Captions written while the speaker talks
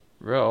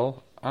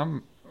Real,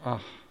 I'm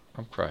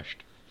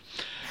crushed.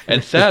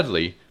 And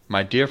sadly,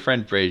 my dear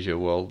friend Brazia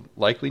will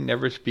likely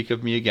never speak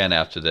of me again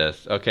after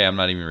this. Okay, I'm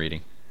not even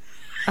reading.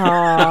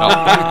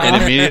 And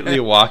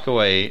immediately walk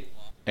away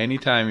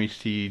anytime he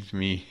sees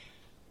me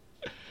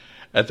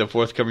at the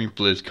forthcoming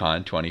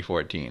BlizzCon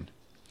 2014.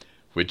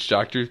 Witch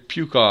doctors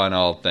puke on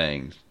all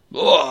things.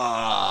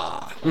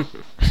 No,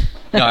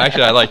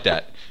 actually, I like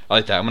that.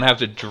 I'm going to have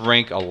to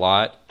drink a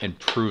lot and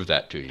prove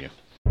that to you.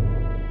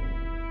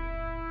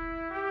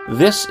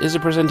 This is a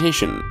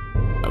presentation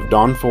of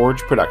Dawnforge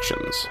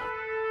Productions.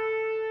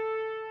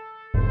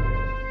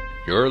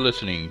 You're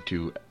listening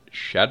to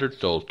Shattered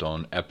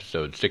Soulstone,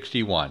 episode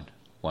 61,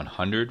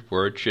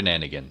 100-Word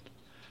Shenanigans.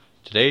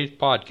 Today's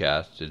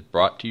podcast is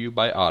brought to you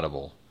by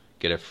Audible.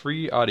 Get a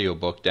free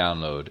audiobook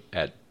download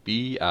at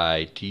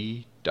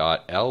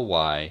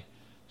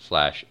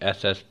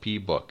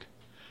bit.ly/SSPbook.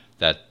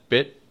 That's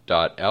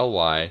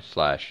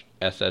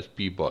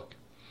bit.ly/SSPbook.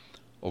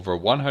 Over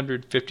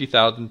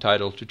 150,000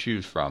 titles to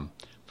choose from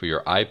for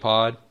your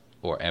iPod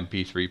or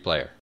MP3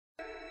 player.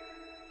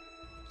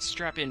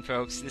 Strap in,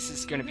 folks. This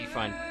is going to be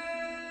fun.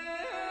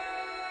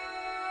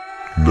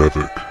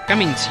 Nevik.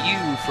 Coming to you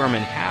from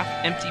an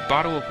half-empty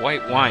bottle of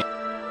white wine.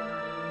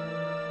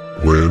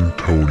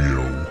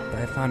 Lantonio.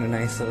 I found a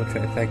nice little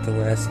trifecta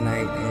last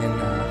night in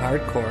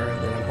hardcore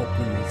that I'm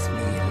hoping makes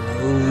me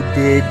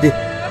loaded.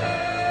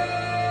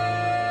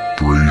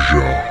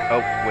 Brazia.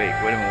 Oh, wait a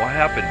minute, what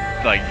happened?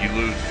 Like, you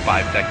lose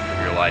 5 seconds of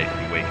your life,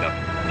 you wake up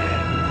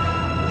dead.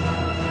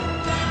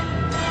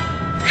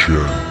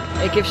 Jen.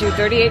 It gives you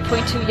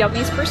 38.2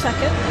 yummies per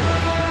second,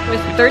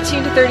 with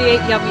 13 to 38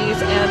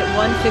 yummies and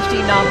 150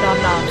 nom nom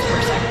noms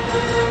per second.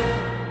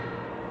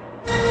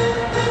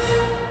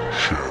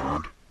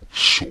 Shattered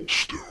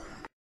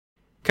Soulstone.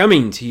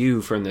 Coming to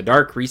you from the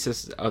dark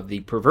recesses of the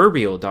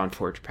proverbial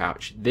Dawnforge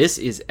pouch, this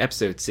is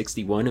episode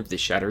 61 of the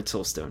Shattered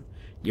Soulstone,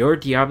 your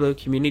Diablo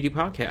community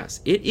podcast.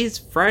 It is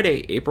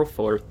Friday, April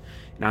 4th,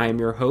 and I am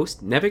your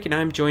host, Nevik, and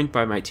I'm joined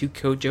by my two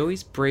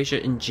co-joeys,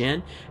 Brazia and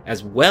Jen,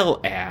 as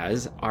well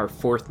as our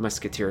fourth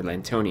musketeer,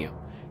 Lantonio.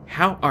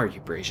 How are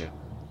you, Brazia?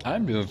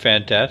 I'm doing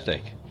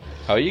fantastic.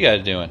 How are you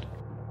guys doing?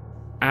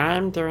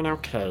 I'm doing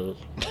okay.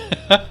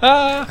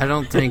 I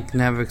don't think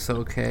Nevik's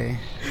okay.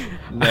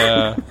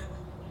 Nah.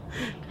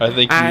 I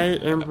think I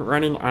am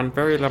running on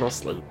very little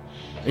sleep.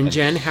 And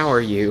Jen, how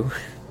are you?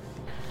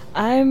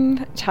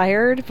 I'm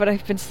tired, but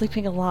I've been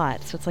sleeping a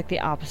lot, so it's like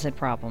the opposite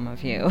problem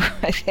of you,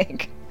 I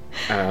think.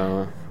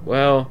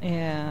 Well,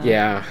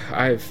 Yeah,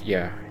 I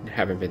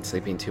haven't been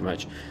sleeping too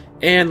much.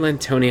 And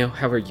Lantonio,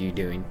 how are you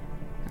doing?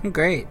 I'm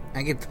great.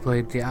 I get to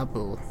play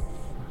Diablo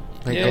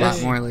a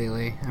lot more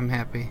lately. I'm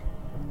happy.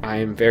 I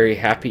am very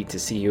happy to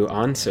see you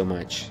on so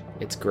much.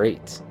 It's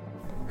great.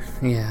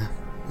 Yeah.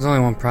 There's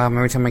only one problem.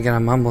 Every time I get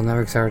on Mumble,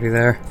 Nevik's already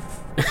there.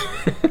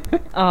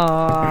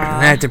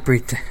 I have to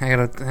I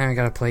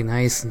gotta play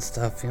nice and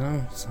stuff, you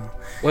know. So.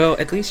 Well,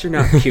 at least you're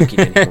not puking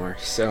anymore,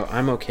 so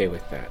I'm okay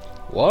with that.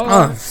 What?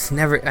 Oh,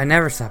 I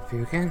never stop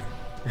puking.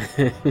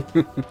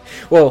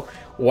 Well,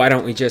 why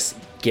don't we just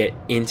get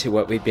into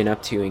what we've been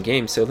up to in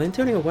game? So,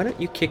 Lantonio, why don't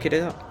you kick it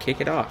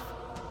off?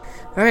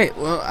 Alright,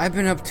 well, I've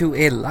been up to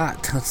a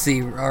lot. Let's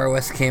see,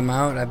 ROS came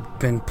out. I've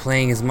been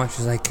playing as much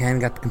as I can.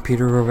 Got the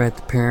computer over at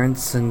the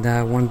parents. And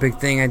one big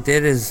thing I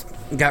did is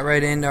got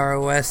right into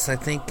ROS, I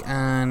think,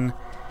 on,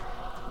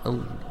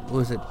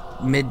 was it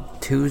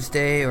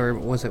mid-Tuesday or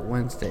was it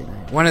Wednesday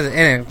night? One of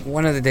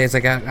the days I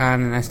got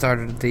on and I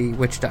started the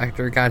Witch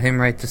Doctor. Got him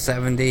right to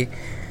 70.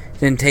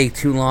 Didn't take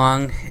too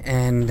long.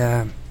 And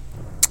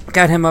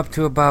got him up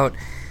to about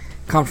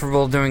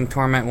comfortable doing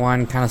Torment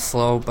 1. Kind of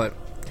slow, but...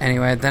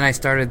 Anyway, then I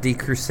started the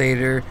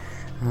Crusader,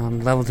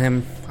 leveled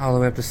him all the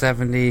way up to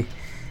 70,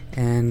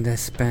 and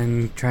just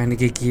been trying to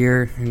get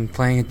gear and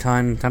playing a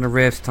ton of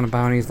rifts, ton of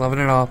bounties, loving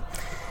it all.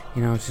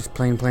 You know, it's just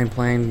playing,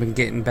 been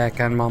getting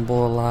back on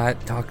Mumble a lot,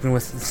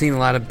 seeing a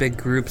lot of big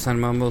groups on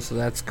Mumble, so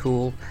that's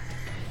cool.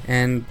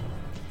 And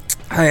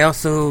I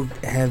also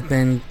have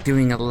been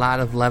doing a lot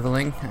of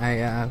leveling.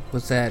 I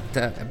was at,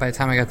 by the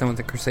time I got done with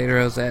the Crusader,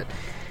 I was at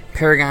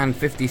Paragon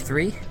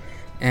 53.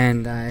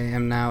 And I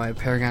am now at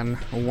Paragon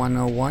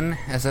 101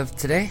 as of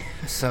today.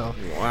 So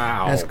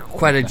wow, that's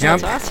quite a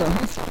jump. That's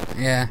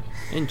awesome. Yeah.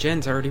 And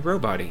Jen's already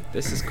robot-y.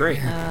 This is great.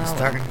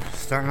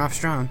 Starting off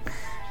strong.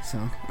 So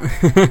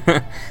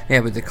yeah,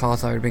 but the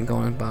call's already been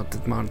going about the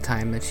amount of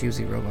time that she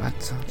usually robot.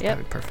 So it's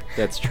probably perfect.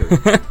 That's true.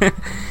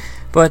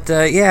 But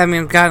yeah, I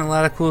mean, I've gotten a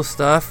lot of cool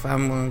stuff.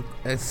 I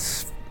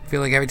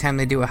feel like every time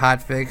they do a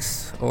hot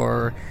fix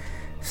or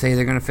say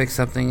they're going to fix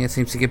something, it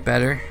seems to get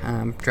better.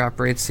 Drop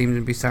rates seem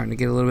to be starting to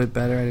get a little bit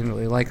better. I didn't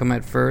really like them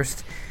at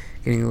first.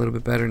 Getting a little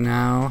bit better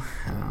now.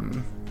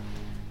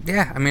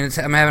 Yeah, I mean,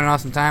 I'm having an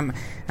awesome time.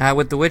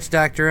 With the Witch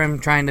Doctor, I'm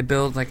trying to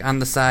build, like, on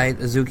the side,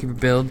 a Zookeeper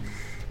build.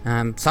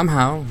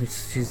 Somehow,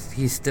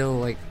 he's still,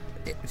 like,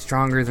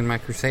 stronger than my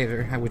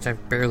Crusader, which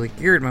I've barely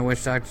geared my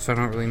Witch Doctor, so I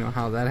don't really know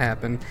how that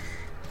happened.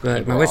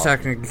 But my Witch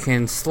Doctor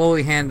can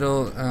slowly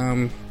handle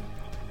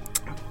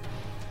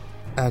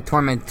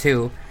Torment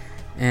 2,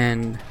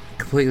 and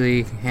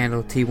completely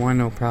handle T1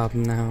 no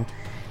problem now.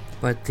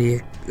 But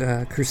the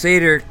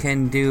Crusader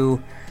can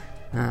do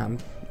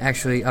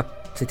actually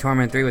up to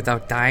Torment 3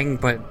 without dying,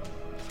 but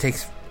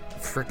takes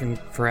freaking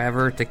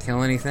forever to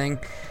kill anything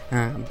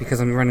because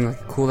I'm running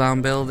like a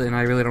cooldown build and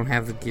I really don't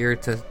have the gear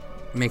to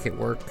make it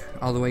work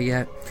all the way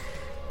yet.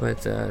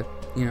 But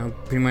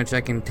pretty much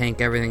I can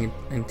tank everything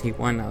in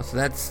T1 now, so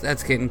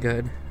that's getting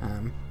good.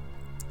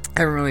 I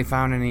haven't really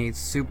found any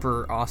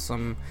super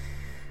awesome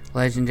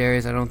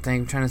legendaries, I don't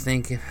think. I'm trying to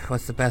think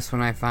what's the best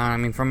one I found. I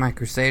mean, from my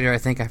Crusader, I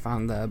think I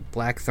found the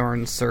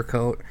Blackthorn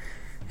Surcoat.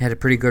 Had a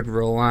pretty good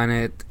roll on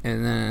it,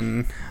 and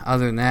then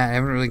other than that, I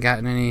haven't really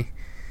gotten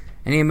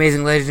any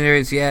amazing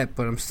legendaries yet,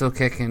 but I'm still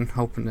kicking,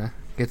 hoping to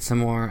get some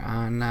more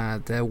on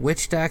the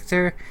Witch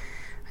Doctor.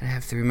 I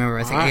have to remember.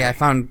 I think I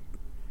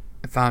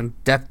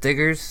found Depth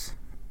Diggers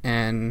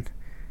and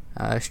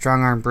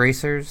Strong Arm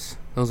Bracers.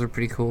 Those are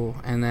pretty cool.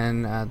 And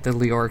then the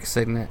Leoric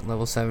Signet,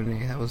 level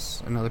 70. That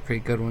was another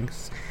pretty good one.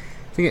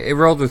 I think it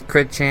rolled with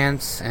crit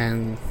chance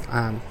and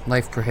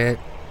life per hit.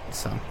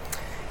 So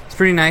it's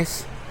pretty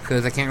nice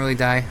because I can't really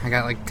die. I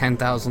got like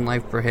 10,000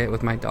 life per hit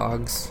with my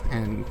dogs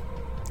and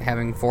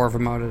having 4 of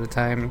them out at a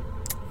time.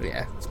 But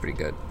yeah, it's pretty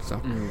good.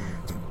 So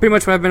it's pretty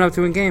much what I've been up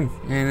to in game.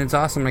 And it's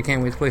awesome. I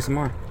can't wait to play some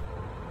more.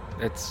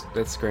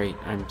 That's great.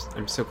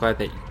 I'm so glad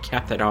that you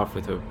capped that off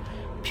with a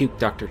Puke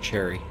Dr.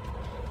 Cherry.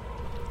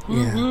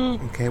 Yeah.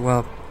 Okay.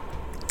 Well.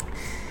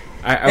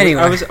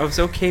 I was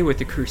okay with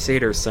the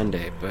Crusader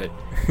Sunday, but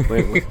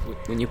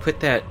when you put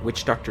that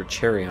Witch Doctor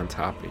Cherry on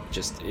top,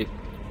 it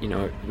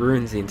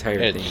ruins the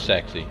entire thing. It's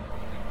sexy.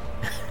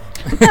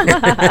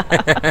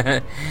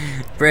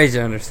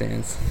 Brazia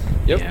understands.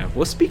 Yep. Yeah.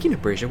 Well, speaking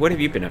of Brazia, what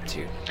have you been up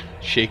to?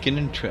 Shaking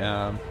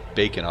and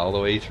baking all the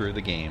way through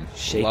the game.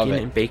 Shaking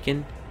and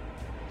baking.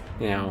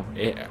 Now,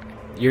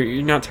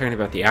 you're not talking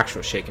about the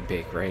actual shake and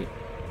bake, right?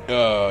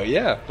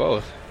 Yeah,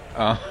 both.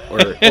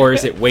 Or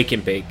is it wake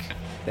and bake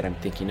that I'm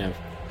thinking of?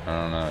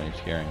 I don't know. You're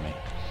scaring me.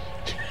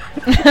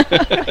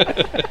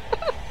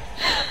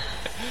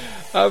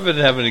 I've been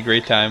having a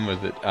great time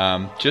with it.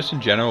 Just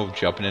in general,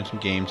 jumping in some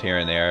games here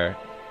and there,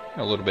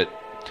 a little bit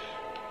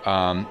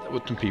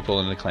with some people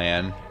in the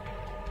clan,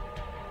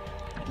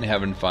 and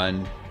having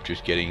fun.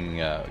 Just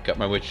got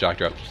my Witch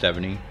Doctor up to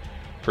 70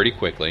 pretty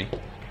quickly.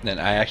 And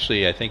I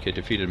think I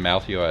defeated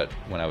Maltheo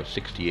when I was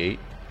 68,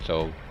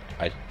 so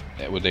I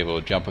was able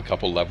to jump a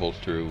couple levels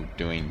through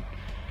doing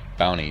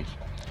bounties.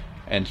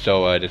 And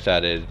so I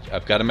decided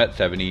I've got him at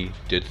 70,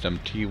 did some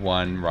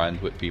T1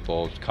 runs with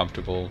people, was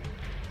comfortable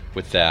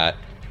with that,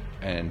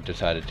 and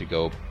decided to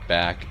go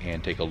back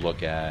and take a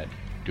look at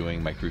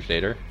doing my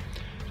Crusader.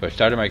 So I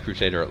started my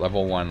Crusader at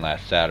level 1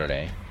 last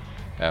Saturday.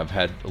 I've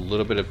had a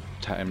little bit of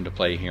time to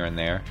play here and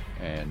there,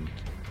 and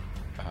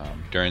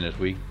during this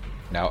week,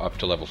 now up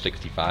to level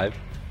 65,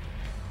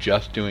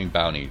 just doing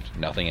bounties,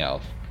 nothing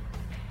else.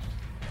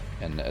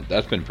 And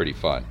that's been pretty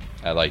fun.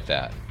 I like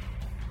that.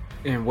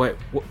 And what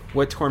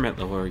torment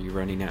level are you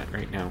running at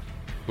right now?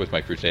 With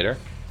my Crusader?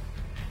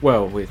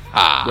 Well, with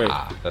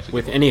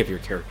any of your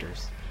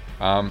characters.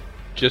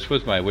 Just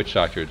with my Witch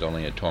Doctor, it's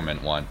only at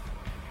Torment 1.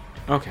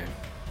 Okay.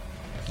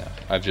 Yeah,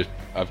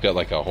 I've got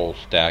like a whole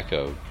stack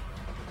of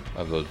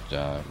those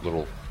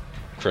little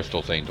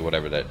crystal things or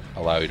whatever that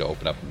allow you to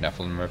open up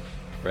Nephilim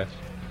Rifts.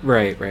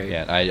 Right.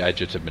 Yeah, and I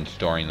just have been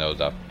storing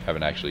those up.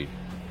 Haven't actually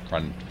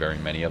run very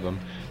many of them.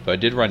 So I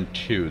did run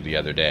 2 the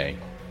other day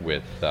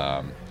with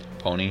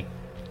Pony,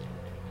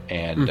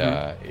 and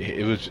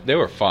they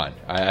were fun.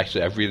 I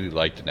really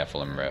liked the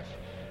Nephilim Rift.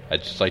 I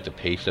just like the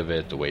pace of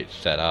it, the way it's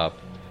set up.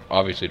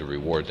 Obviously the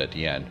rewards at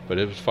the end, but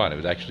it was fun. It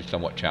was actually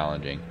somewhat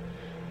challenging.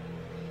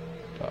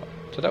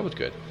 So that was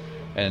good.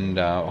 And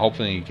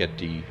hopefully get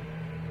the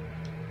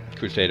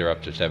Crusader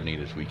up to 70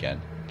 this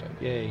weekend. So,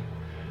 yay.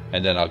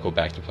 And then I'll go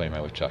back to play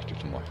my Witch Doctor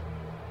some more.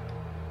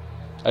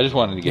 I just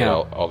wanted to get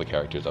all the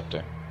characters up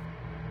there.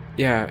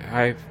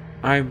 Yeah,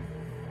 I'm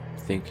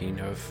thinking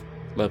of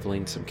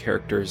leveling some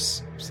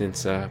characters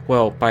since,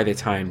 by the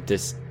time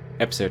this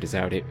episode is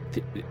out,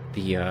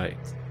 the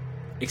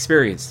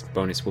experience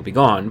bonus will be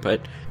gone,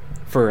 but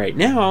for right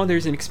now,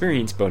 there's an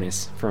experience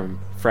bonus from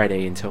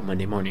Friday until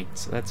Monday morning,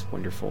 so that's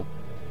wonderful.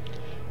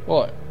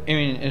 Well, I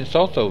mean, it's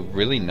also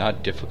really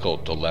not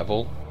difficult to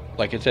level.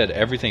 Like I said,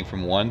 everything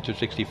from 1 to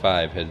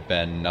 65 has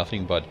been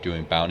nothing but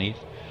doing bounties,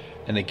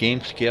 and the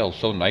game scales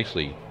so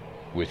nicely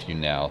with you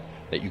now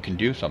that you can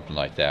do something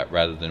like that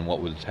rather than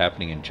what was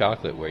happening in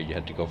Chocolate, where you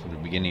had to go from the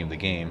beginning of the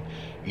game,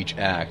 each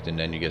act, and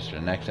then you get to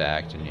the next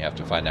act, and you have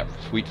to find that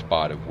sweet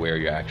spot of where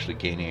you're actually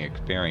gaining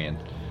experience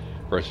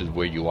versus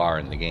where you are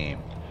in the game.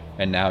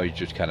 And now you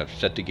just kind of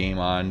set the game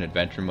on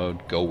adventure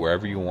mode, go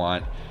wherever you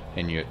want,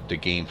 and the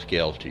game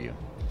scales to you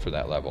for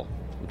that level,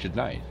 which is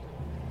nice.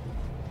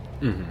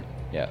 Mm-hmm.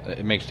 Yeah,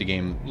 it makes the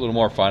game a little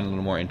more fun, a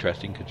little more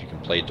interesting, because you can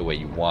play it the way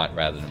you want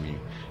rather than be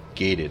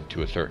gated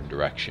to a certain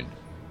direction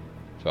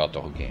throughout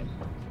the whole game.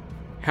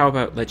 How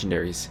about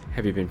legendaries?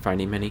 Have you been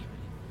finding many?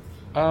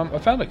 I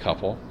found a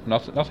couple.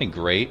 Nothing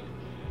great.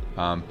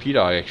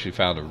 P-Dog actually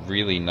found a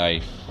really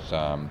nice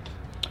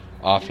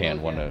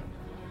offhand one.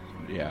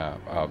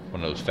 one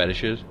of those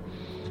fetishes,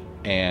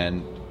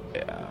 and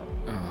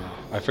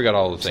I forgot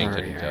all the things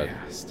that he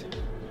does.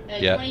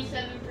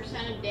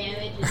 27% of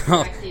damage is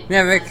Oh, directed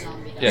yeah, Vic. to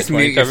zombie Yeah, dogs.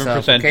 mute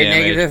yourself, 27% okay,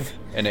 damage, negative?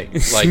 and it,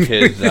 like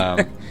his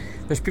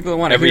There's people that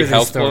want to every hear this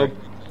health story. globe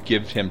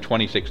gives him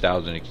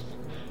 26,000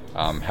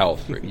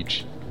 health for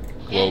each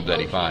globe that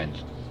he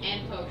finds.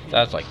 And potions.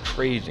 That's like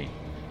crazy.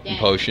 And Yeah.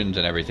 potions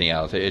and everything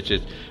else. It's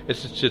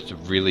just a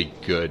really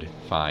good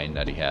find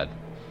that he had.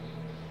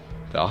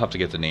 I'll have to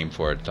get the name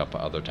for it some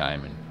other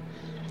time and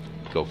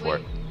go for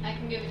Wait, it. I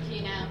can give it to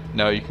you now.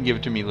 No, you can give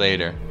it to me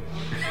later.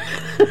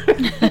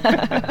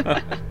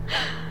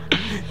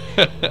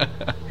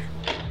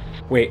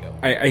 Wait,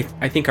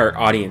 I think our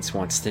audience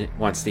wants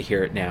to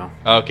hear it now.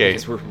 Okay.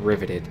 Because we're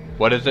riveted.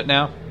 What is it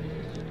now?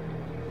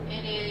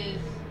 It is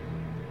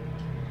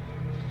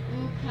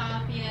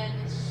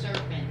Ucapian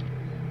Serpent.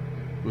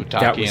 Utakian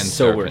That was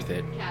so Serpent. worth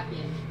it.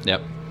 Capian.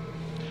 Yep.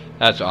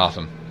 That's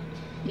awesome.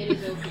 It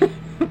is OP.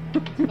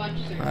 It's a bunch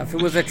of serpents. If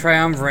it was a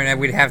triumvirate,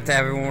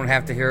 everyone would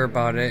have to hear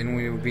about it, and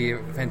we would be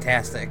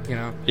fantastic, you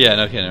know. Yeah,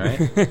 no kidding,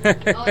 right?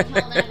 Oh,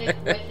 until then,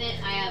 with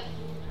it, I have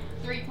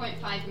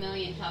 3.5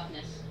 million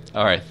toughness.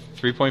 Alright,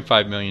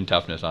 3.5 million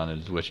toughness on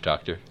his Witch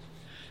Doctor.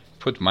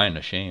 Puts mine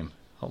to shame.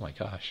 Oh my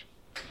gosh.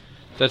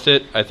 That's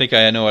it. I think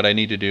I know what I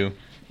need to do.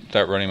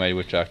 Start running my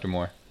Witch Doctor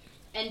more.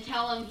 And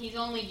tell him he's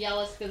only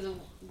jealous because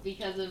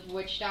of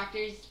witch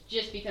doctors,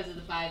 just because of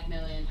the 5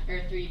 million, or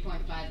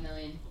 3.5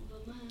 million.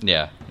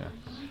 Yeah.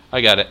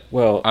 I got it.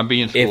 Well, I'm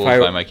being if schooled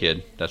by my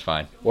kid. That's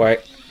fine. Well,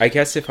 I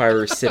guess if I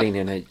were sitting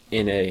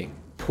in a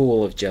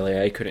pool of jelly,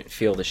 I couldn't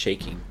feel the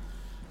shaking.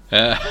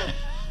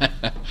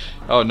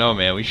 Oh no,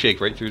 man, we shake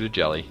right through the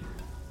jelly.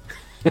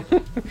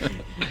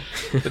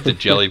 It's a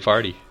jelly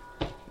party.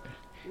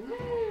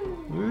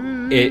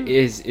 It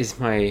is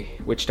my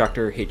witch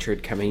doctor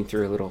hatred coming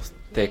through a little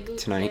thick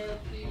tonight?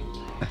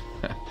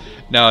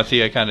 No,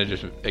 see, I kind of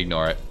just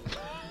ignore it.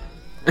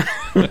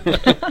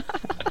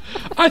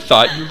 I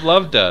thought you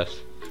loved us.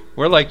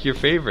 We're like your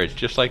favorites,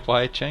 just like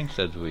Wyatt Chang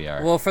says we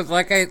are. Well, for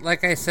like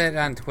I said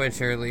on Twitch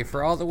earlier,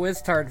 for all the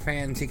Wiztard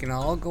fans, you can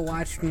all go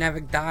watch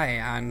Nevik die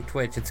on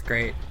Twitch. It's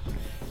great.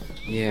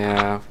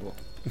 Yeah, well,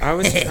 I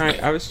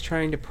was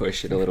trying to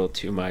push it a little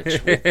too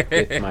much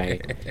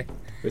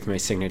with my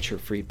signature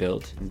free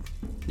build.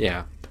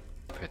 Yeah,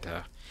 but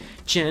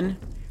Jen,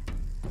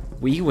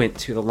 we went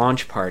to the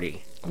launch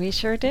party. We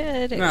sure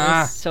did. It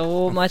Ah, was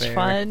so much fair.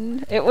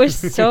 fun. It was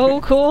so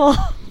cool.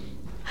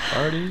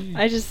 Party.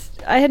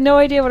 I had no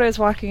idea what I was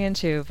walking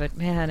into, but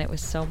man, it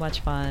was so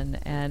much fun.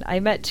 And I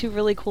met two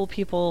really cool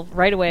people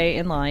right away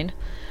in line.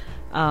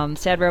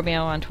 Sad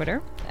Romeo on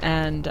Twitter,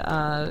 and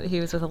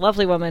he was with a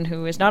lovely woman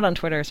who is not on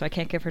Twitter, so I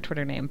can't give her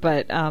Twitter name.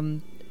 But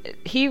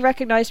he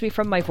recognized me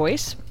from my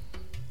voice,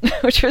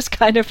 which was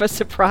kind of a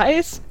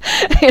surprise,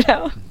 you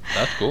know.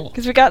 That's cool.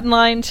 Because we got in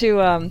line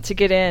to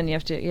get in, you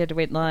had to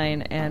wait in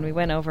line, and we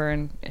went over,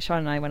 and Sean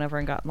and I went over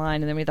and got in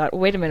line, and then we thought,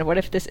 wait a minute, what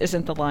if this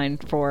isn't the line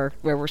for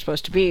where we're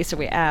supposed to be? So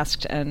we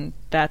asked, and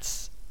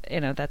that's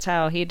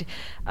how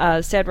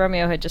Sad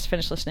Romeo had just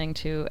finished listening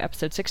to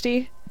episode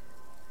 60.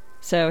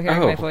 So hearing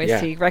my voice,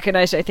 he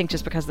recognized it, I think,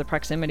 just because of the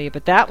proximity.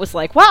 But that was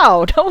like,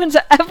 wow, no one's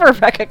ever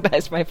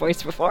recognized my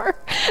voice before.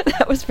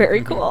 That was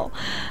very cool.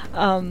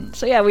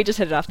 So yeah, we just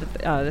hit it off.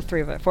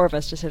 The four of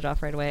us just hit it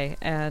off right away,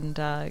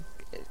 and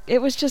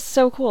it was just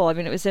so cool. I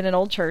mean, it was in an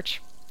old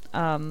church.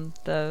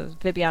 The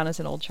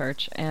Vibiana's an old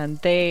church, and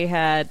they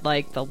had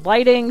like the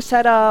lighting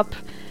set up,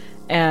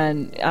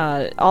 and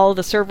all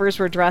the servers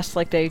were dressed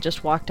like they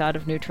just walked out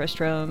of New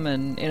Tristram,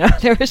 and you know,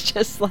 there was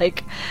just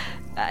like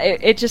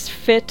it just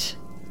fit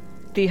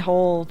the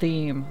whole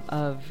theme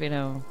of, you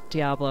know,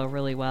 Diablo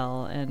really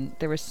well. And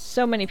there were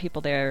so many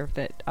people there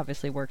that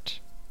obviously worked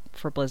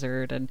for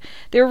Blizzard, and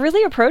they were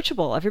really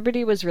approachable.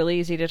 Everybody was really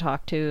easy to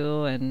talk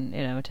to and,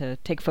 you know, to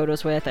take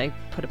photos with. I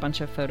put a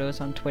bunch of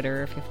photos on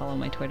Twitter. If you follow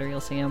my Twitter, you'll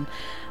see them.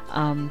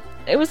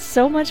 It was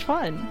so much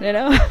fun, you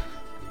know.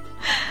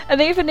 And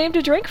they even named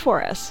a drink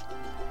for us.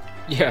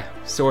 Yeah,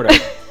 sort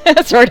of.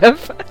 Sort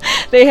of.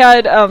 They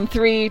had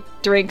 3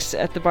 drinks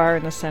at the bar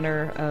in the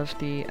center of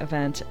the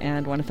event,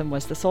 and one of them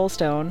was the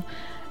Soulstone,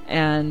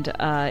 and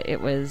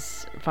it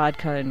was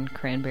vodka and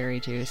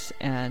cranberry juice,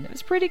 and it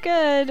was pretty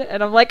good.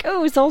 And I'm like,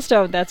 oh,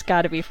 Soulstone, that's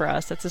got to be for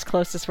us. That's as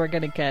close as we're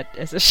going to get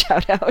as a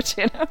shout-out,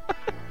 you know?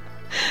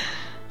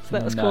 So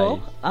that was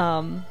cool.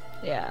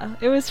 Yeah,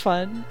 it was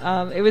fun.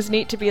 It was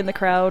neat to be in the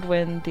crowd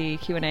when the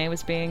Q&A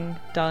was being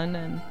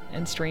done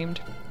and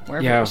streamed.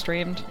 Wherever it was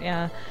streamed,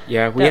 yeah.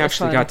 Yeah, we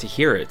actually got to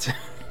hear it.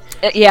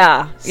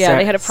 Yeah,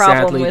 they had a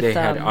problem sadly, with... they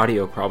had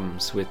audio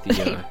problems with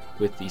the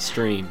with the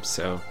stream,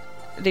 so...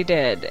 They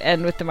did,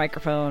 and with the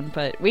microphone,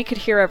 but we could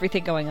hear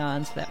everything going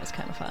on, so that was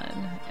kind of fun.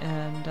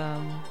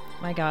 And,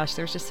 my gosh,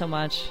 there was just so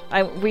much.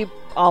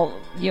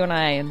 You and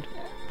I, and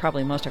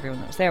probably most everyone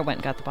that was there, went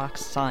and got the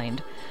box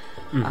signed.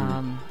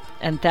 Mm-hmm.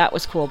 And that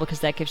was cool, because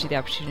that gives you the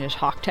opportunity to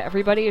talk to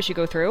everybody as you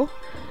go through.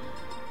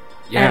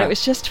 Yeah. And it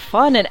was just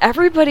fun, and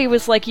everybody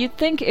was like, you'd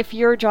think if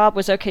your job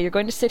was, okay, you're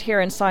going to sit here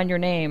and sign your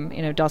name,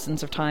 you know,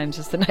 dozens of times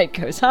as the night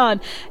goes on,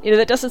 you know,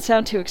 that doesn't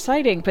sound too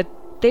exciting, but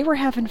they were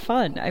having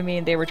fun. I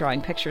mean, they were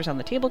drawing pictures on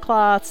the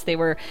tablecloths. They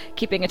were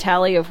keeping a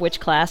tally of which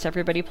class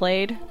everybody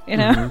played, you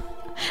know,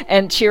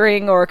 and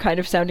cheering or kind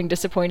of sounding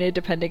disappointed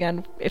depending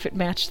on if it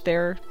matched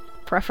their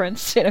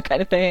preference, you know,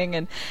 kind of thing.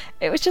 And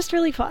it was just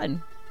really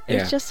fun. It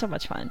was just so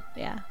much fun.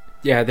 Yeah.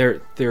 Yeah,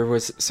 there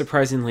was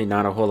surprisingly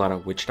not a whole lot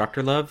of Witch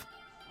Doctor love,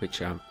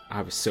 which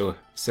I was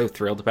so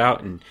thrilled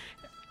about, and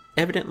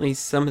evidently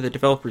some of the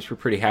developers were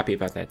pretty happy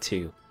about that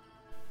too.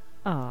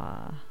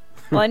 Well,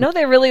 I know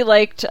they really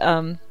liked,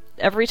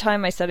 every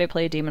time I said I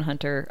played Demon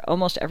Hunter,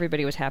 almost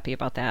everybody was happy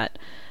about that.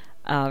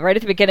 Right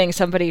at the beginning,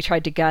 somebody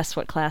tried to guess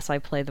what class I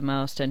play the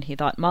most, and he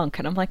thought Monk,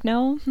 and I'm like,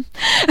 no,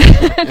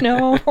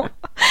 no.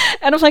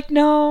 And I'm like,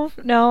 no,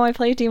 I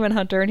play Demon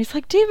Hunter. And he's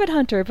like, Demon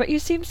Hunter, but you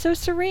seem so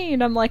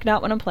serene. I'm like,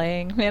 not when I'm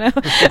playing, you know?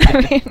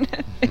 I mean,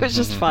 it was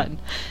just fun.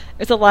 It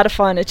was a lot of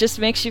fun. It just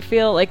makes you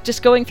feel like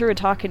just going through and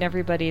talking to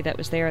everybody that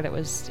was there that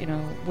was, you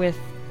know, with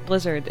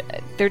Blizzard.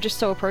 They're just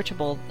so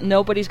approachable.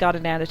 Nobody's got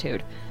an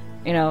attitude.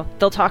 You know,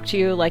 they'll talk to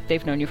you like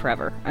they've known you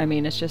forever. I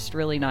mean, it's just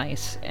really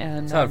nice.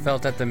 And that's how it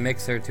felt at the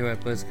Mixer, too,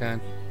 at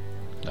BlizzCon.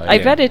 Oh, I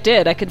bet it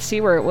did. I can see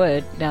where it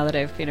would now that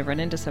I've, you know, run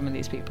into some of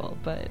these people.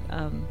 But,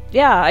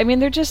 yeah, I mean,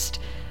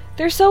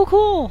 they're so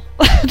cool.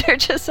 They're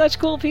just such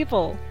cool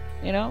people,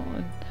 you know?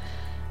 And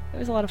it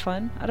was a lot of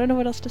fun. I don't know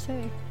what else to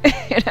say,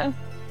 you know?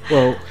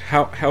 Well,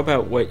 how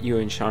about what you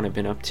and Sean have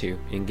been up to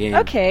in game?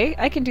 Okay,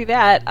 I can do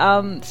that.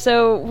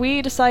 So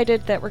we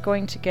decided that we're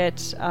going to get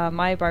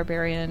Sean's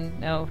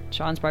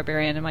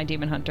Barbarian and my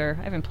Demon Hunter.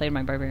 I haven't played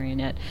my Barbarian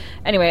yet.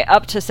 Anyway,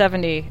 up to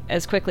 70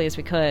 as quickly as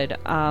we could.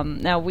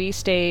 Now, we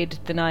stayed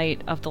the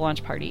night of the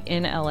launch party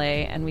in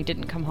LA, and we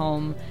didn't come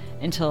home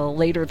until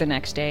later the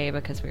next day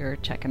because we were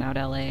checking out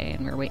LA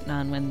and we were waiting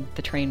on when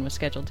the train was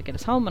scheduled to get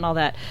us home and all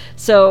that.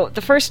 So the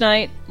first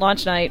night,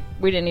 launch night,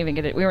 we didn't even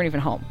get it. We weren't even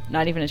home.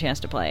 Not even a chance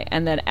to play.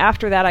 And then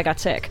after that, I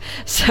got sick.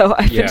 So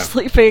I've been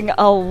sleeping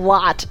a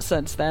lot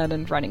since then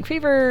and running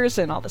fevers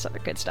and all this other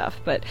good stuff.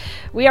 But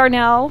we are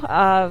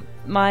now,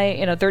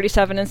 my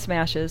 37 in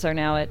Smashes are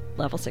now at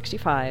level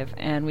 65.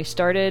 And we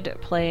started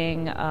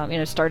playing,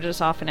 started us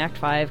off in Act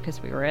 5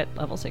 because we were at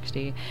level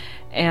 60.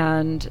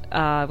 And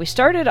we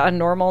started on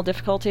normal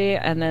difficulty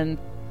and then,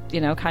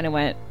 kind of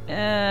went,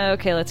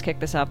 okay, let's kick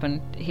this up.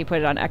 And he put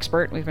it on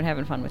expert. And we've been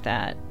having fun with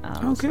that.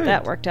 So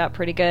that worked out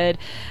pretty good.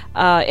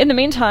 In the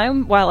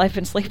meantime, while I've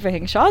been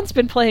sleeping, Sean's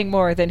been playing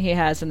more than he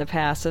has in the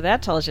past. So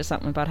that tells you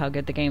something about how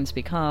good the game's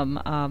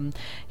become.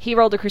 He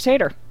rolled a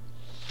Crusader.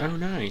 Oh,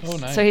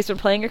 nice. So he's been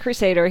playing a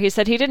Crusader. He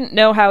said he didn't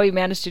know how he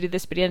managed to do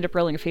this, but he ended up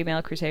rolling a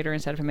female Crusader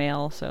instead of a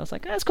male. So I was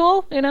like, that's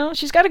cool.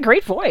 She's got a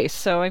great voice.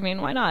 So, I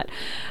mean, why not?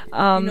 He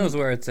knows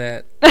where it's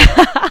at.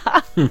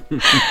 Well,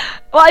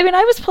 I mean,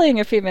 I was playing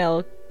a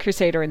female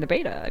Crusader in the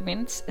beta. I mean,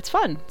 it's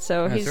fun.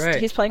 So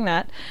he's playing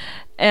that.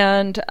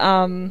 And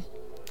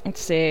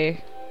let's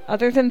see.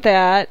 Other than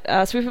that,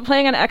 so we've been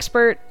playing on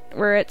expert.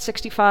 We're at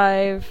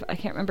 65. I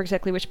can't remember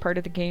exactly which part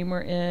of the game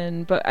we're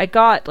in, but I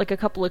got like a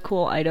couple of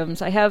cool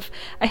items. I have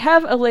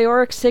a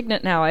Leoric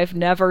Signet now. I've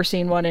never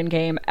seen one in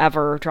game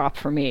ever drop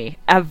for me,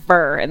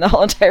 ever, in the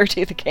whole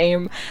entirety of the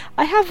game.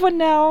 I have one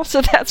now,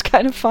 so that's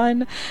kind of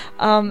fun.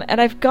 And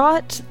I've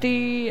got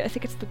I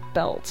think it's the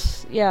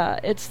belt. Yeah,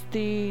 it's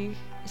the...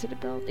 Is it a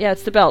belt? Yeah,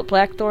 it's the belt.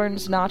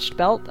 Blackthorn's notched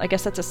belt. I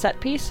guess that's a set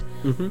piece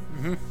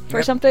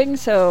for something.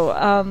 So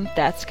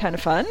that's kind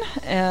of fun.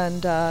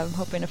 And I'm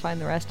hoping to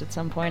find the rest at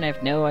some point. I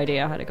have no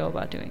idea how to go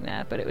about doing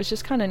that. But it was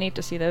just kind of neat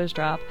to see those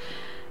drop.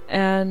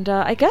 And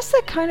I guess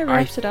that kind of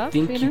wraps it up. I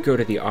think you go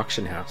to the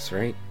auction house,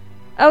 right?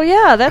 Oh,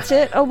 yeah, that's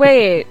it. Oh,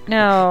 wait.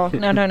 No.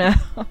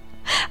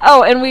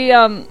 Oh, and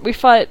we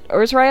fought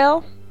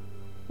Urzrael,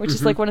 which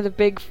is like one of the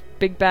big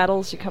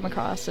battles you come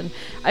across, and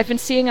I've been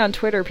seeing on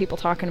Twitter people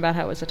talking about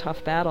how it was a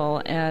tough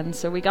battle, and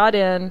so we got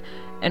in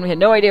and we had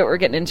no idea what we were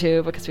getting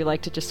into because we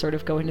like to just sort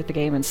of go into the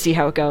game and see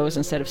how it goes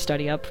instead of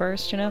study up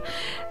first,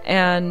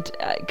 and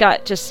I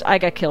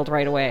got killed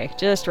right away.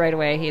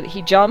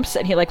 He jumps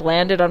and he like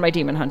landed on my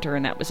Demon Hunter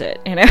and that was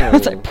it.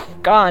 It's like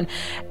poof, gone.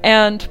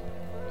 And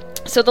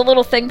so the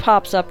little thing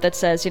pops up that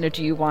says,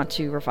 do you want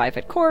to revive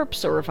at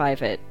corpse or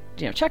revive it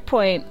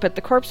checkpoint, but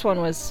the corpse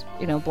one was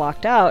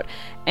blocked out,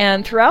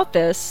 and throughout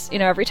this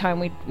every time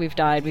we've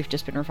died, we've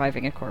just been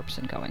reviving a corpse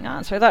and going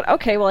on. So I thought,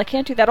 okay, well, I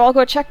can't do that, I'll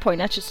go to checkpoint,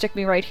 that should stick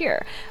me right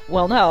here.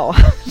 Well, no.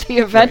 The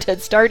event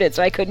had started,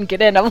 so I couldn't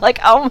get in. I'm like,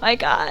 oh my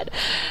god.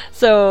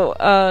 So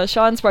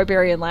Sean's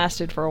Barbarian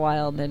lasted for a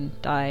while and then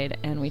died,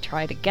 and we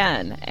tried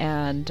again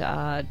and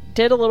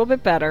did a little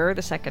bit better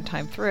the second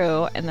time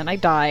through, and then I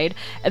died,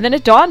 and then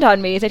it dawned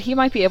on me that he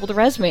might be able to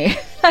res me.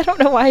 I don't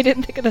know why I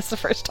didn't think of this the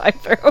first time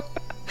through.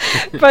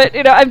 But,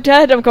 I'm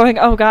dead. I'm going,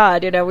 oh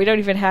god, we don't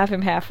even have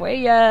him halfway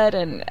yet,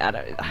 and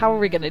how are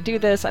we going to do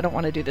this? I don't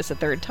want to do this a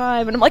third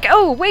time. And I'm like,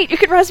 oh, wait, you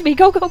can res me,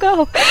 go.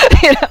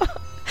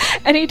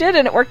 And he did,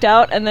 and it worked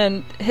out, and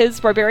then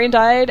his Barbarian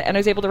died, and I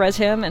was able to res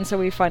him, and so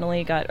we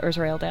finally got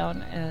Urzrael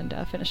down and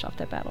finished off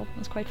that battle. It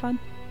was quite fun.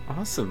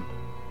 Awesome.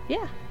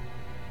 Yeah.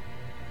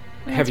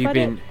 Have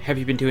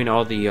you been doing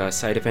all the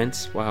side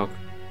events? Wow.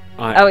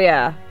 Oh,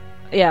 yeah.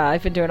 Yeah,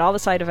 I've been doing all the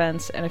side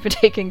events, and I've been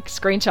taking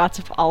screenshots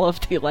of all of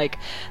the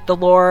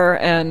lore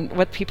and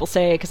what people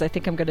say, because I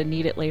think I'm going to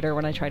need it later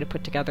when I try to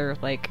put together,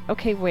 like,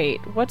 okay, wait,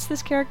 what's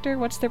this character?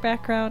 What's their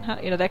background? How,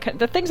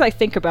 the things I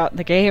think about in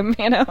the game,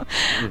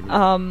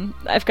 Mm-hmm.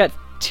 I've got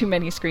too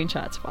many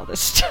screenshots of all this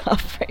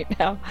stuff right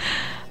now.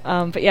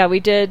 But yeah, we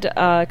did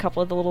a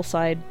couple of the little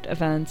side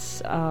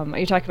events. Are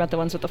you talking about the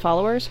ones with the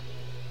followers?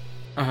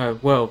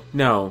 Well,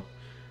 no.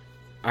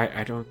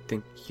 I don't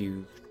think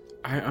you...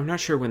 I'm not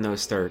sure when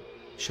those start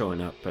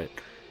showing up, but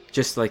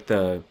just like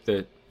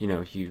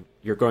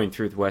you're going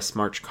through the West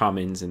March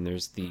Commons, and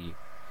there's the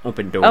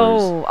open doors.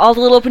 Oh, all the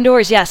little open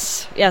doors,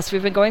 yes. Yes,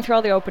 we've been going through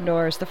all the open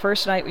doors. The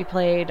first night we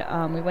played,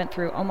 we went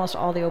through almost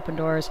all the open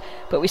doors,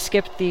 but we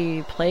skipped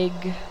the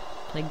plague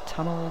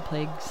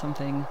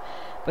something,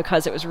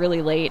 because it was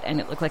really late and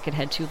it looked like it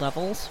had 2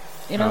 levels,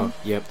 Oh,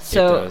 yep,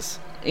 so, it does.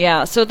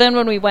 Yeah, so then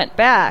when we went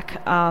back,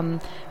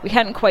 we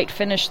hadn't quite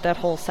finished that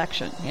whole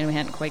section. We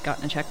hadn't quite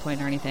gotten a checkpoint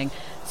or anything.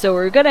 So we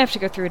were going to have to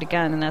go through it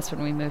again, and that's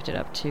when we moved it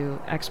up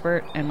to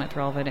Expert and went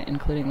through all of it,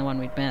 including the one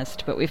we'd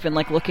missed. But we've been,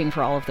 looking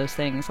for all of those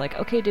things.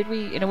 Okay, did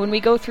we... when we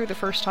go through the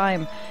first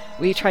time,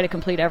 we try to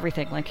complete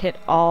everything. Hit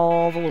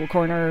all the little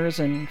corners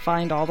and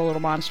find all the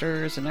little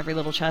monsters and every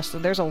little chest.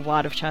 And there's a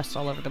lot of chests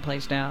all over the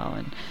place now.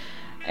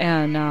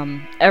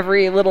 And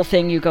every little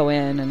thing you go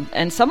in,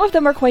 and some of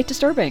them are quite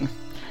disturbing.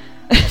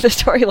 The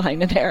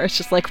storyline in there is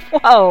just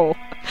whoa,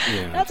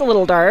 that's a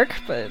little dark,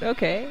 but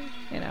okay,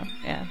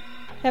 yeah,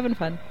 having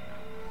fun.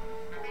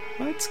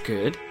 Well, that's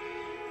good.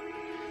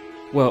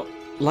 Well,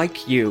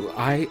 like you,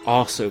 I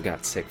also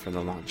got sick from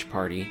the launch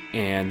party,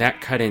 and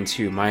that cut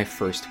into my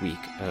first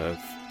week of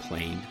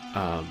playing.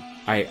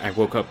 I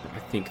woke up, I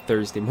think,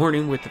 Thursday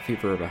morning with a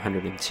fever of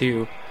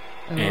 102,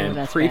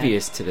 and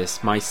previous to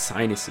this, my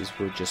sinuses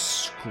were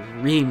just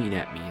screaming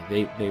at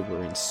me. They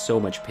were in so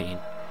much pain.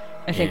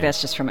 I think that's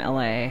just from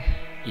LA.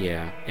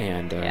 Yeah,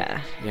 and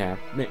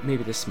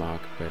maybe the smog,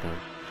 but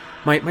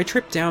my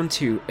trip down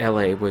to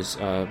LA was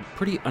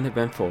pretty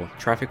uneventful.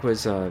 Traffic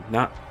was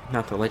not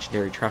the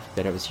legendary traffic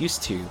that I was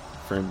used to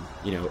from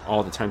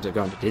all the times I've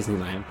gone to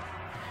Disneyland,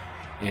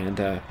 and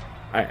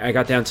I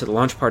got down to the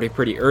launch party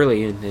pretty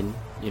early, and then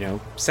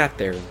sat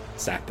there.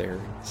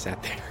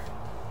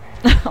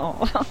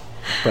 Oh.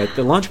 But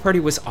the launch party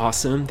was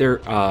awesome.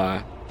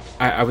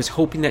 I was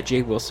hoping that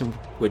Jay Wilson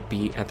would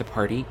be at the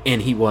party,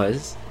 and he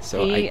was.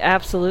 So he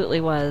absolutely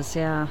was,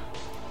 yeah.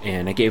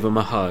 And I gave him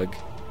a hug,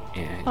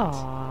 and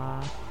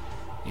aww.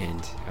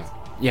 And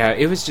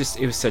it was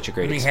such a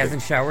great experience. He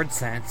hasn't showered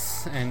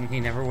since, and he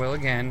never will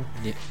again.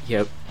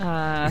 Yep.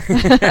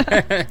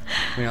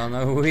 We all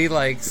know who he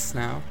likes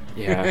now.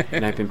 Yeah,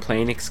 and I've been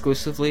playing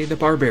exclusively the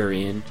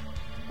Barbarian.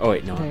 Oh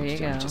wait, no,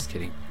 I'm just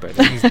kidding. But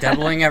he's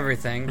doubling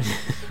everything.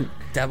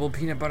 Double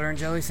peanut butter and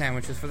jelly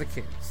sandwiches for the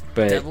kids.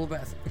 But double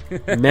best.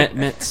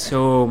 met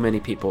so many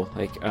people.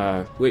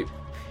 I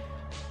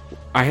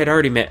had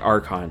already met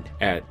Archon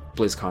at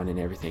BlizzCon and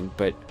everything,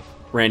 but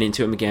ran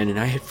into him again, and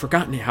I had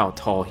forgotten how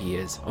tall he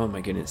is. Oh my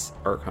goodness,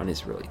 Archon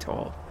is really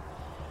tall.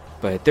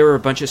 But there were a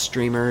bunch of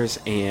streamers,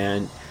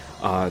 and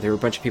there were a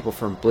bunch of people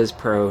from Blizz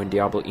Pro and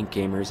Diablo Inc.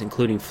 gamers,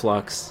 including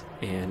Flux,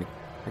 and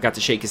I got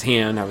to shake his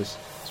hand. I was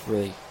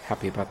really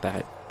happy about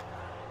that.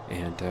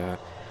 And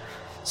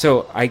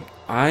so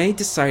I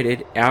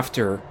decided,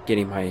 after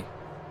getting my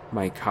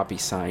copy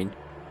signed,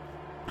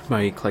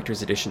 my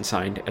collector's edition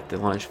signed at the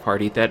launch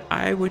party, that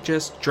I would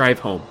just drive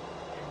home.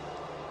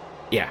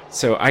 Yeah,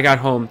 so I got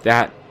home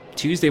that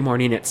Tuesday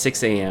morning at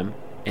 6 a.m.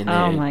 and then,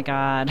 oh my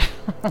god.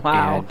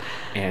 Wow.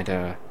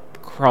 And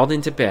crawled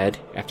into bed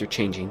after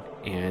changing,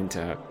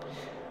 and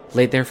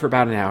laid there for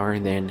about an hour,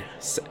 and then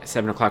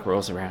 7 o'clock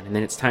rolls around, and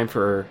then it's time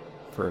for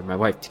my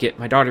wife to get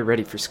my daughter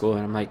ready for school,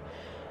 and I'm like,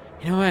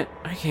 you know what?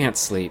 I can't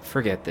sleep.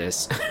 Forget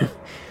this.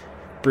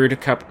 brewed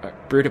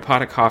a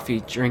pot of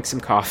coffee, drank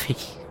some coffee,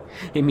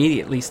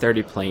 immediately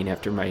started playing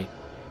after my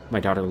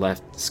daughter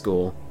left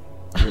school,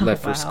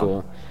 for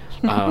school.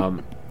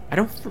 I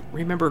don't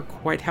remember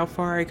quite how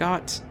far I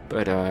got,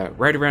 but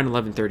right around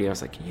 11:30, I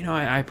was like,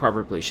 I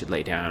probably should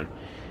lay down,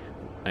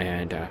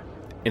 and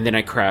then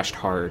I crashed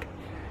hard,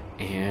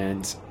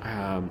 and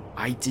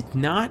I did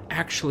not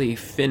actually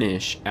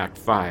finish Act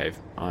 5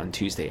 on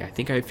Tuesday. I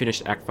think I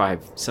finished Act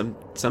 5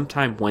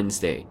 sometime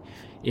Wednesday,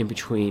 in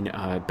between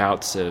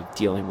bouts of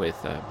dealing with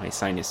my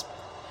sinus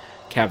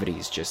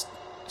cavities just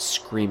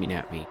screaming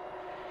at me.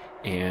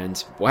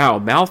 And wow,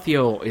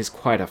 Malthael is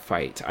quite a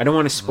fight. I don't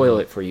want to spoil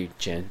it for you,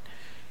 Jen.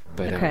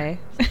 But, okay.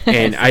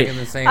 And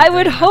I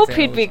would hope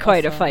he'd be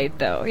quite a fight,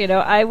 though.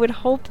 I would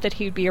hope that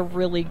he'd be a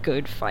really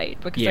good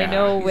fight, because I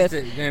know he's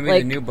gonna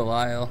be the new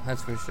Belial,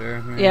 that's for sure.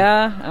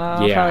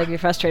 I'll probably be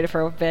frustrated for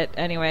a bit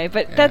anyway.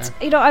 But that's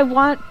I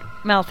want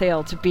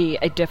Malthael to be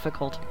a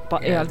difficult,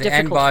 the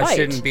end boss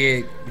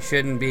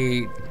shouldn't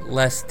be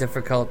less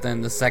difficult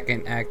than the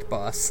second act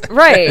boss.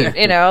 Right,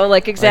 exactly.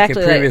 Like it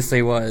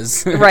previously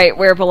was. Right,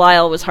 where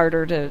Belial was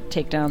harder to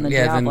take down than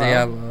Diablo. Than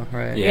Diablo,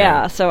 right.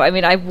 Yeah, so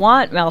I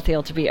want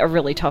Malthael to be a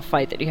really tough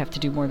fight that you have to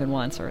do more than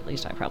once, or at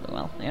least I probably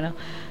will,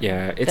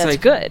 Yeah, that's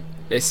good.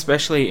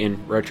 especially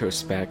in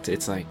retrospect,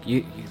 it's like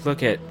you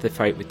look at the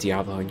fight with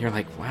Diablo and you're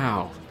like,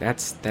 wow,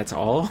 that's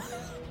all.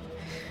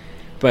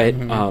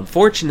 But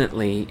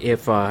fortunately,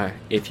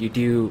 if you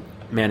do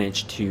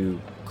manage to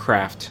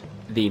craft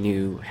the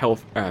new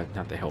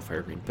not the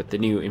Hellfire Ring, but the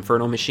new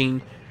Infernal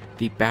Machine,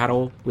 the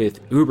battle with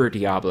Uber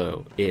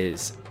Diablo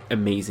is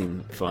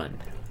amazing fun.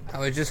 I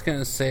was just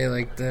gonna say,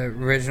 like, the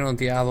original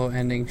Diablo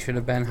ending should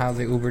have been how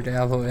the Uber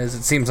Diablo is.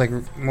 It seems like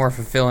more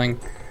fulfilling.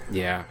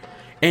 Yeah.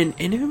 And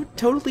it would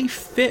totally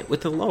fit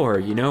with the lore,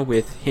 you know,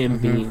 with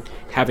him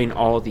having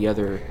all the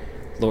other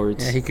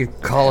lords. Yeah, he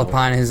could call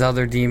upon his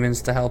other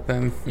demons to help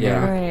him.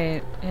 Yeah.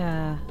 Right.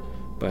 Yeah.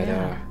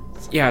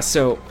 But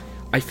so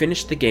I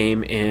finished the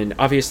game, and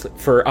obviously,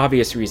 for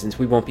obvious reasons,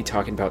 we won't be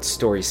talking about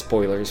story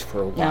spoilers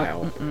for a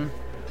while.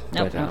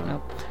 Nope.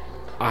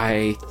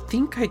 I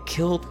think I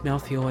killed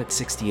Malthael at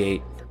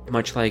 68,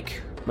 much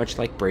like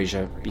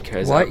Brazia,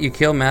 because What? You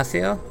killed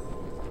Malthael?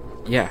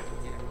 Yeah.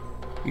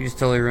 You just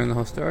totally ruined the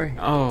whole story.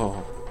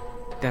 Oh,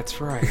 that's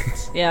right.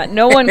 Yeah,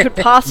 no one could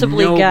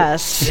possibly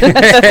guess Right.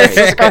 this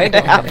is going to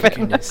Oh, my happen.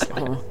 goodness.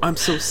 Oh, I'm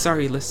so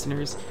sorry,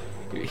 listeners.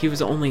 He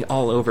was only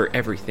all over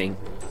everything.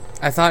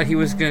 I thought he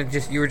was gonna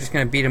you were just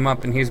gonna beat him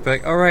up, and he was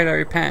like, "All right, I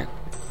repent."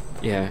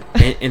 Yeah,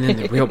 and then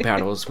the real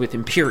battles with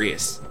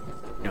Imperius.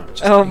 No,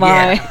 just Oh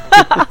my.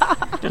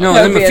 No,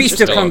 That then would be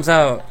Mephisto interesting. comes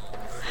out,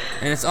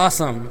 and it's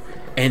awesome.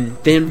 And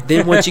then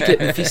once you get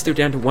Mephisto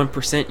down to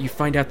 1%, you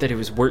find out that it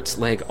was Wirt's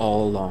leg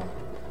all along.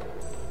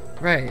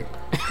 Right.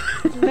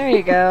 There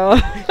you go.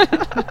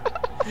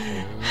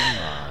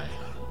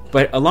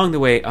 But along the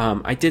way,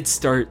 I did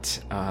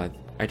start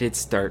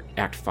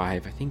Act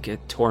 5, I think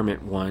at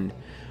Torment 1.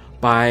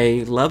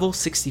 By level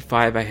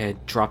 65, I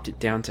had dropped it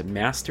down to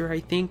Master, I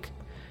think.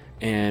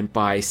 And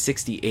by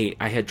 68,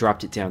 I had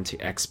dropped it down to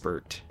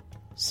Expert.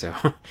 So,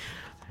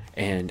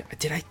 and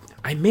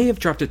I may have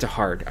dropped it to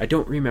Hard. I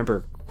don't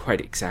remember quite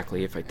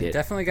exactly if I did.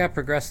 Definitely got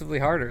progressively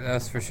harder,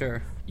 that's for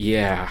sure.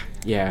 Yeah.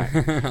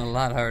 A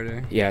lot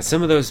harder. Yeah,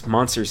 some of those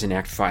monsters in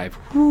Act 5,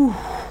 whew,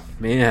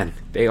 man,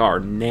 they are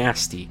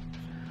nasty.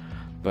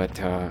 But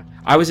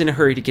I was in a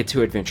hurry to get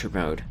to Adventure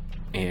Mode.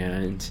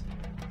 And,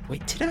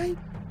 wait, did I?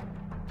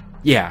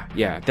 Yeah,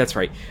 that's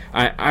right.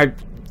 I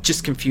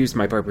just confused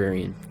my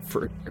Barbarian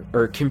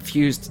or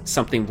confused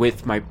something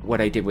with what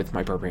I did with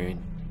my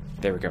Barbarian.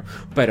 There we go.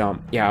 But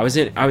yeah, I was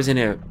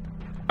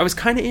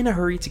kind of in a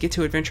hurry to get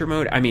to Adventure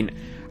Mode. I mean,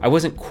 I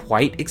wasn't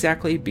quite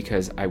exactly,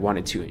 because I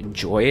wanted to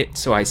enjoy it,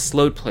 so I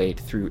slowed played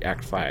through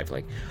Act 5.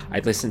 Like,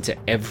 I'd listened to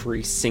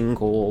every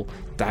single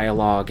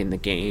dialogue in the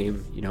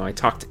game. You know, I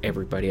talked to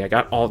everybody. I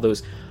got all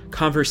those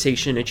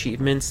conversation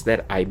achievements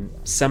that I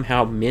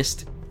somehow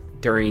missed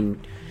during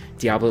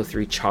Diablo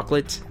 3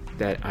 Chocolate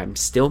that I'm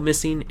still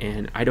missing,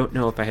 and I don't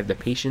know if I have the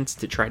patience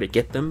to try to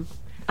get them.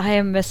 I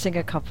am missing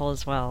a couple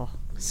as well.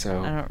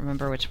 So I don't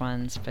remember which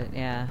ones, but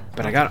yeah.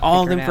 But I got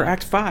all of them figure for it out.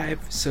 Act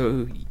 5,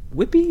 so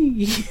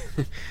whippy.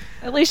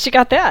 At least you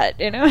got that,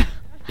 you know?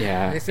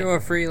 Yeah. They throw a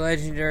free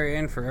legendary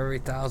in for every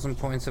 1,000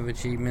 points of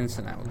achievements,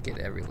 and I will get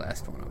every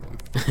last one of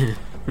them.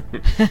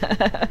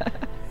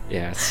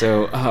 Yeah,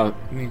 so I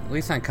mean, at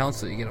least on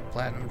Council you get a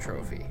platinum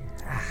trophy.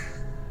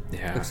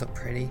 yeah. Looks so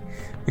pretty.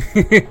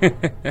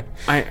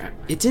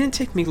 It didn't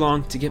take me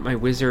long to get my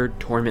Wizard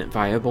Torment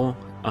viable.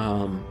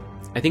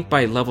 I think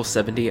by level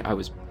 70 I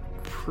was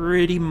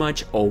pretty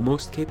much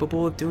almost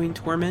capable of doing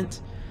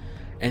Torment.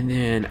 And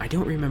then I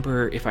don't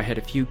remember if I had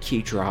a few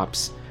key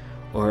drops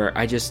or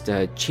I just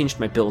changed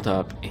my build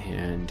up,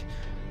 and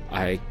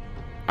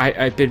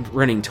I've been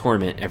running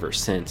Torment ever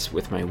since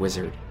with my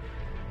Wizard.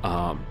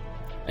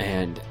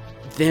 And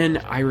then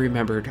I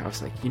remembered, I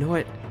was like, you know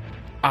what?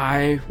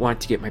 I want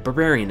to get my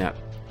Barbarian up.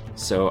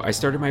 So I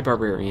started my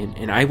Barbarian,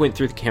 and I went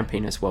through the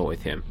campaign as well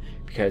with him,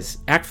 because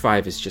Act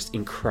 5 is just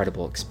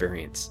incredible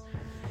experience.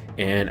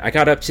 And I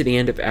got up to the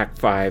end of Act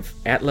 5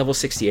 at level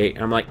 68,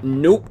 and I'm like,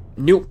 nope,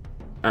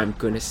 I'm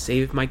going to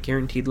save my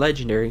guaranteed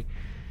legendary.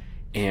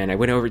 And I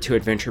went over to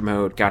Adventure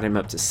Mode, got him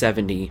up to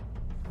 70,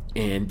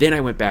 and then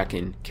I went back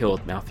and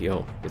killed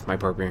Malthael with my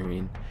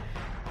Barbarian.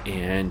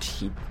 And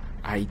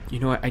you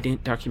know what, I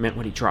didn't document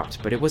what he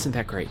dropped, but it wasn't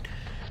that great.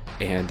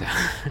 And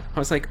I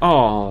was like,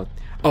 oh,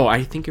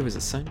 I think it was a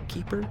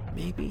Sunkeeper,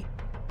 maybe?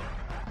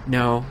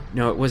 No,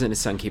 it wasn't a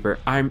Sunkeeper.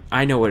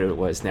 I know what it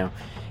was now.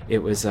 It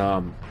was,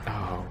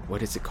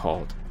 what is it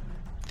called?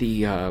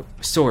 The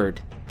sword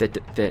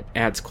that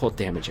adds cold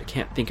damage. I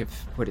can't think of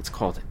what it's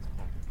called.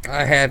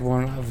 I had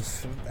one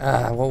of,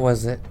 what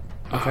was it?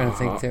 I'm trying to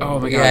think too. Oh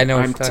my god. Yeah, I know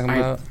what you're talking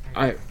about.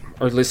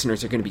 Our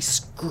listeners are going to be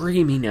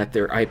screaming at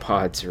their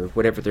iPods or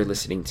whatever they're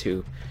listening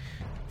to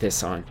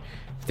this on.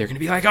 They're going to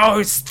be like, oh,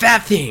 it's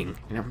that thing.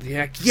 And I'm going to be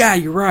like, yeah,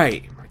 you're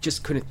right. I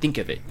just couldn't think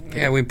of it.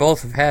 Yeah, we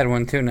both have had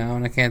one too now,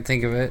 and I can't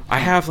think of it. I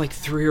have like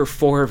 3 or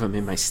 4 of them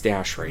in my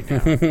stash right now.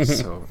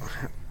 So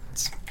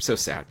it's so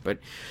sad. But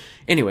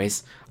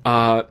anyways,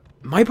 my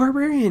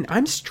Barbarian,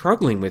 I'm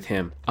struggling with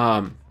him.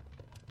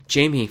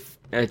 Jamie,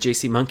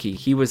 JC Monkey,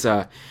 he was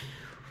on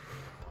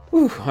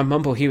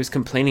Mumble, he was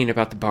complaining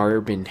about the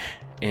Barb and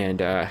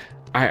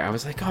I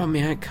was like, oh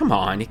man, come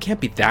on, it can't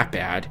be that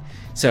bad.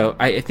 So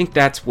I think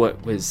that's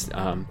what was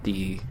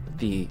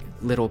the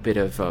little bit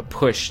of a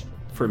push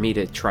for me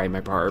to try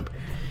my barb.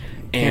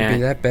 Can't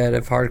be that bad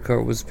if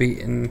hardcore was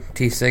beaten.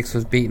 T6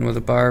 was beaten with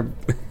a barb.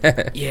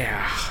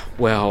 Yeah.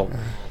 Well,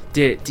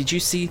 did you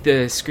see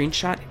the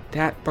screenshot?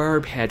 That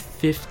barb had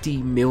 50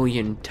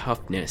 million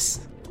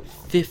toughness.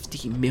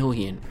 50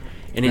 million.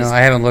 And no, I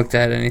haven't looked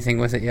at anything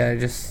with it yet. I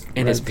just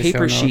and his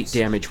paper sheet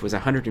damage was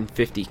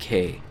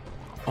 150k.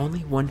 Only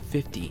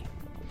 150.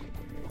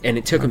 And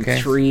it took him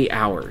 3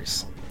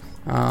 hours.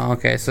 Oh,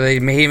 okay. So he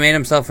made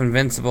himself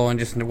invincible and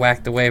just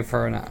whacked away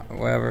for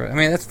whatever. I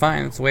mean, that's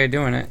fine. That's the way of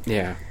doing it.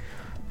 Yeah.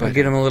 But I'll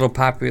get him a little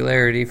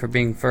popularity for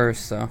being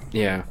first, so.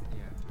 Yeah.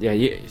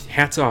 Yeah,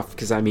 hats off,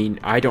 because, I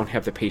mean, I don't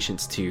have the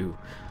patience to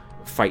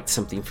fight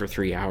something for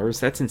 3 hours.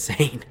 That's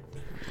insane.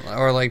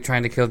 Or, like,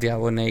 trying to kill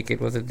Diablo naked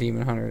with a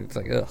Demon Hunter. It's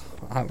like,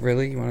 ugh,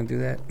 really? You want to do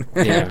that?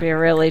 Yeah. That'd be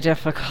really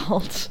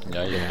difficult.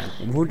 Yeah.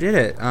 Who did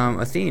it?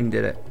 Athene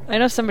did it. I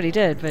know somebody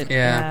did, but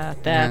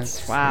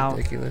that's wow.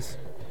 Ridiculous.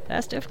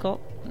 That's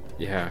difficult.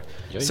 Yeah.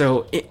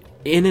 So,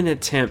 in an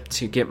attempt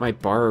to get my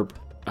barb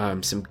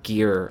some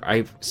gear,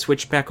 I've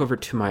switched back over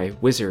to my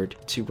wizard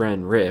to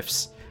run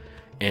rifts.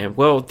 And,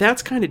 well,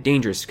 that's kind of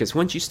dangerous, because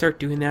once you start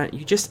doing that,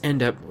 you just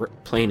end up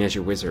playing as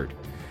your wizard.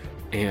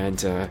 And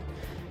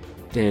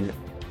then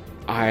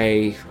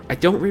I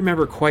don't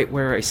remember quite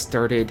where I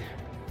started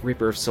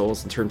Reaper of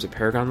Souls in terms of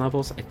Paragon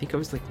levels. I think I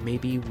was like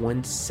maybe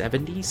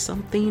 170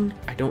 something.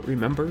 I don't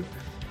remember.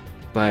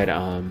 But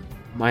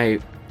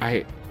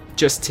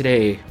just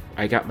today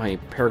I got my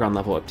Paragon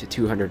level up to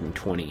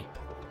 220.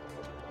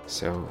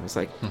 So I was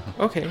like,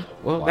 okay,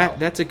 well wow.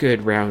 that's a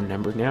good round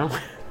number now.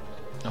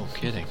 No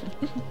kidding.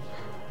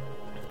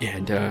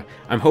 And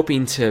I'm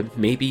hoping to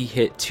maybe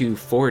hit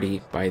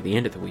 240 by the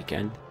end of the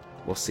weekend.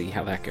 We'll see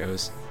how that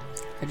goes.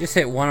 I just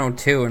hit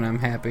 102 and I'm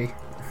happy.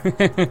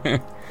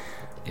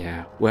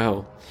 Yeah,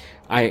 well,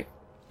 I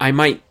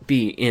might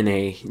be in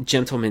a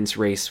gentleman's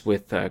race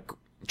with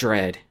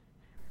Dread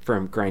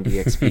from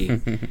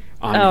GrindEXP.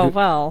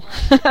 Well,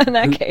 in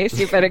that case,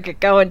 you better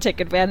get going, take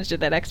advantage of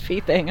that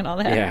XP thing and all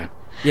that.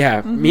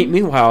 Yeah.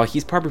 Meanwhile,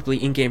 he's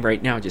probably in-game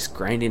right now just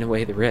grinding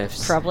away the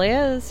rifts. Probably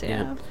is,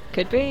 yeah.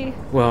 Could be.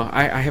 Well,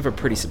 I have a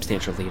pretty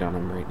substantial lead on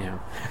him right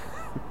now.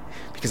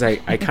 Because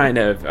I kind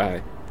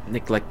of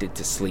neglected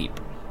to sleep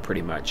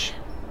pretty much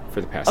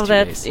for the past 2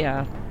 days.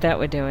 Yeah, that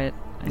would do it.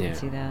 I can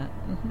see that.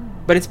 Mm-hmm.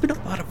 But it's been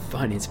a lot of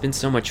fun. It's been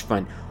so much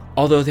fun.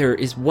 Although there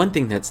is one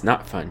thing that's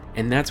not fun,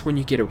 and that's when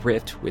you get a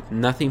rift with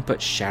nothing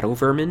but shadow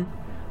vermin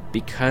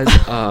because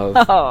of...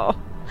 Oh.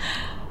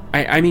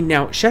 I mean,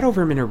 now, shadow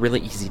vermin are really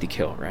easy to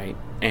kill, right?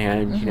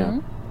 And, you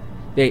know,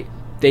 they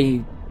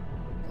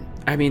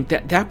I mean,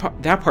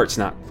 that part's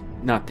not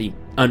the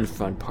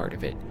unfun part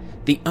of it.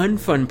 The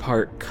unfun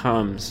part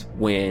comes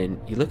when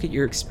you look at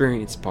your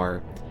experience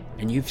bar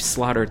and you've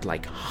slaughtered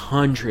like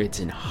hundreds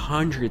and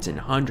hundreds and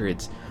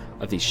hundreds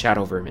of these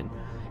shadow vermin,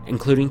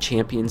 including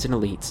champions and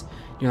elites.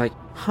 You're like,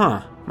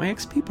 my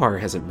XP bar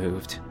hasn't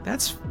moved.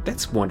 That's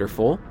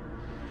wonderful.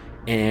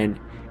 And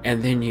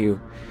then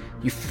you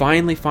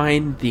finally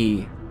find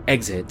the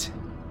exit,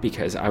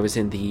 because I was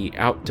in the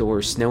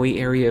outdoor snowy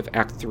area of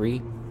Act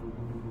 3.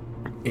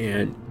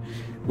 And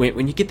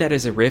when you get that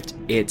as a rift,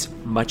 it's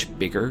much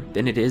bigger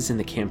than it is in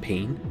the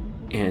campaign.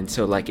 And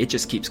so, like, it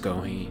just keeps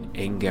going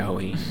and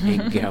going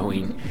and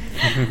going.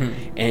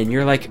 And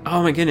you're like,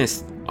 oh my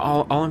goodness,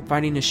 all I'm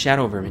fighting is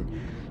shadow vermin.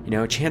 You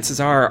know,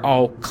 chances are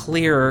I'll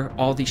clear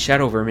all these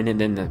shadow vermin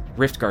and then the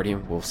Rift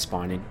Guardian will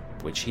spawn in,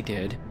 which he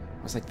did.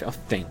 I was like, oh,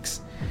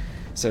 thanks.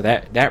 So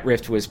that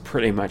rift was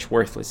pretty much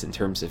worthless in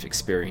terms of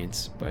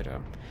experience. But,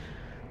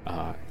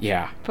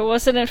 yeah. But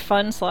wasn't it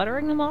fun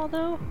slaughtering them all,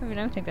 though? I mean,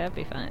 I don't think that'd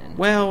be fun.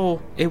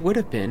 Well, it would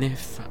have been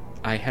if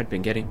I had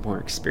been getting more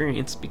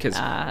experience, because...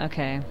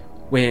 okay.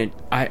 When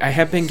I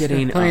have been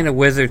getting... playing a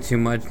wizard too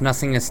much.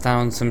 Nothing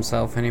astounds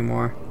himself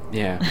anymore.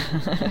 Yeah.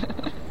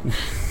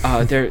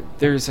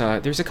 There's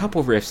a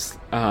couple rifts,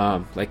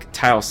 like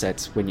tile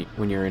sets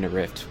when you're in a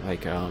rift,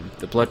 like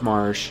the Blood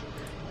Marsh,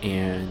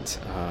 and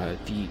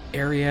the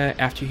area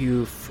after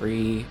you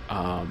free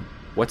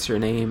what's her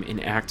name in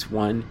Act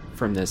 1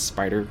 from the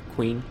Spider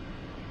Queen,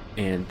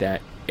 and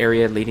that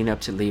area leading up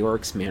to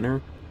Leoric's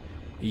Manor.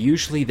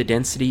 Usually the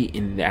density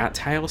in that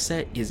tile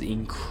set is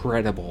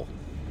incredible.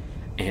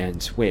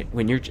 And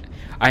when you're...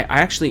 I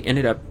actually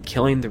ended up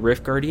killing the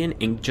Rift Guardian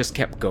and just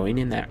kept going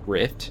in that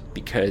rift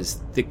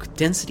because the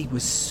density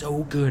was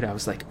so good. I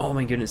was like, oh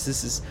my goodness,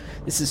 this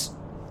is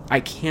I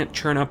can't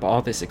churn up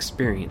all this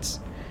experience,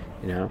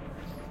 you know?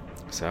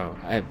 So,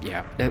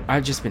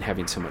 I've just been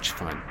having so much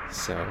fun.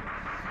 So,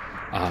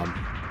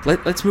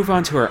 let's move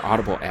on to our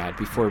Audible ad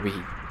before we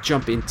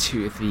jump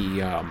into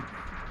the,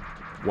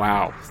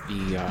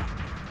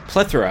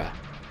 plethora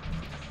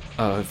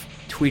of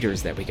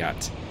tweeters that we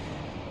got.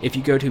 If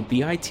you go to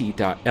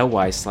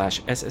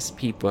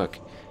bit.ly/sspbook,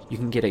 you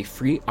can get a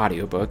free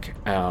audiobook.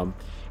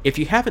 If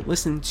you haven't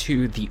listened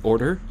to The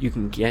Order, you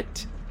can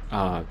get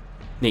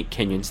Nate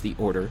Kenyon's The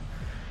Order.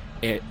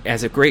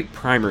 as a great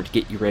primer to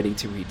get you ready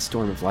to read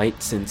Storm of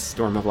Light, since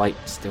Storm of Light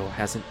still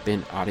hasn't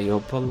been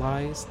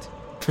audiobleized.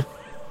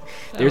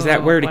 There's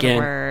that word what again.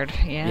 A word.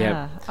 Yeah.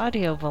 Yep.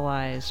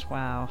 Audiobleized.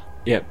 Wow.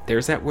 Yep,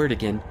 there's that word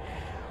again.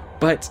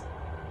 But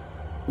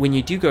when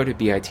you do go to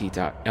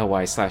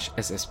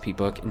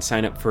bit.ly/sspbook and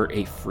sign up for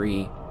a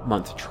free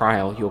month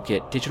trial, you'll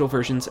get digital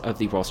versions of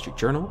the Wall Street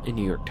Journal and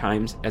New York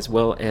Times, as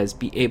well as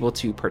be able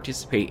to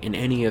participate in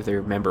any of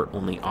their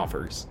member-only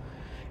offers.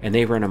 And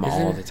they run them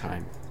all the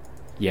time.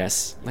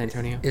 Yes,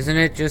 Lantonio? Isn't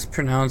it just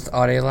pronounced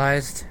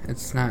audiolized?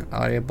 It's not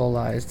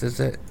audibleized, is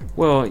it?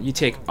 Well, you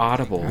take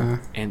Audible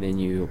and then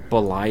you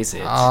belize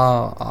it.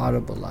 Oh,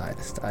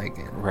 audibleized. I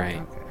get it.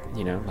 Right. Okay.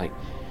 You know, like...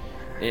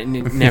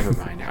 never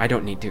mind. I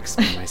don't need to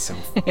explain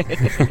myself.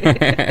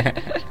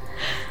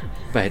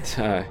 But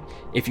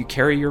if you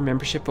carry your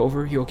membership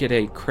over, you'll get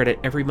a credit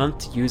every month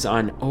to use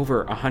on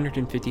over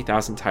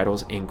 150,000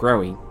 titles and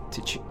growing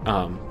to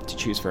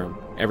choose from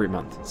every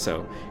month.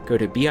 So go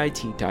to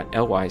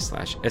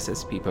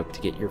bit.ly/sspbook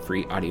to get your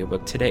free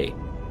audiobook today.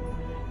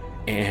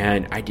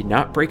 And I did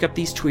not break up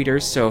these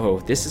tweeters, so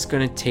this is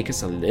going to take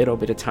us a little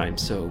bit of time.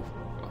 So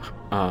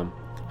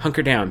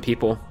hunker down,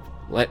 people.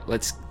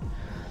 Let's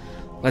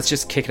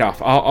just kick it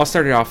off. I'll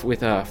start it off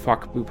with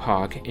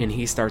Fakbupog, and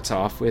he starts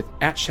off with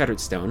at Shattered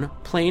Stone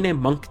playing a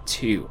Monk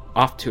 2.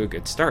 Off to a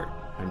good start.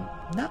 I'm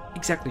not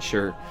exactly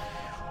sure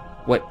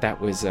what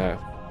that was,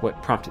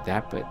 what prompted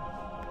that, but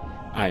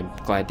I'm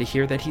glad to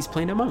hear that he's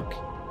playing a Monk.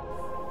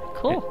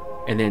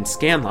 Cool. And then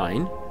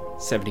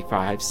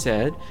Scanline75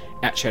 said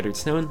at Shattered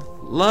Stone,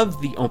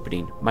 love the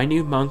opening. My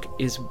new Monk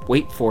is,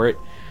 wait for it.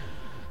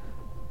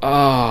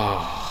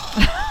 Oh.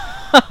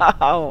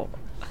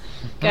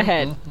 Go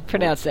ahead.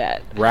 Pronounce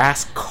that.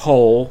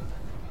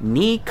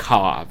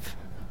 Raskolnikov.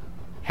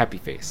 Happy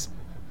face.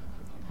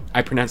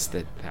 I pronounced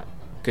that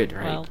good,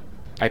 right? Well,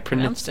 I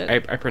pronounced it.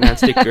 I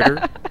pronounced it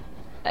gooder.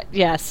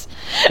 Yes.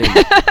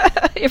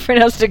 You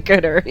pronounced it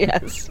gooder.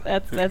 Yes.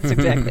 That's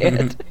exactly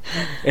it.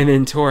 And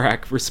then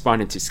Torak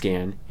responded to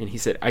Scan, and he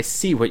said, I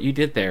see what you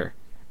did there.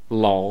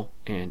 Lol.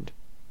 And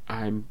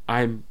I'm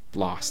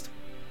lost.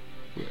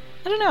 I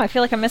don't know. I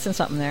feel like I'm missing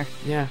something there.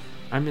 Yeah,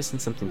 I'm missing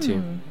something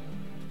too.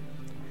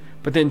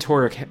 But then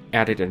Torak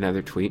added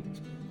another tweet,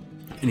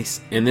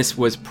 and this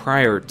was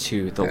prior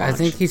to the launch. I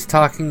think he's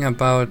talking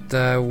about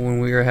when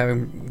we were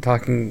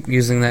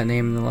using that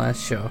name in the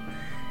last show.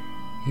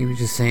 He was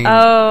just saying,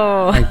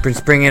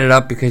 just bringing it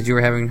up because you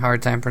were having a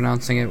hard time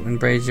pronouncing it when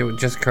Brazier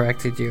just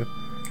corrected you.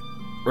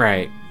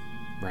 Right.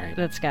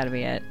 That's got to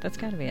be it.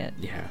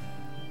 Yeah.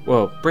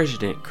 Well, Brazier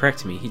didn't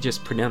correct me. He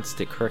just pronounced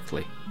it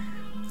correctly.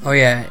 Oh,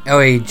 yeah. Oh,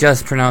 he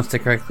just pronounced it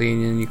correctly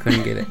and then you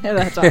couldn't get it.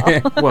 That's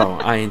all. Well,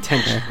 I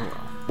intentionally...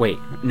 Wait,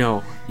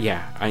 no.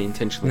 Yeah, I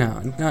intentionally...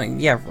 No,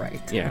 yeah,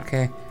 right. Yeah.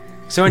 Okay.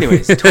 So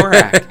anyways,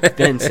 Torak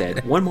then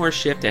said, one more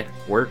shift at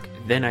work,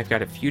 then I've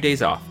got a few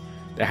days off.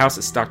 The house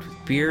is stocked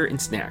with beer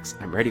and snacks.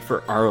 I'm ready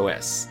for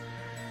ROS.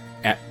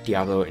 At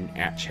Diablo and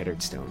at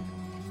Shattered Stone.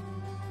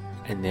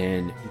 And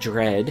then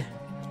Dread,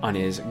 on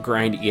his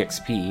Grind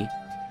EXP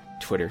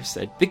Twitter,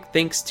 said, big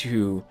thanks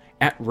to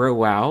at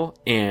RoWow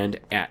and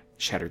at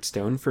Shattered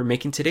Stone for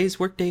making today's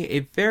workday a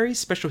very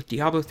special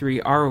Diablo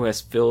 3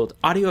 ROS filled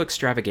audio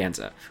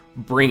extravaganza.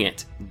 Bring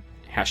it.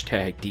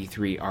 Hashtag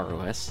D3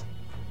 ROS.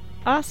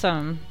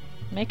 Awesome.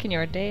 Making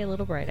your day a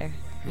little brighter.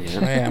 Yeah.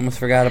 Oh, yeah, I almost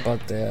forgot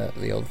about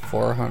the old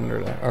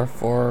 400 or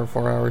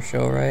 4-hour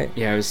show, right?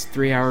 Yeah, it was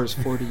 3 hours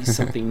 40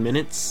 something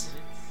minutes.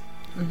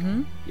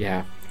 Mm-hmm.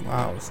 Yeah.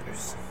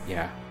 Wowzers.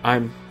 Yeah.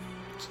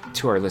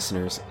 To our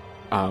listeners,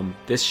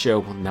 this show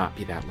will not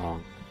be that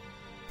long.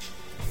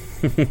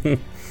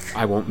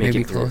 I won't make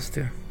Maybe it through. close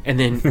to. And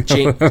then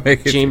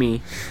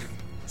Jamie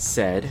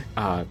said,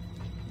 at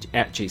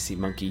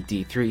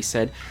JCMonkey-D3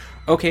 said,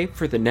 okay,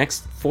 for the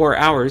next 4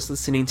 hours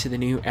listening to the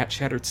new At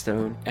Shattered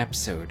Stone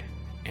episode.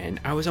 And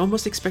I was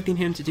almost expecting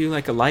him to do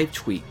like a live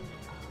tweet,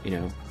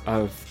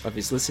 of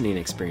his listening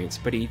experience,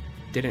 but he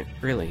didn't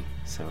really.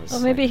 So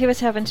maybe he was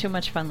having too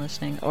much fun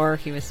listeing, or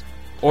he was...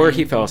 Or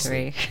he fell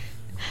asleep.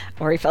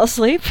 Or he fell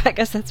asleep. I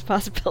guess that's a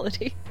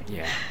possibility.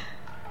 Yeah.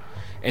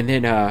 And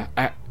then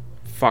at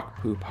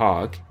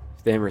Fakbupog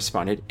then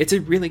responded, it's a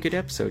really good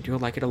episode. You'll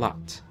like it a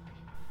lot.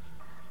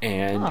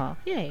 And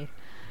yay.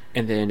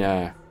 And then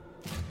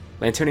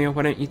Lantonio,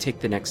 why don't you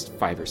take the next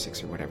 5 or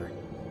 6 or whatever?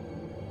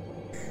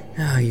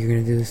 Oh, you're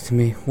gonna do this to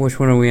me. Which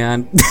one are we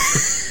on?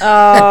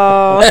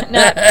 Oh,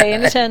 not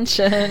paying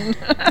attention.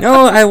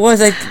 No, I was.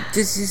 I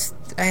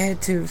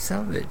had to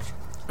salvage.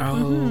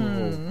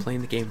 Oh,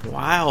 playing the game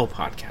while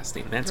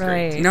podcasting. That's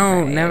right, great.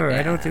 No, right, never. yeah.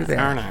 I don't do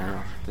that. No.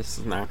 This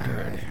is not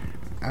good.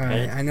 All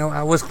right. I know.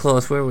 I was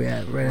close. Where are we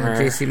at? Right at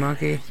JC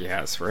Monkey?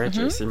 Yes, we're at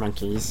JC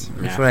Monkeys.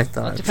 That's what I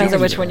thought. Depends on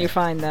which one you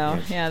find, though.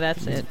 Yeah,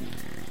 that's it.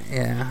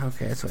 Yeah,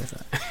 okay, that's what I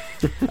thought.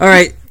 All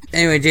right.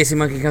 Anyway, JC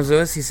Monkey comes to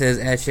us. He says,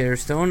 at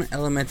Shatterstone,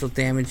 elemental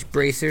damage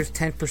bracers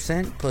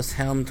 10% plus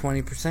helm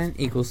 20%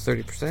 equals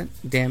 30%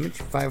 damage,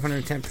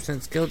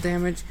 510% skill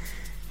damage.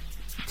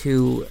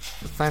 to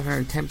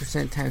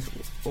 510% times...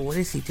 Well, what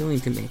is he doing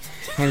to me?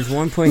 Times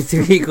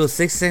 1.3 equals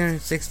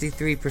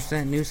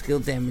 663% new skill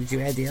damage. You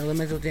add the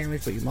elemental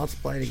damage, but you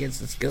multiply it against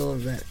the skill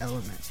of that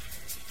element.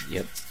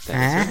 Yep.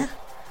 That is it.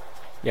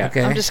 Yeah.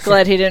 Okay. I'm just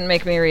glad he didn't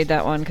make me read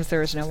that one, because there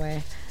was no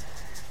way.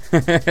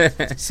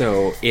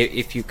 So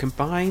if you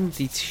combine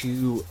the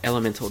two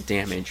elemental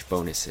damage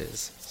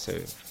bonuses, so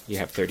you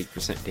have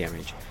 30%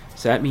 damage,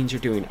 so that means you're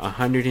doing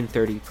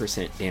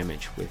 130%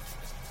 damage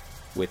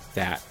with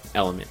that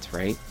element,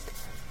 right?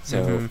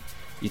 So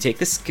you take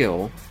the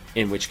skill,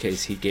 in which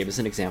case he gave us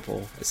an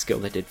example, a skill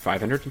that did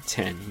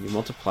 510, and you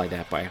multiply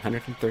that by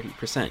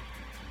 130%,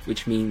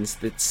 which means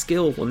that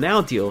skill will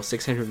now deal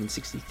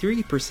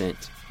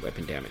 663%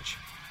 weapon damage.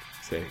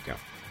 So there you go.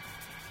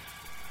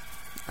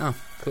 Oh,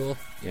 cool.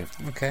 Yeah.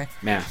 Okay.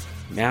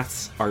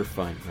 Maths are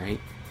fun, right?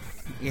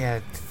 Yeah,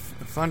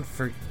 fun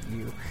for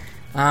you.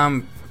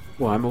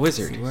 Well, I'm a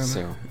wizard,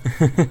 so...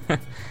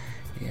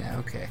 Yeah,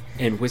 okay.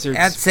 And wizards...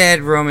 At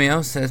Sad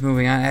Romeo says,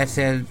 moving on, at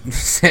Sad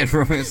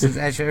Romeo says,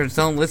 at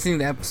Shadowstone, listening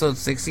to episode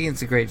 60,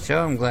 it's a great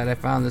show. I'm glad I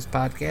found this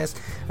podcast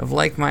of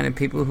like-minded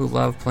people who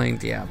love playing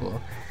Diablo.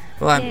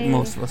 Well,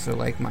 most of us are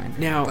like-minded.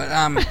 Now,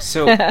 but,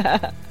 so,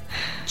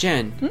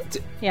 Jen,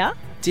 Yeah?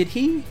 did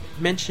he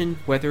mention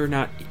whether or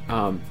not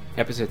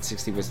episode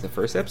 60 was the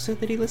first episode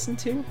that he listened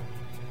to?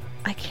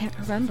 I can't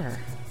remember.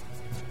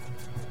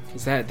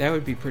 Because that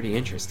would be pretty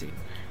interesting.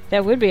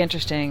 That would be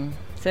interesting.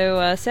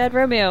 So, Sad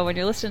Romeo, when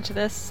you're listening to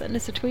this, send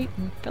us a tweet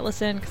and fill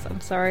us in, because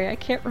I'm sorry, I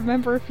can't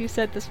remember if you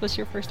said this was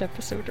your first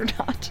episode or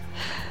not.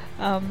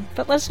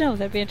 But let us know.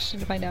 That'd be interesting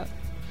to find out.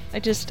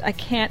 I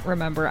can't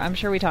remember. I'm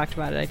sure we talked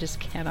about it. I just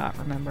cannot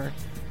remember.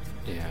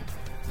 Yeah.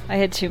 I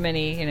had too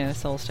many,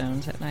 soul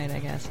stones at night, I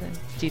guess. And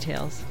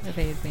details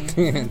evade me.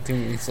 too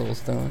many soul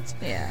stones.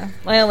 Yeah.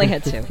 I only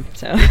had 2,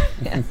 so,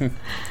 yeah.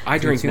 I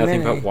drank too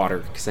nothing many. but water,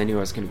 because I knew I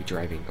was going to be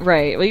driving.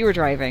 Right. Well, you were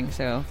driving,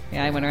 so,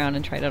 yeah, I went around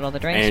and tried out all the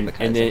drinks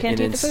because I can't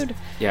eat the food.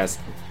 Yes.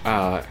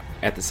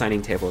 At the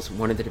signing tables,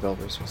 one of the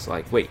developers was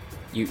like, wait,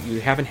 you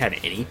haven't had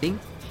anything?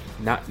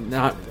 Not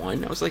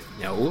one? I was like,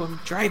 no, I'm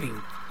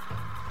driving.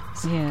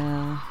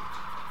 Yeah.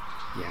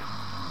 Yeah.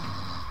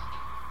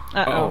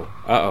 Uh-oh.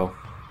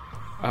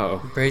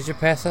 Uh-oh. Brazier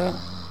pass out?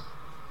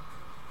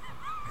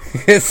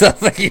 It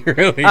sounds like you're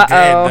really dead,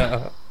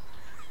 though.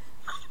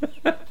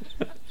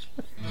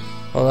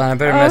 Hold on, I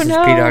better message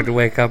P-Dog to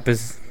wake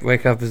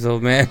up his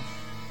old man.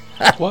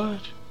 What?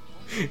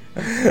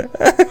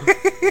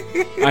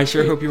 I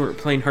sure hope you weren't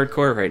playing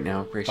hardcore right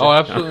now, Brazier. Oh,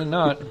 absolutely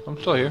not. I'm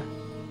still here.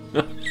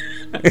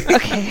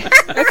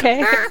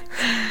 Okay.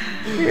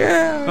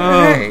 Yeah.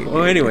 Oh, hey.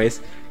 well,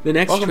 anyways, the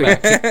next Welcome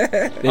tweet. back.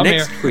 The I'm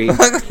next here. tweet.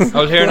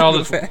 I was hearing all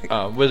this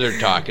wizard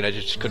talk, and I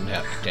just couldn't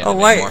stand Oh, it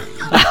why? anymore.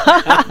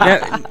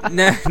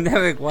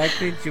 Nevik, why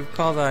couldn't you have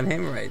called on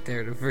him right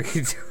there to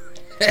freaking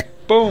do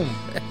it? Boom.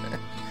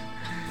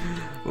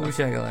 What was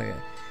I like it?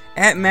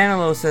 At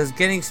Manilow says,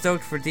 getting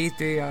stoked for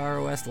D3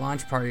 ROS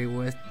launch party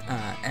with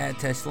at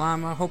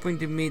Teshlama, hoping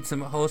to meet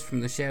some hosts from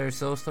the Shattered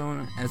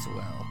Soulstone as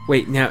well.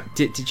 Wait, now,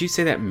 did you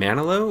say that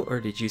Manilow, or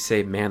did you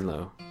say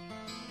Manlow?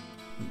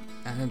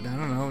 I don't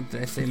know.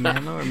 Did I say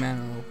Manilow or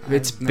Manilow?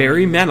 It's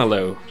Barry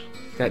Manilow.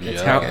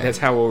 That's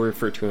how we'll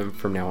refer to him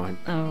from now on.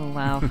 Oh,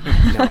 wow.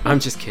 No,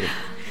 I'm just kidding.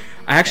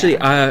 Actually,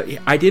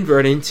 I did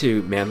run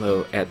into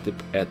Manlow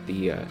at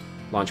the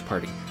launch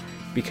party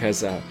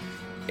because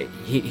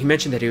he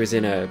mentioned that he was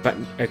in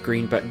a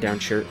green button-down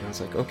shirt, and I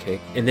was like, okay.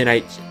 And then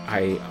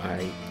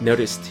I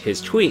noticed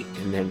his tweet,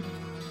 and then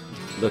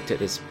looked at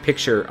his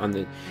picture on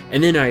the,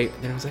 and then I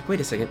was like,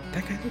 wait a second,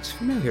 that guy looks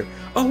familiar.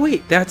 Oh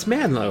wait, that's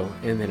Manlow.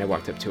 And then I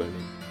walked up to him,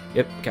 and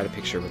yep, got a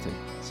picture with him.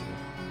 So,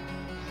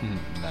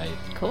 Nice.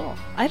 Cool.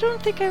 I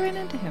don't think I ran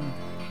into him.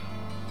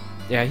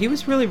 yeah, he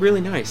was really, really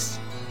nice.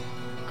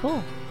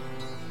 Cool.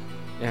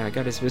 Yeah, I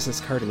got his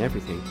business card and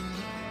everything.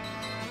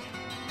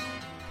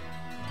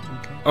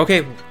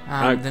 Okay,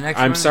 the next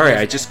I'm one sorry,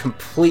 is- I just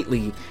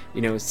completely,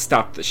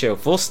 stopped the show.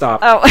 Full stop.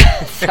 Oh,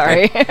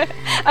 sorry.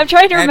 I'm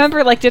trying to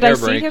remember, did I Air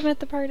see break. him at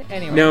the party?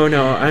 Anyway. No,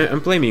 I'm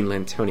blaming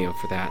Lantonio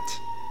for that.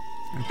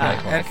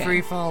 At okay.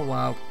 Freefall,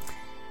 wow.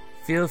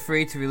 Feel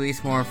free to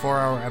release more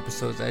 4-hour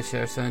episodes at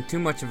Shadowstone. Too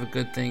much of a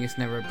good thing is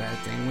never a bad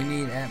thing. We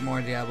need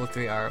more Diablo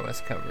 3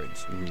 ROS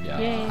coverage. Yeah.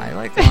 Yay. I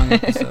like long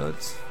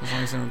episodes, as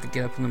long as I don't have to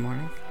get up in the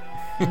morning.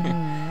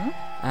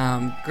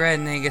 Grad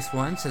Nagus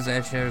 1 says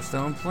at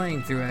Shadowstone,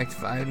 playing through Act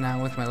 5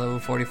 now with my level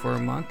 44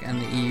 monk on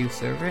the EU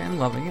server and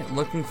loving it.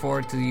 Looking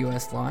forward to the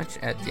US launch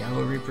at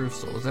Diablo Reaper of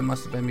Souls. That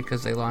must have been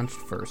because they launched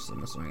first,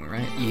 I'm assuming,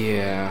 right?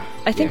 Yeah.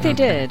 I think they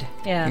did.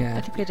 Yeah. Yeah,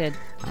 I think they did.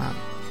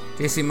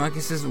 JC Monkey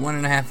says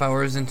 1.5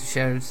 hours into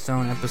Shattered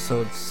Stone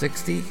episode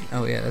 60.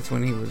 Oh yeah, that's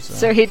when he was.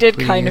 So he did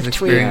tweeting kind his of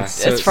tweet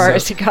experience. Yeah, as far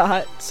as he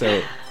got.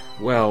 So,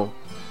 well,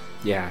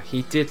 yeah,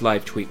 he did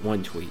live tweet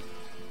one tweet,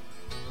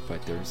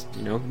 but there's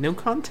no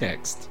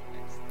context.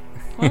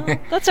 Well,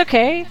 that's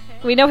okay.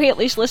 We know he at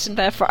least listened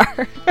that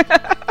far.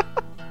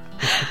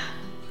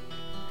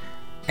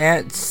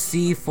 At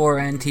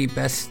C4NT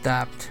best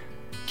stopped.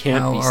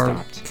 Can't be or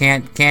stopped.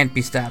 Can't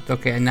be stopped.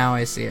 Okay, now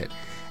I see it.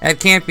 At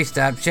Can't Be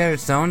Stopped, Shattered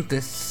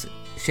This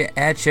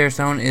at Shattered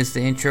Stone is the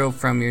intro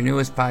from your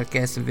newest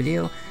podcast and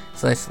video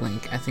 /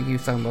 link. I think you were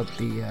talking about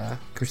the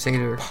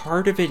Crusader.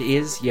 Part of it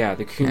is,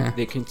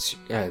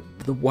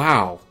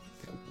 wow.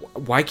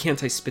 Why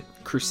can't I spit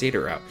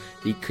Crusader out?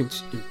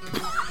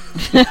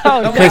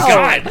 Oh no!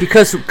 God!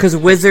 Because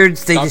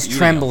wizards, they Stop just you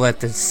tremble at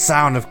the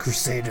sound of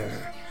Crusader.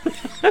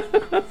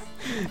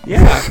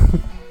 Yeah,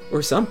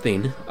 or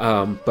something.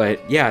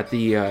 But yeah,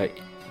 the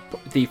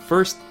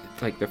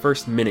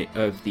first minute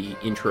of the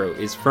intro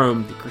is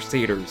from the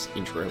Crusaders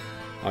intro,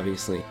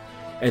 obviously,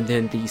 and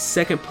then the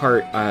second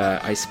part,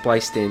 I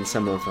spliced in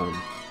some of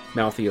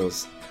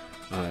Malthael's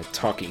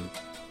talking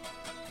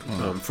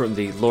from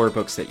the lore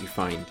books that you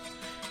find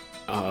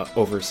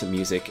over some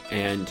music,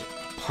 and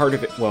part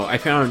of it. Well, I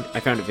found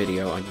a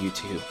video on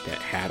YouTube that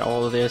had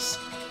all of this.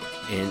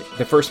 And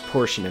the first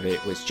portion of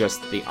it was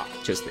just the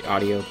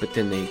audio, but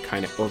then they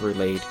kind of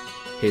overlaid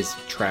his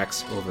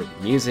tracks over the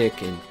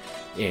music, and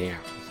yeah.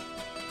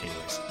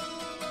 Anyways,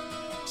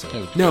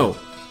 so no,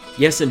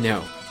 yes and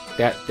no.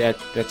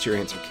 That's your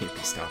answer. Can't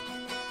be stopped.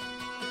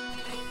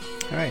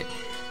 All right.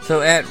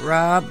 So at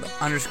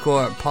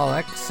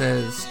Rob_Pollock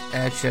says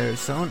at Shattered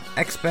Stone,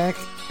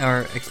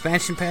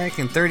 expansion pack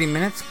in 30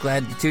 minutes.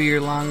 Glad the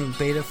 2-year-long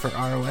beta for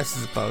ROS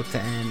is about to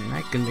end, and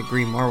I couldn't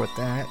agree more with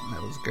that.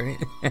 That was great.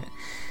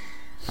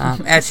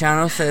 At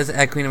Shano says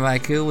at Queen of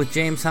Haiku with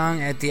James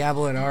Hong at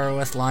Diablo at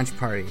ROS launch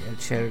party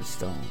at Shattered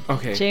Stone.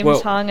 Okay.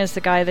 James Hong is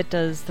the guy that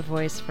does the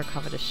voice for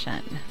Covetous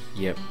Shen.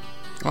 Yep.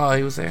 Oh,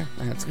 he was there.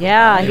 That's cool.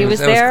 Yeah, he was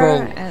there.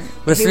 Was cool. And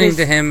listening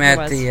to him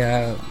at the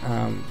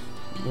I'm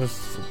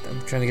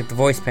trying to get the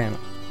voice panel.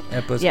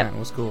 That panel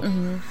was cool.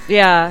 Mm-hmm.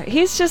 Yeah,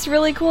 he's just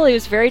really cool. He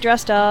was very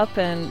dressed up,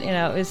 and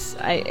it was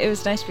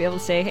nice to be able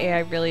to say, "Hey,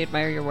 I really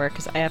admire your work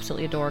because I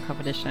absolutely adore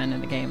Covetous Shen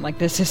in the game. Like,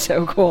 this is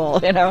so cool,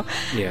 Yeah.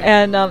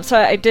 And so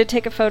I did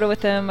take a photo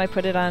with him. I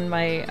put it on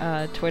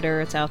my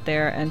Twitter. It's out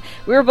there, and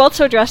we were both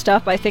so dressed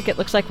up. I think it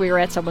looks like we were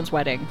at someone's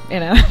wedding.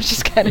 Which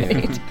is kind of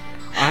neat.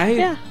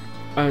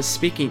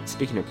 Speaking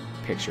of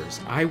pictures,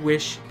 I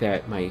wish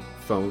that my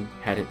phone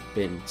hadn't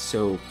been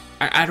so.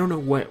 I don't know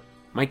what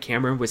my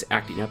camera was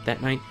acting up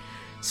that night.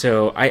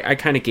 So I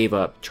kind of gave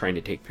up trying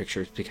to take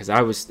pictures because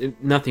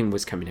nothing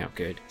was coming out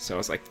good. So I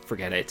was like,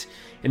 forget it.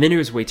 And then it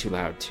was way too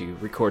loud to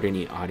record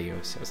any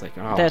audio. So I was like,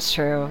 oh. That's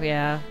true,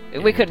 yeah.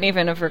 We couldn't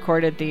even have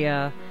recorded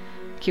the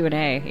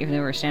Q&A, even though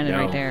we were standing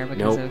right there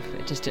because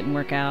it just didn't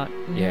work out.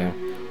 Mm-hmm. Yeah.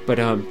 But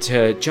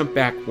to jump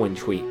back one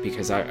tweet,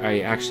 because I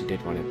actually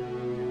did want to,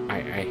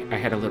 I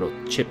had a little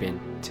chip in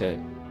to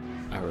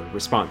a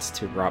response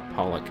to Rob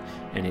Pollock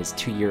and his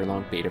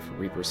 2-year-long beta for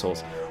Reaper of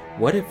Souls.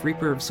 What if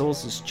Reaper of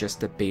Souls is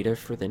just a beta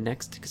for the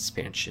next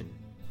expansion?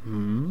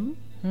 Nah,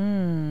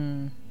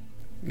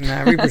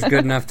 Reaper's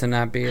good enough to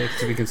not be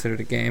considered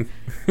a game.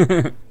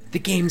 The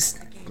game's...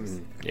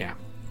 yeah.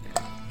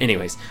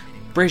 Anyways,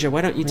 Brazia,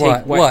 why don't you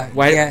take... What?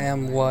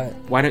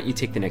 Why don't you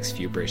take the next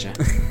few, Brazia?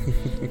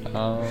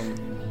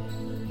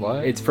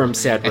 What? It's from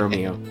Sad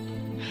Romeo.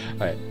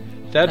 Alright.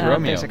 Sad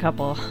Romeo. There's a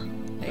couple. There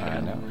you go. I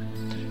know.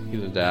 He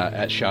was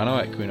at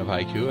Shano at Queen of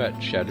Haiku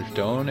at Shattered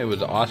Stone. It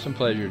was an awesome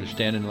pleasure to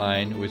stand in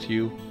line with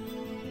you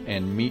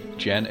and meet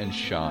Jen and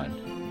Sean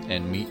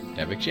and meet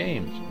Nevik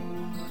James.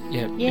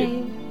 Yeah,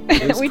 yay!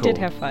 We did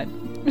have fun.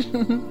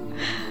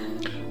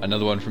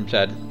 Another one from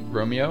Sad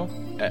Romeo.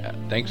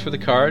 Thanks for the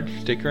card,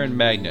 sticker, and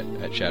magnet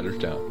at Shattered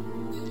Stone.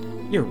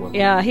 You're welcome.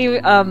 Yeah, he.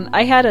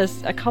 I had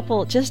a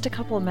couple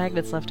of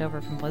magnets left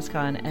over from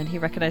BlizzCon, and he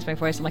recognized my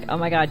voice. I'm like, oh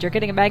my god, you're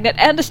getting a magnet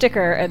and a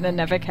sticker. And then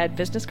Nevik had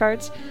business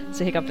cards,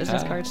 so he got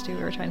business cards too.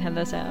 We were trying to hand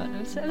those out.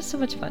 It was so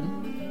much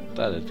fun.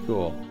 That is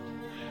cool.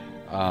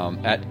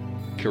 At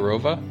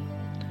Kirova,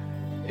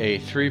 a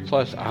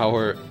 3+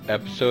 hour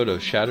episode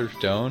of Shattered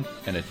Stone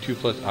and a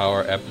 2+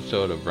 hour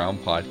episode of Round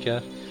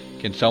Podcast.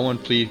 Can someone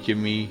please give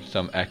me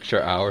some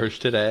extra hours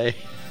today?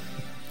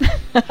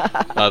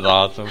 That's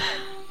awesome.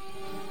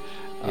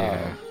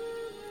 Yeah.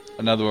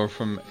 Another one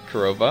from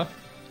Kirova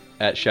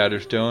at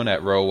Shatterstone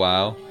at Row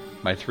WoW.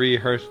 My 3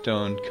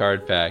 Hearthstone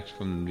card packs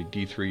from the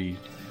D3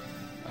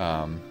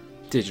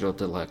 Digital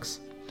Deluxe.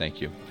 Thank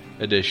you.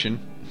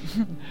 Edition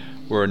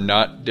were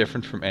not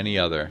different from any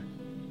other.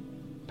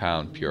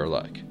 Pound pure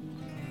luck.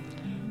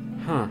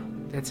 Huh.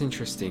 That's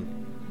interesting.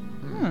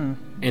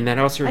 And that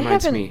also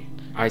reminds me,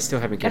 I still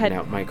haven't given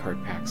out my card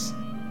packs.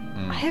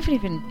 I haven't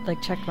even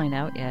checked mine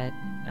out yet.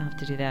 I'll have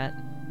to do that.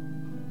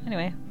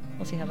 Anyway.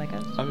 We'll see how that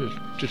goes. I'm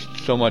just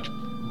so much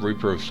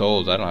Reaper of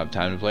Souls, I don't have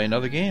time to play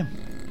another game.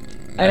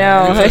 I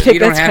know. I think you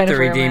don't that's have kind to of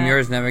redeem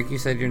yours, Nevik. You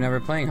said you're never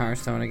playing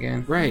Hearthstone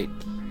again. Right.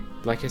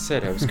 Like I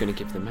said, I was going to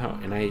give them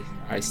out, and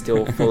I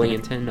still fully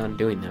intend on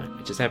doing that.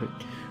 I just haven't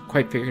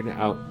quite figured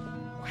out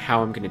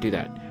how I'm going to do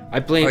that.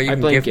 I blame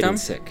getting them?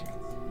 sick.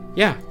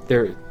 Yeah,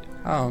 they're...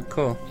 Oh,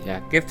 cool.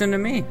 Yeah. Gift them to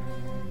me.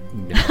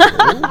 No.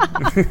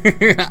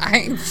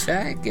 I ain't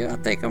shy. I'll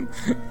take them.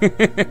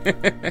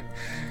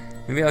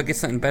 Maybe I'll get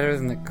something better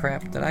than the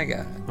crap that I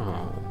got.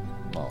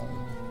 Oh.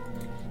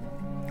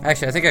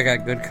 Actually, I think I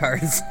got good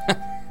cards.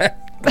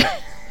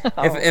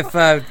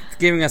 If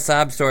giving a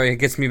sob story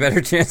gets me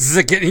better chances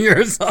of getting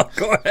yours, I'll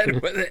go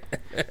ahead with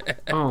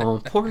it.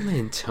 Oh, poor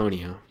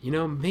Antonio.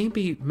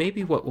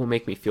 Maybe what will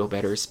make me feel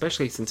better,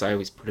 especially since I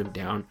always put him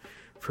down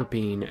for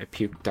being a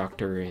puke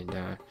doctor and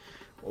a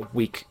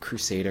weak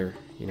crusader.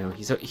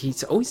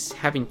 He's always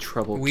having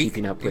trouble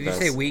keeping up with us.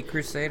 Did you say weak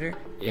crusader?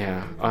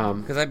 Yeah.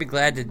 Because I'd be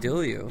glad to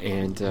duel you.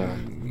 And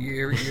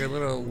your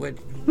little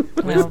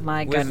oh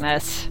my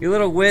goodness. Your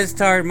little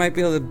whiz-tard might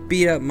be able to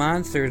beat up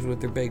monsters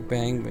with their big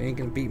bang, but ain't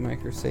gonna beat my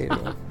crusader.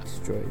 I'll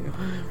destroy you.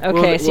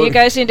 Okay, so you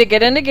guys need to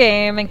get in the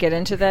game and get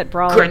into that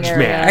brawling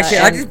area. Actually,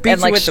 I just beat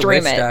you with the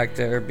witch it.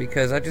 doctor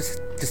because I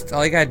just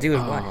all you gotta do is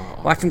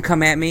watch him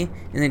come at me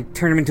and then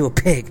turn him into a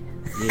pig.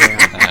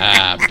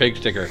 Yeah. Pig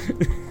sticker.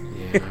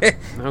 Yeah.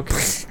 Okay.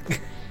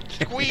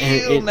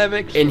 Squeal,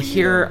 Nevik. And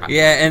here,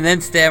 and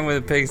then stab him with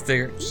a pig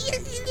sticker.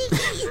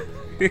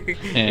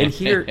 And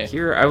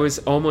here, I was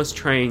almost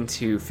trying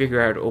to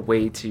figure out a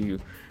way to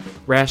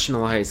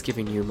rationalize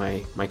giving you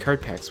my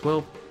card packs.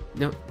 Well,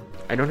 no,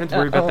 I don't have to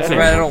worry about that.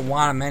 I don't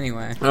want them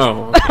anyway.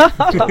 Oh,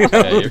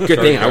 okay. Good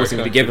thing I wasn't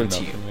going to give them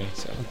to you.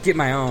 So. Get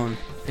my own.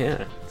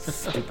 Yeah.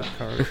 Stupid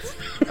cards.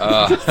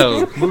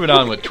 Moving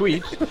on with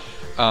tweets.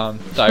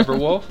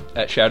 Cyberwolf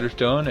at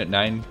Shatterstone at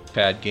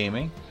 9pad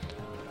Gaming,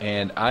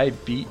 and I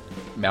beat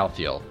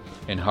Malthiel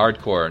in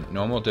hardcore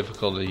normal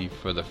difficulty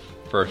for the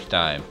first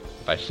time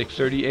by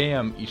 6:30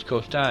 a.m. East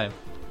Coast time.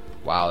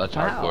 Wow, that's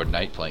hardcore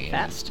night playing.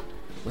 Fast.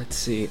 Let's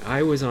see.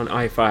 I was on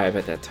I-5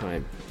 at that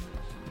time.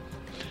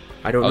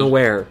 I don't know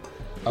where.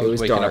 I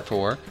was waking dark. up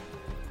for work.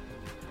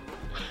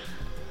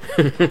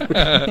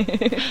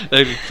 That's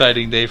an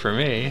exciting day for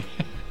me.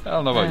 I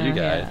don't know about you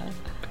guys.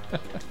 Yeah.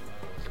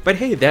 But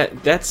hey,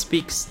 that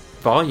speaks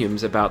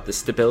volumes about the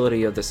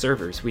stability of the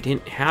servers. We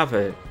didn't have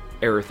a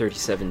Error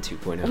 37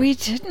 2.0. We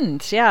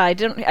didn't. Yeah, I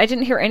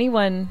didn't hear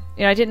anyone.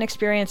 I didn't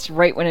experience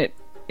right when it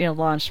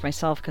launched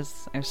myself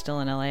because I was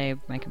still in LA.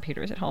 My computer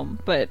was at home,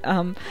 but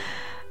I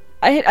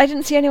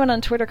didn't see anyone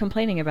on Twitter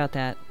complaining about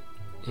that.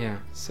 Yeah.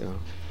 So.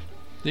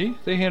 See,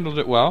 they handled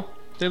it well.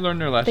 They learned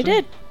their lesson. They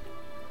did.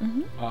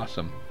 Mm-hmm.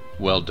 Awesome.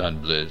 Well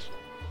done, Blizz.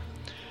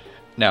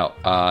 Now,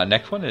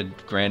 next one is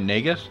Grand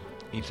Nagus.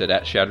 He said,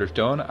 at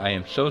Shatterstone, I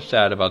am so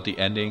sad about the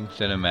ending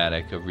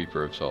cinematic of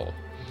Reaper of Souls.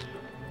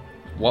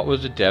 What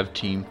was the dev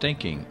team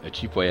thinking? A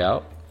cheap way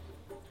out?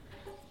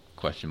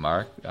 Question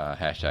mark.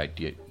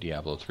 Hashtag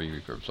Diablo 3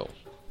 Reaper of Souls.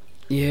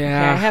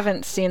 Yeah. I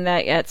haven't seen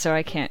that yet, so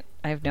I can't.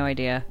 I have no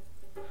idea.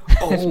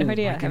 Oh, I have no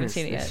idea. My I haven't goodness,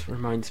 seen it yet. This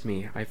reminds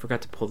me. I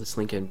forgot to pull this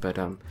link in, but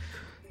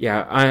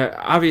yeah.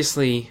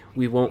 Obviously,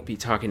 we won't be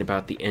talking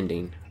about the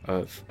ending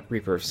of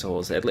Reaper of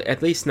Souls.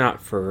 At least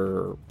not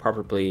for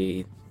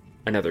probably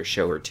another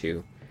show or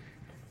two.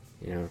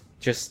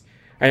 Just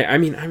I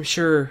mean, I'm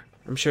sure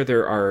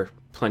there are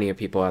plenty of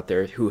people out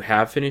there who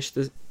have finished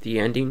the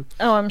ending.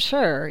 Oh, I'm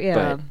sure.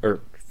 Yeah. Or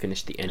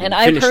finished the ending. And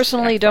I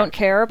personally don't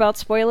care about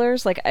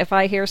spoilers. Like, if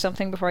I hear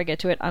something before I get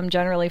to it, I'm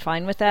generally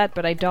fine with that,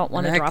 but I don't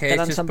want to drop that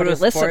on somebody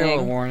listening. Put a spoiler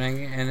listening.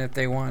 warning, and if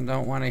they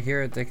don't want to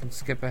hear it, they can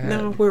skip ahead.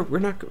 No, we're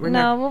not.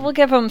 We'll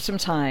give them some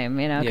time,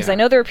 because I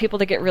know there are people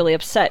that get really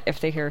upset if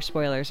they hear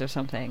spoilers or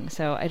something.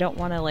 So I don't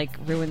want to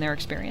ruin their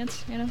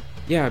experience.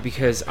 Yeah,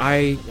 because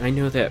I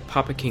know that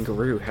Papa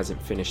Kangaroo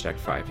hasn't finished Act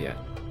 5 yet.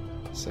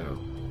 So.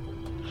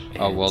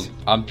 Oh well,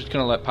 I'm just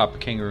gonna let Papa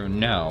Kangaroo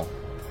know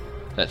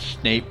that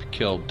Snape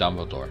killed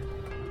Dumbledore.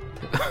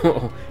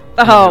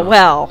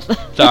 Well.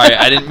 Sorry,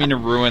 I didn't mean to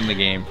ruin the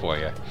game for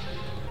you.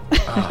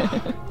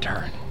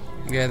 Darn.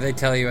 Yeah, they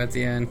tell you at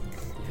the end.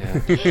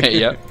 Yeah.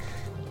 Yep.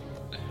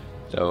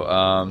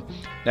 So,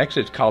 next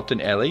is Carlton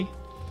Ellie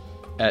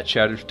at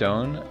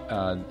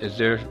Shatterstone. Is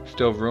there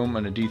still room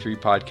on the D3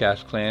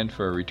 podcast clan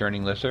for a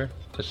returning listener?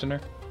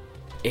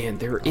 And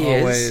there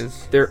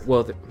is.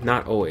 Always.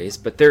 Not always,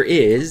 but there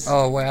is.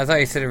 Oh, wait, I thought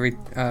you said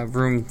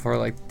room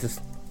for,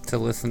 just to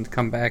listen, to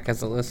come back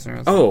as a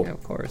listener. Oh. Yeah,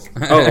 of course.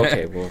 Oh,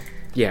 okay, well,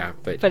 yeah,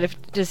 but... But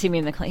does he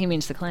mean the clan? He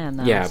means the clan,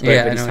 though. Yeah,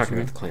 but he's talking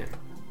about the clan.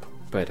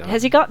 But,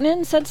 has he gotten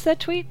in since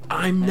that tweet?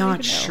 I'm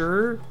not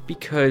sure,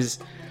 because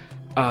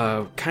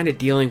kind of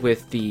dealing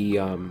with the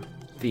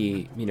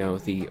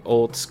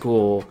old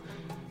school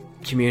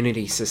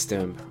community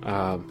system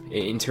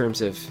in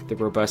terms of the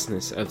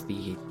robustness of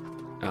the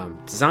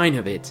design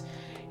of it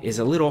is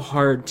a little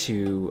hard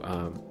to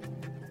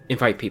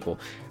invite people.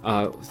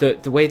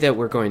 The way that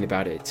we're going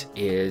about it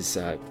is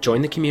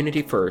join the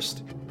community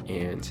first,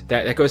 and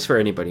that goes for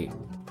anybody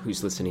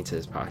who's listening to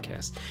this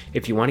podcast.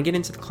 If you want to get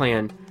into the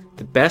clan,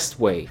 the best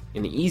way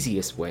and the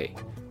easiest way,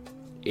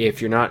 if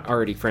you're not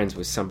already friends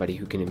with somebody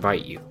who can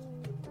invite you,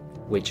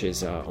 which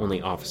is only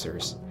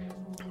officers,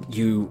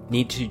 you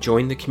need to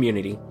join the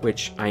community,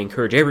 which I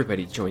encourage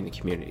everybody to join the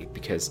community,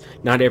 because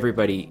not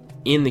everybody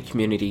in the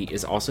community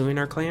is also in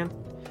our clan.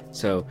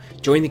 So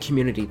join the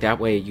community, that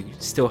way you can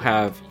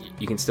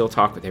still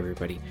talk with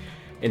everybody,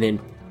 and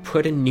then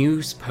put a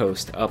news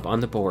post up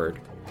on the board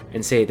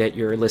and say that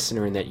you're a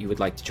listener and that you would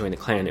like to join the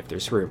clan if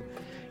there's room.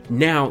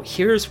 Now,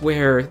 here's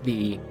where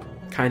the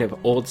kind of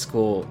old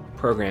school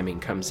programming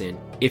comes in.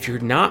 If you're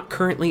not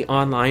currently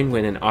online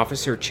when an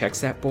officer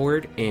checks that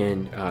board,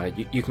 and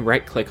you can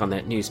right-click on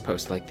that news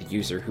post, like the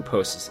user who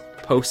posts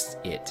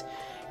it,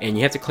 and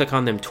you have to click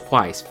on them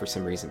twice for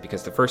some reason,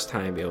 because the first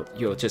time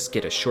you'll just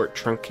get a short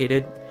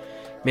truncated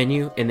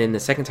menu, and then the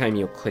second time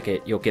you'll click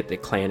it, you'll get the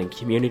clan and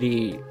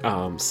community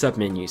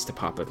sub-menus to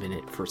pop up in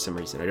it for some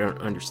reason. I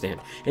don't understand.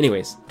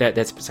 Anyways,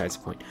 that's besides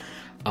the point.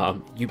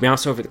 You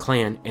mouse over the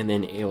clan, and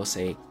then it'll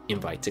say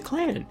invite to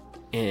clan.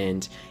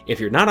 And if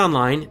you're not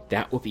online,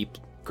 that will be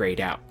grayed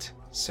out.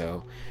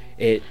 So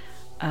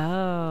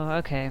Oh,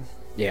 okay.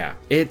 Yeah,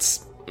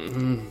 it's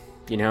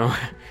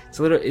it's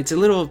a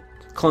little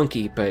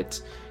clunky, but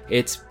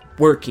it's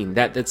working.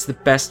 That's the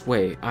best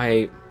way.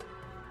 I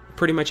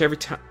pretty much every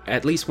time,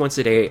 at least once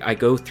a day, I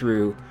go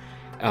through.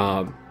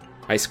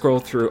 I scroll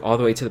through all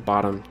the way to the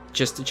bottom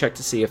just to check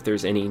to see if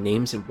there's any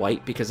names in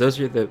white, because those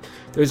are the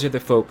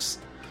folks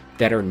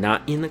that are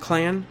not in the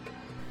clan.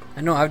 I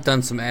know I've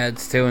done some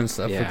ads too and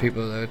stuff for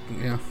people that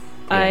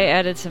I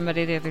added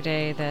somebody the other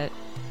day that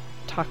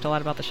talked a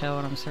lot about the show,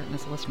 and I'm certain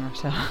is a listener.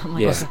 So I'm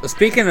like, Well,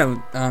 speaking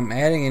of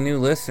adding a new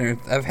listener,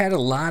 I've had a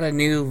lot of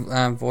new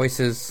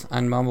voices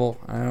on Mumble.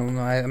 I don't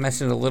know, I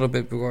mentioned it a little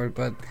bit before,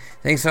 but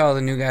thanks to all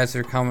the new guys that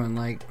are coming.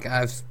 Like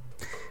I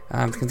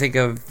can think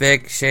of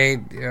Vic,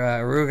 Shade,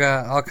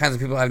 Aruga, all kinds of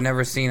people I've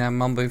never seen on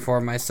Mumble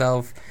before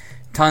myself.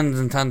 Tons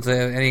and tons of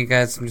any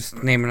guys. I'm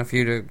just naming a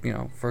few to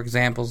for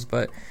examples,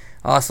 but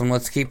awesome.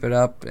 Let's keep it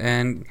up.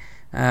 And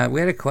we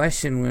had a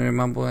question when we were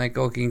Mumble, like,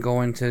 you can go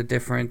into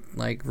different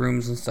like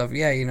rooms and stuff.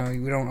 Yeah,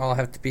 we don't all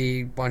have to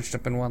be bunched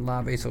up in one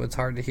lobby, so it's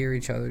hard to hear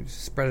each other.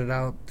 Just spread it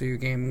out, do your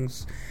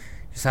gamings,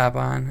 just hop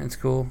on. It's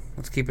cool.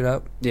 Let's keep it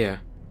up. Yeah,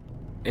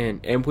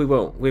 and we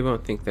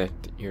won't think that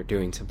you're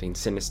doing something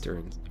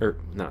sinister, or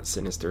not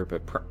sinister,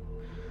 but privately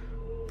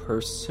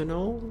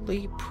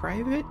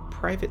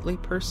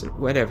personal,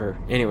 whatever.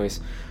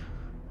 Anyways,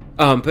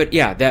 but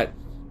yeah,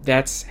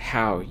 that's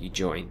how you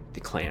join the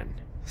clan.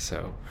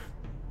 So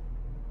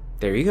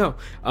there you go.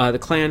 The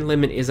clan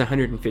limit is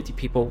 150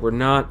 people.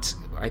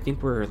 I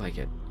think we're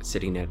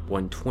sitting at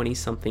 120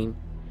 something.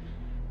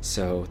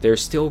 So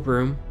there's still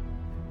room.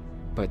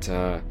 But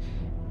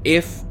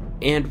if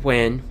and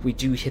when we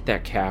do hit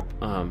that cap,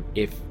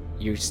 if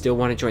you still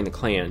want to join the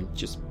clan,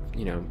 just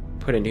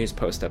put a news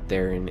post up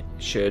there, and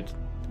should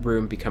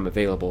room become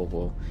available,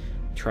 we'll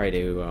try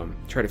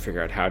to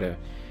figure out how to.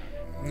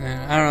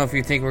 I don't know if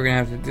you think we're gonna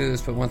have to do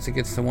this, but once it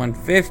gets to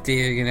 150,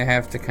 you're gonna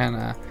have to kind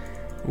of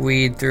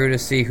weed through to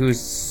see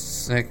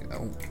who's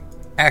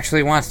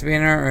actually wants to be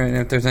in there, and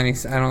if there's any.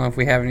 I don't know if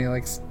we have any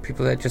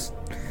people that just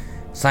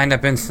signed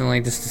up instantly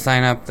just to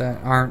sign up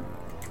that aren't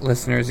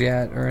listeners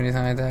yet or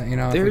anything like that.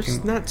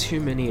 There's not too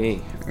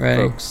many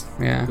folks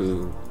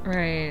who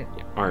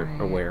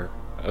aren't aware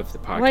of the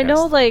podcast. Well, I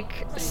know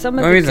some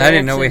of the reason I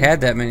didn't know we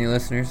had that many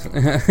listeners.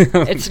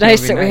 It's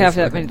nice that we have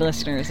that many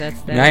listeners. That's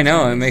I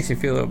know, nice. It makes you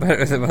feel a little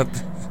better about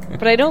this.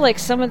 But I know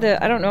some of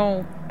the, I don't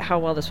know how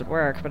well this would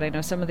work, but I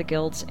know some of the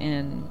guilds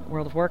in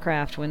World of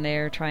Warcraft, when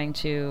they're trying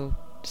to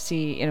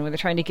see, when they're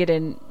trying to get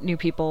in new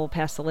people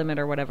past the limit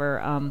or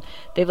whatever,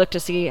 they look to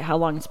see how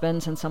long it's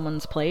been since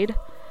someone's played.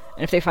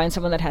 And if they find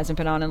someone that hasn't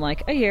been on in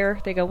a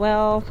year, they go,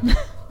 well,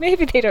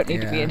 maybe they don't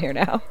need to be in here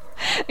now.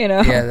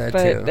 Yeah, that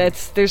too. But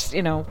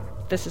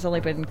this has only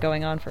been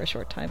going on for a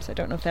short time, so I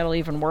don't know if that'll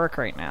even work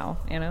right now,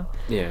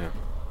 Yeah.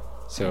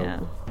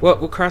 So,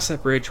 we'll cross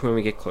that bridge when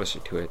we get closer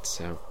to it,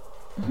 so.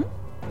 Mm-hmm.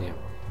 Yeah.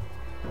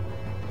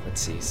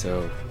 Let's see,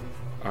 so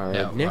our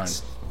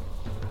next.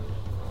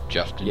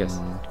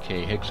 Justin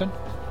K. Hickson?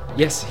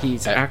 Yes,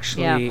 he's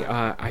actually,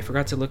 I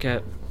forgot to look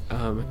at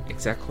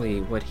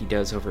exactly what he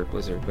does over at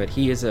Blizzard, but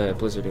he is a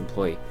Blizzard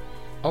employee.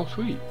 Oh,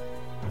 sweet.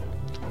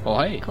 Well,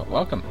 hey,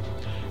 welcome.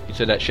 He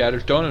said at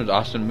Shattered Stone, it was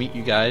awesome to meet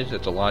you guys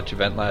at the launch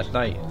event last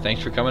night.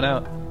 Thanks for coming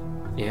out.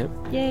 Yeah.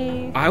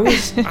 Yay. I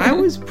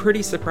was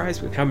pretty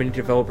surprised with how many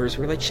developers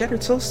were like,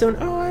 Shattered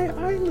Soulstone,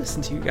 I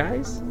listened to you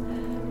guys.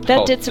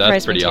 That did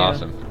surprise me too. That's pretty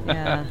awesome.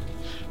 Yeah.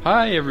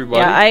 Hi,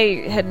 everybody. Yeah,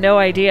 I had no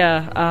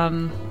idea.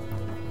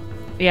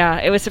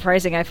 Yeah, it was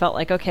surprising. I felt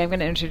like, okay, I'm going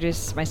to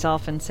introduce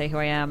myself and say who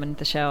I am and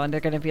the show, and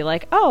they're going to be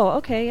like, oh,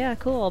 okay, yeah,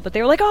 cool. But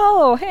they were like,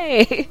 oh,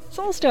 hey,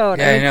 Soulstone.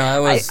 Yeah, I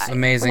know, that was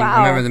amazing. Wow.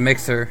 I remember the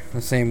Mixer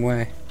the same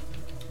way.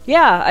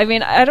 Yeah,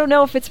 I don't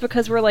know if it's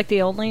because we're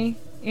the only,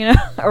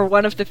 or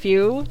one of the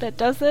few that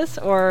does this,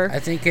 or... I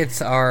think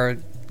it's our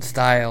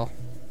style.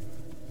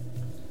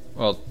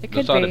 Well,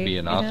 this ought to be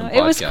an awesome podcast.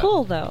 It was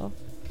cool, though.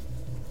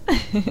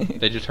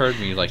 They just heard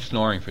me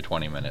snoring for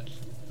 20 minutes.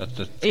 That's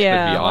just could be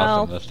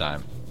awesome this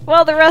time.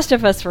 Well, the rest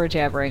of us were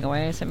jabbering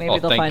away, so maybe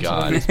they'll find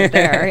someone who's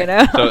there,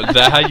 So is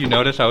that how you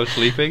notice I was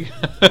sleeping?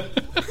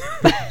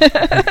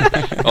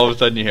 All of a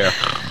sudden you hear...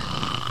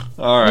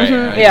 All right.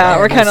 Mm-hmm. Yeah,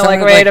 we're kind of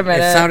wait a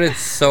minute. It sounded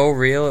so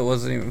real, it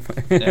wasn't even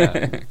funny. Yeah,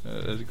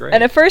 it was great.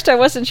 And at first I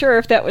wasn't sure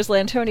if that was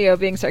Lantonio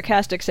being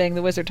sarcastic, saying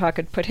the wizard talk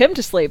had put him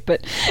to sleep,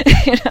 but,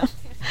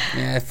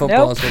 Yeah,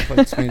 football is what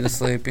puts me to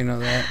sleep, you know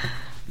that.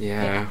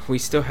 Yeah, we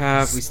still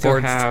have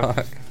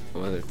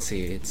Well, let's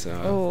see. It's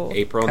Oh.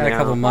 April Got now. a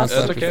couple months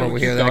That's left okay, before we'll we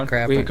keep hear going. that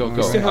crap. We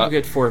Go. still have a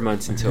good 4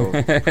 months until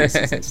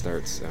preseason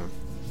starts.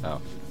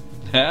 So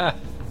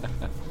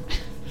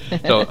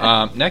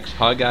So next,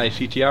 Hogeye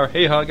CTR.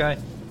 Hey, Hogeye.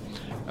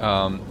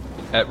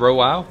 At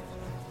Rowow,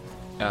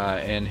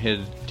 and his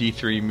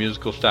D3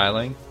 musical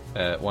styling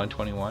at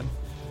 121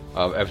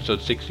 of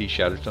episode 60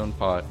 Shatterstone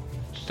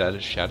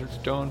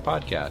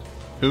Podcast.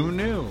 Who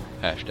knew?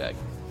 Hashtag.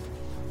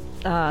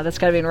 That's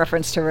got to be in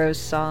reference to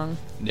Rose's song.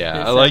 Yeah,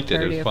 His, I liked it. It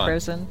parody was of fun.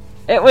 Frozen.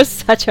 It was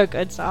such a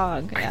good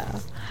song. Yeah.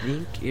 I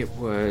think it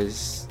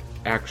was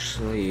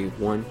actually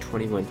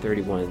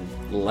 121.31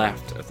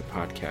 left of the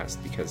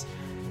podcast because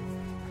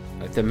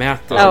the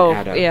math doesn't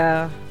add up.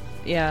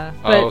 Yeah.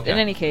 Oh, But okay. in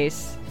any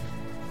case,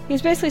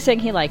 he's basically saying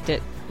he liked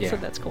it. Yeah. So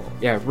that's cool.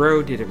 Yeah,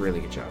 Ro did a really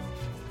good job.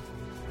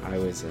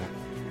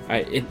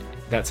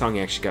 That song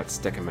actually got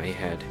stuck in my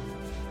head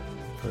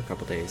for a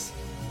couple days.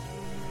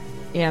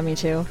 Yeah, me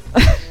too.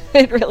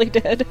 It really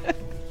did.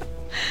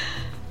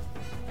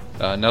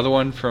 Another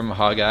one from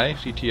Hogeye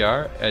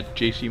CTR at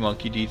JC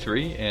Monkey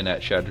D3 and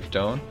at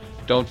Shatterstone.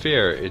 Don't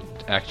fear, it's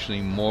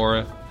actually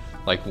more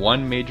like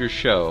one major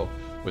show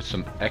with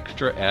some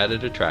extra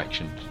added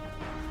attractions.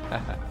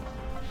 I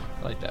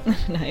like that.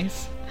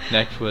 Nice.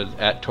 Next was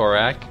at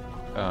Torak,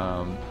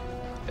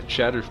 at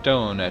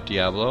Shatterstone at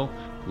Diablo.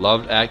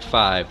 Loved Act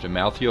 5. The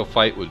Malthael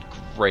fight was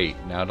great.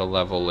 Now to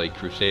level a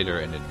Crusader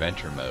in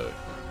adventure mode.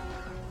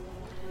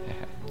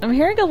 I'm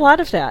hearing a lot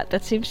of that.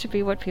 That seems to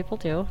be what people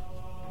do.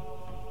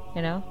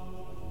 You know?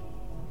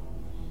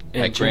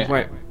 And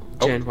Grant-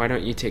 Jen, why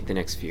don't you take the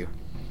next few?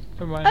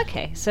 Never mind.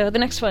 Okay, so the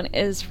next one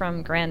is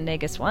from Grand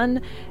Nagus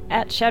 1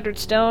 at Shattered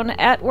Stone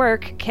at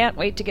work. Can't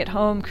wait to get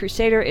home.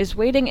 Crusader is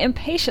waiting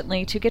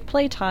impatiently to get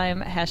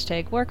playtime.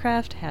 Hashtag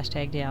Warcraft.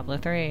 Hashtag Diablo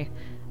 3.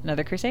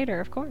 Another Crusader,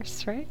 of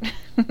course, right?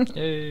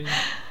 Yay.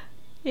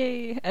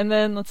 Yay. And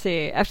then, let's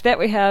see. After that,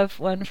 we have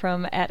one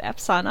from at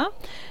Epsana,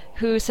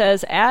 who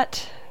says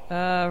at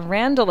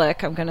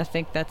Randalic, I'm going to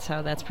think that's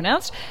how that's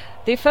pronounced.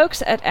 The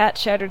folks at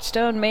Shattered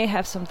Stone may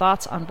have some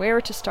thoughts on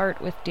where to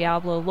start with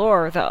Diablo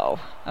lore, though.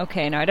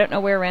 Okay, now I don't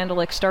know where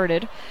Randalic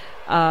started,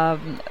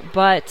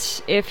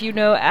 but if you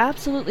know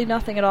absolutely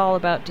nothing at all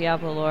about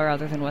Diablo lore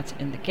other than what's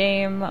in the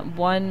game,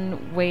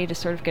 one way to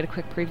sort of get a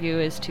quick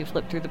preview is to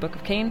flip through the Book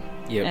of Cain,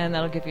 and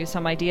that'll give you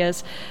some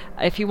ideas.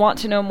 If you want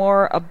to know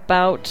more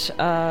about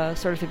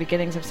sort of the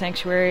beginnings of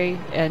Sanctuary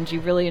and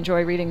you really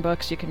enjoy reading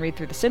books, you can read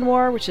through the Sin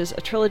War, which is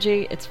a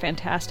trilogy. It's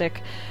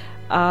fantastic.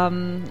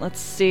 Let's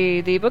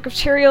see. The Book of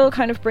Tyrael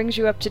kind of brings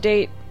you up to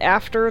date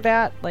after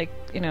that. Like,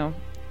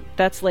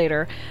 that's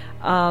later.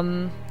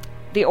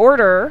 The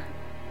Order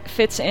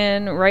fits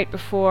in right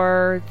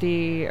before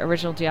the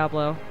original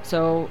Diablo.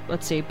 So,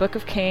 let's see. Book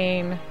of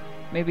Cain,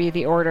 maybe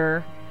The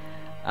Order.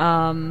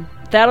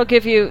 That'll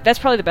give you... That's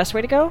probably the best way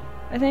to go,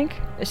 I think.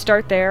 Is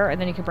start there, and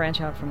then you can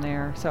branch out from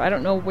there. So, I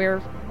don't know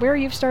where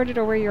you've started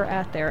or where you're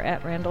at there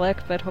at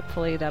Randalic, but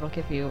hopefully that'll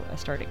give you a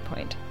starting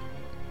point.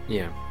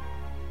 Yeah.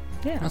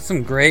 Yeah. That's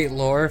some great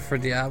lore for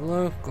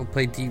Diablo. Go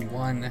play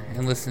D1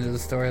 and listen to the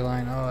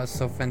storyline. Oh, that's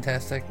so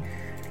fantastic.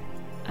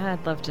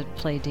 I'd love to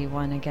play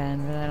D1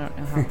 again, but I don't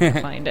know how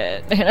to find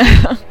it. You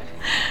know?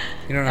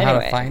 You don't know how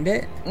to find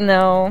it?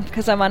 No,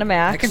 because I'm on a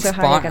Mac. I can so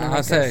how are you spawn. gonna I'll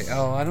make say. this?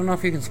 Oh, I don't know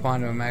if you can spawn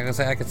to a Mac. I'll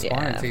say I could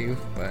spawn it to you,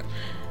 but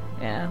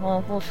Yeah,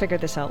 well, we'll figure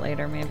this out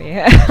later, maybe.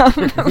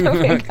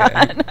 Moving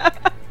on.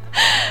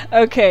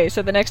 Okay,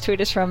 so the next tweet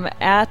is from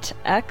at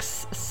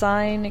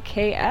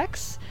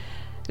XSignKX,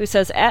 who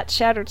says, at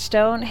Shattered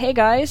Stone, hey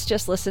guys,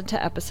 just listened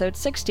to episode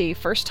 60.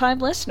 First time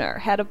listener.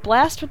 Had a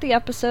blast with the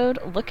episode.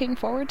 Looking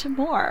forward to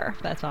more.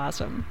 That's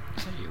awesome.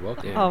 You're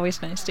welcome. Yeah.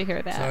 Always nice to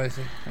hear that. it's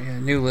always,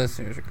 new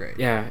listeners are great.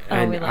 Yeah, Oh,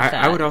 and we love I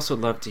that. would also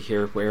love to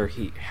hear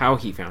how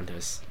he found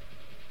us,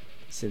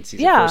 since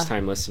he's Yeah. a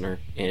first-time listener,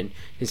 and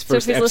his So if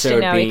first he's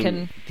listening episode now, he being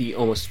can- the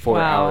almost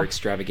 4-hour Wow.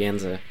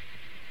 extravaganza.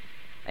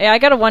 Yeah, I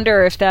gotta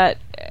wonder if that...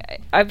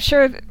 I'm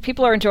sure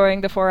people are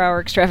enjoying the 4-hour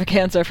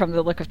extravaganza from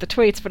the look of the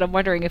tweets, but I'm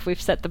wondering if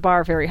we've set the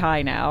bar very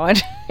high now.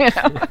 And, That's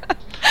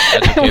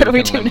okay. what do we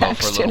We do can limbo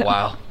next? for a little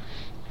while.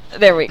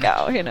 There we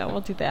go.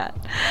 We'll do that.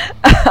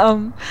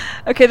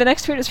 Okay, the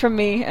next tweet is from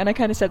me, and I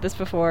kind of said this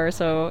before,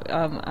 so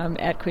I'm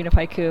at Queen of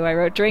Haiku. I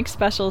wrote, drink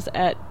specials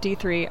at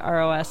D3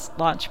 ROS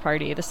launch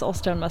party. The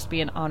Soulstone must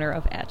be in honor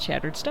of at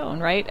Shattered Stone,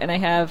 right? And I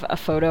have a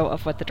photo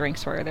of what the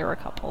drinks were. There were a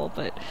couple,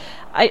 but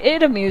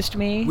it amused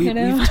me,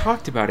 We've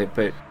talked about it,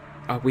 but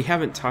we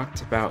haven't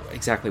talked about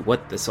exactly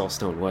what the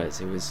Soulstone was.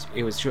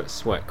 It was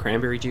just, what,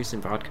 cranberry juice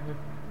and vodka?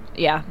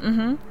 Yeah,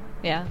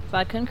 yeah,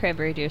 vodka and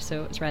cranberry juice,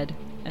 so it was red.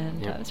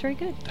 And it was very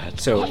good.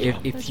 So That's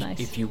if nice.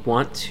 if you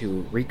want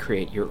to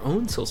recreate your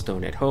own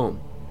Soulstone at home,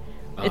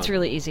 It's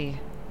really easy.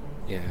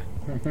 yeah.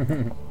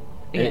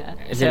 Yeah.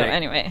 and So then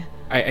anyway,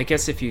 I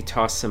guess if you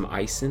toss some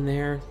ice in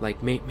there,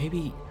 like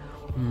maybe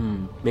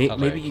like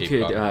maybe a you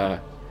Cape could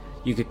Cod.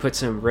 you could put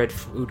some red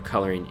food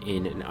coloring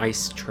in an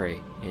ice tray,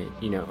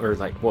 and or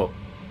like, well,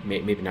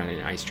 maybe not in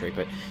an ice tray,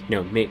 but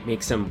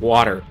make some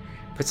water,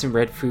 put some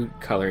red food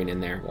coloring in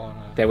there. Water.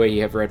 That way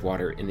you have red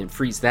water, and then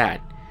freeze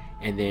that,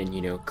 and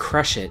then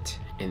crush it,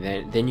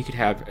 and then you could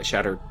have a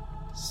shattered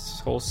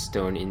soul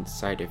stone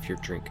inside of your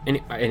drink.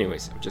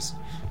 Anyways, I'm just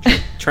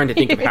trying to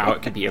think of how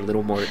it could be a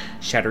little more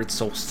shattered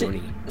soul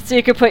stone-y. So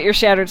you could put your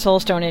shattered soul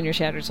stone in your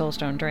shattered soul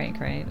stone drink,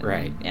 right?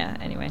 Right. Yeah.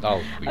 Anyway.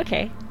 Oh,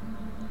 Okay.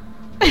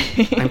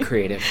 I'm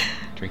creative.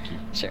 Drinky.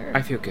 Sure.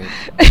 I feel good.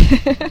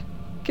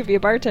 Could be a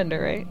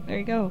bartender, right? There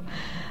you go.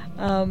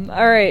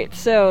 All right,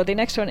 so the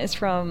next one is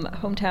from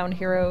Hometown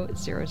Hero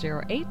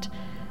 008.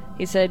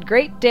 He said,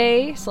 great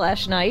day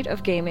 / night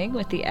of gaming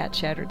with the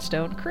 @Shattered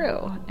Stone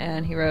crew.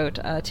 And he wrote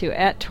to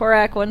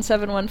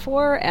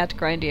 @Torak1714,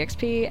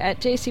 @GrindDXP,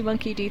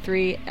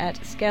 @JCMonkeyD3,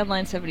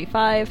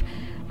 @Scanline75,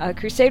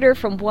 Crusader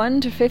from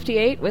 1 to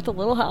 58 with a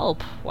little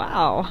help.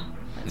 Wow,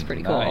 that's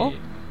pretty cool. Nice.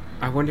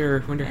 I wonder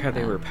how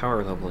they were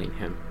power leveling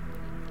him.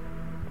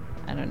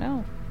 I don't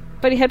know.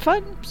 But he had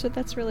fun, so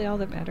that's really all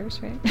that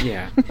matters, right?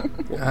 Yeah.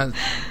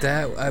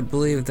 That I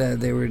believe that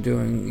they were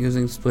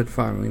using split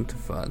farming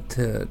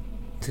to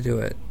do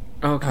it.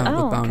 Okay.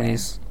 With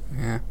bounties.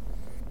 Yeah.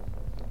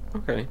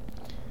 Okay.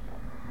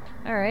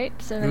 All right,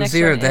 so the It next was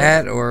either one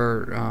that is...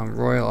 or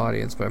Royal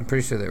Audience, but I'm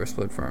pretty sure they were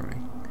split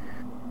farming.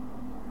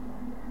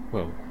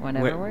 Well,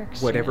 Whatever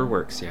works. Whatever you know?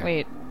 works, yeah.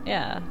 Wait,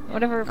 yeah.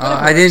 Whatever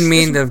I didn't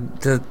works.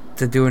 mean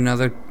to do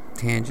another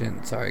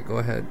tangent. Sorry, go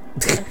ahead.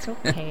 That's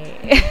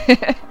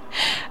okay.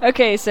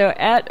 Okay, so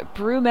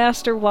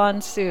 @Brewmaster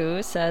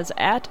Wansu says,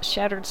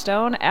 @Shattered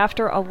Stone,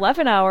 after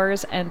 11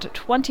 hours and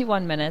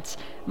 21 minutes,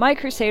 my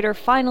Crusader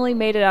finally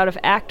made it out of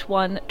Act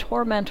 1,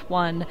 Torment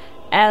 1,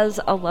 as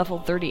a level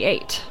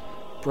 38.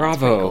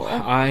 Bravo. Cool.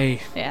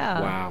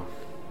 Yeah. Wow.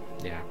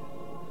 Yeah.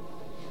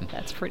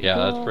 That's pretty Yeah,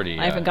 cool. that's pretty,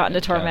 I haven't gotten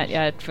to Torment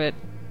intense. yet, but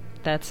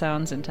that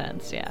sounds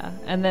intense, yeah.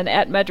 And then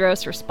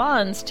 @Medros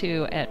responds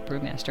to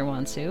 @Brewmaster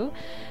Wansu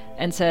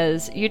and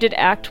says, you did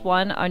Act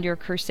 1 on your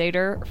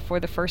Crusader for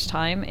the first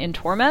time in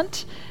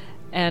Torment?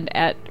 And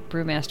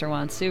 @Brewmaster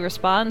Wansu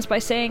responds by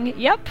saying,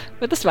 yep,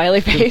 with a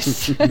smiley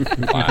face.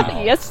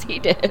 Wow. Yes, he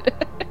did.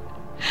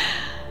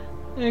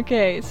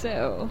 Okay,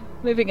 so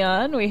moving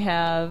on, we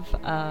have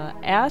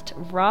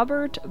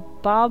 @Robert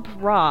Bob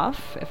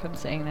Roth, if I'm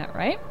saying that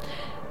right,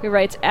 who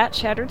writes,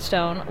 @Shattered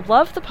Stone,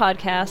 love the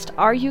podcast.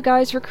 Are you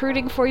guys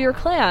recruiting for your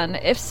clan?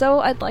 If so,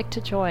 I'd like to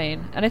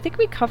join. And I think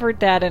we covered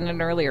that in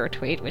an earlier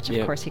tweet, which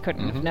of course he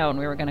couldn't have known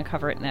we were going to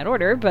cover it in that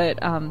order. But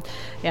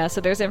yeah, so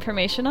there's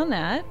information on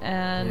that.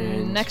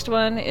 And next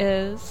one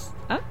is...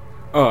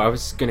 Oh, I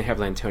was going to have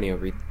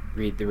Lantonio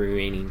read the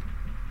remaining.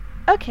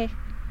 Okay.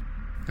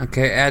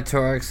 Okay,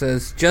 @Torak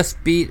says,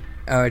 just beat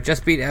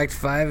Act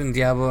 5 in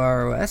Diablo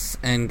ROS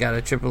and got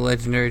a triple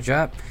legendary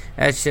drop.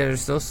 @Shattered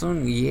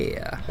Stone,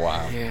 yeah.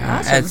 Wow.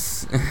 Yeah.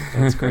 That's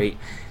great.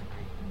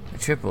 A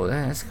triple,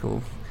 that's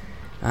cool.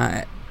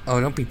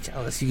 Don't be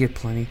jealous, you get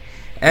plenty.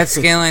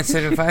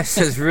 @Scanline75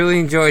 says, really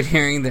enjoyed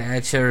hearing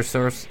the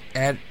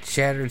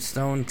 @Shattered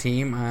Stone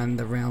team on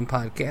the Realm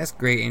podcast.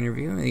 Great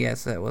interview.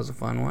 Yes, that was a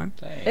fun one.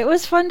 It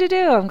was fun to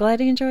do. I'm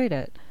glad he enjoyed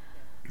it.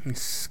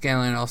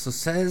 Scanline also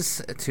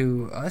says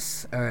to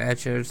us,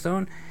 @Shattered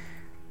Stone,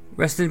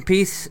 rest in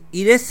peace,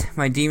 Edith.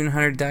 My demon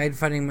hunter died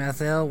fighting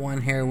Mathel,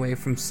 one hair away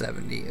from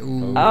 70.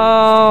 Ooh.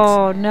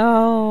 Oh,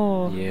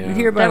 no. Yeah. You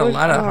hear about a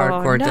lot of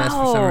hardcore deaths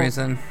for some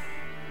reason.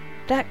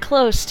 That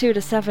close, too,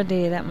 to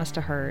 70. That must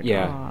have hurt.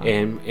 Yeah, Aw.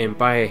 and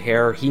by a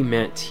hair, he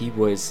meant he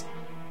was...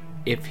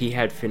 If he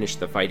had finished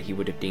the fight, he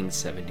would have dinged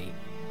 70.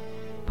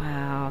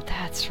 Wow,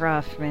 that's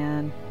rough,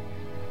 man.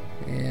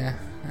 Yeah,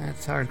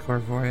 that's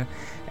hardcore for you.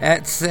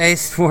 @Say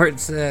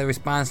Sports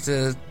responds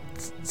to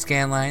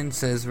Scanline,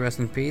 says rest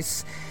in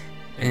peace.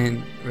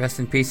 And rest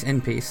in peace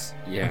in peace.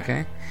 Yeah.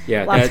 Okay.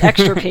 Yeah, Lots of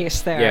extra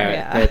piece there.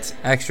 Yeah, that's...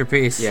 Extra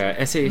piece. Yeah,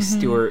 S.A.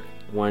 Stewart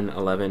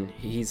 111.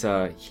 He's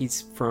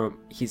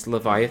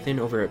Leviathan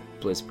over at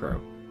Blizz Pro.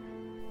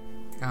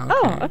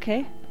 Oh,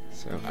 okay.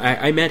 So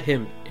I met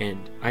him,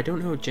 and I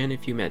don't know, Jen,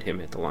 if you met him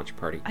at the launch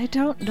party. I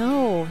don't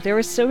know. There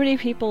were so many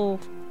people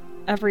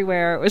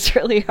everywhere. It was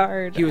really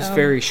hard. He was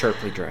very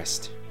sharply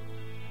dressed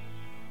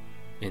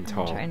and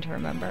tall. I'm trying to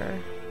remember.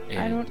 And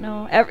I don't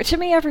know. To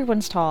me,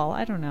 everyone's tall.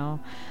 I don't know.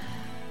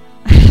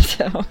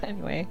 So,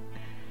 anyway.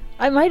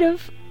 I might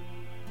have.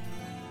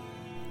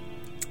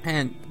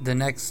 And the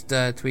next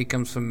tweet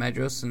comes from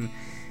Medros, and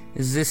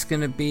is this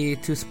going to be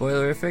too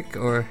spoilerific,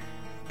 or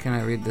can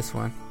I read this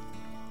one?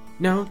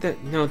 No,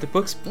 the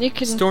book's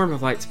Storm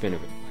of Light's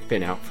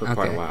been out for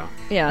quite a while.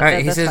 Yeah, all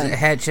right, he says,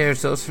 fine. @Shattered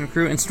Stone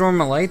crew. In Storm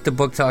of Light, the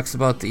book talks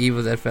about the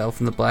evil that fell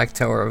from the Black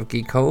Tower of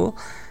Geekol.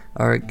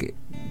 Or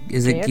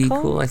is it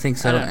Geekol? I think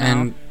so. I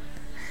don't know.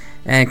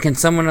 And can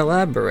someone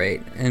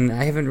elaborate? And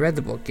I haven't read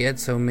the book yet,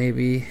 so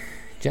maybe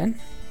Jen?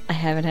 I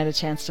haven't had a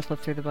chance to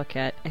flip through the book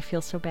yet. I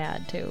feel so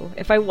bad, too.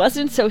 If I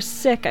wasn't so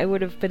sick, I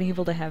would have been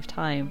able to have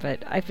time,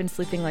 but I've been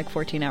sleeping like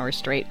 14 hours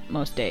straight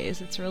most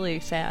days. It's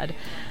really sad.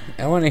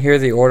 I want to hear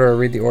the order or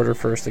read the order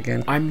first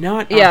again. I'm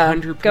not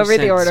 100% go read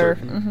the order.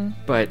 certain,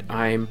 but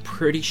I'm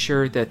pretty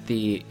sure that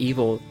the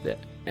evil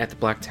at the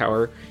Black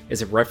Tower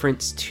is a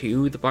reference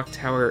to the Black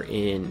Tower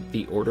in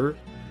the Order,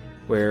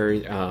 where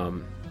it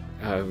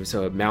was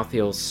a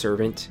Malthael's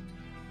servant.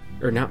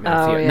 Or not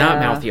Malthael, not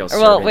Malthael's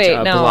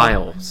servant, no.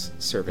 Belial's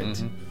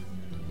servant.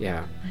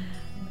 Yeah.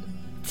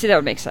 See, that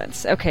would make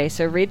sense. Okay,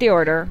 so read the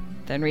order,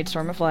 then read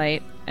Storm of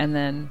Light, and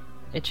then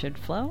it should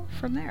flow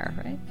from there,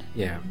 right?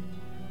 Yeah.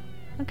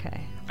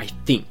 Okay. I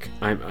think.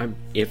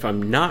 If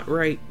I'm not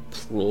right,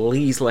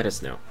 please let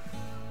us know.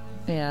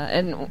 Yeah,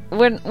 and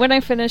when I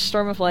finish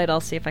Storm of Light, I'll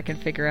see if I can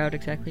figure out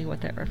exactly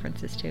what that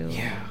reference is to.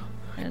 Yeah.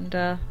 And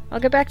I'll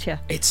get back to you.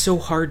 It's so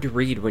hard to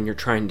read when you're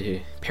trying to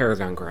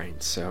Paragon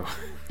grind, so...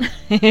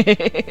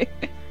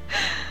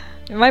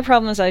 My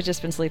problem is I've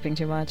just been sleeping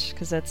too much,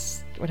 because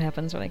that's what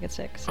happens when I get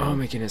sick. So. Oh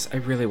my goodness, I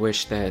really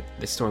wish that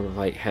the Storm of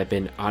Light had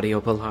been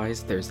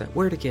audiobleized. There's that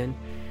word again.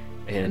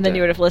 And then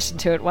you would have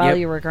listened to it while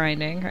you were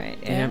grinding, right?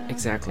 Yeah,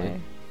 exactly.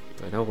 Okay.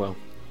 But oh well.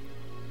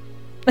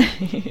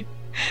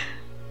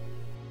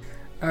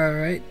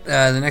 Alright,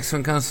 the next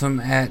one comes from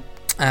at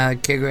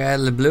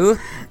Kegrad LeBleu,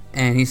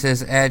 and he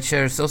says, at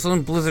Shadow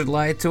Soulstone, Blizzard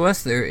lied to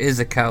us. There is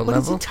a cow What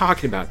level. is he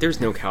talking about?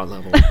 There's no cow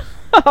level.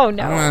 Oh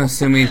no. I'm gonna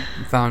assume he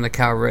found a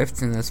cow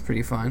rift, and that's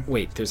pretty fun.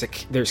 Wait,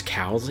 there's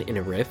cows in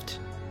a rift?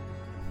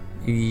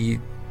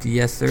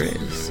 Yes, there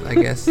is, I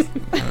guess.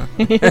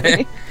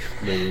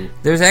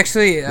 There's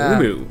actually,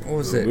 what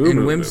was it?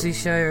 In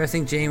Whimsyshire, I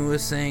think Jamie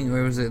was saying,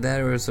 or was it that,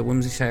 or was the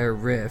Whimsyshire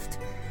Rift?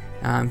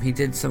 He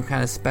did some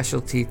kind of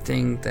specialty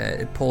thing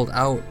that it pulled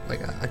out like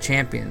a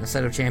champion, a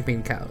set of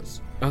champion cows.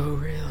 Oh,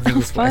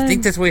 really? I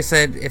think that's what he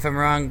said. If I'm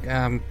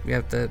wrong, you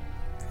have to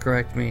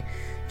correct me,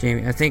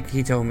 Jamie. I think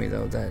he told me,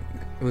 though, that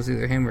it was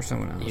either him or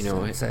someone else. You know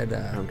what? Said,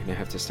 I'm going to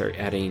have to start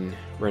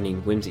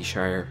running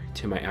Whimsyshire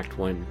to my Act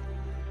 1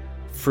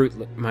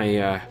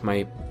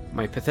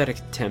 my pathetic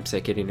attempts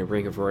at getting a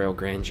Ring of Royal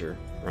Grandeur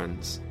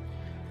runs.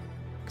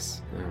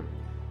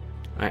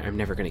 I'm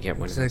never going to get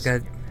one of those.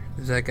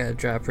 Is that got a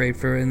drop rate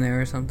for in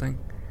there or something?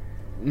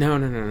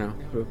 No.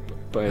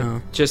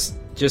 But just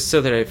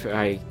so that if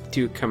I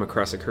do come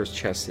across a cursed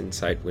chest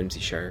inside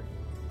Whimsyshire,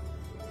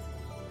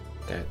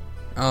 that...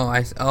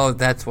 Oh,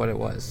 that's what it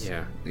was.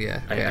 Yeah.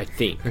 Yeah. I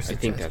think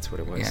that's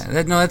what it was.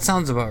 Yeah, that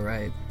sounds about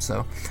right.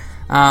 So,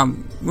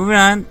 moving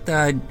on,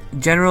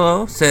 General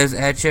O says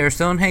at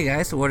Sharestone, hey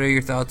guys, what are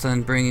your thoughts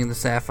on bringing the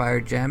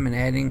Sapphire Gem and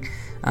adding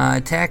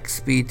attack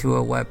speed to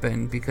a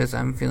weapon because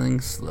I'm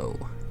feeling slow?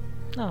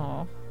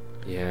 Oh.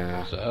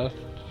 Yeah. Seth,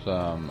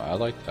 I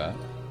like that.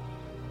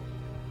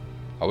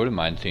 I wouldn't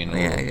mind seeing a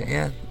little.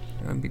 Yeah,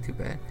 that wouldn't be too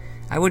bad.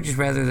 I would just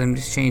rather them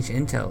just change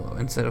intel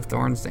instead of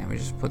Thorn's damage.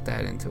 Just put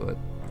that into a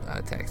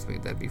attack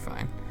speed. That'd be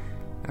fine.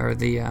 Or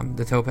the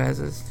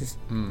topazes, just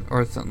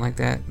or something like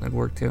that. That'd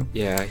work too.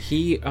 Yeah,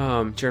 he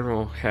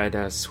General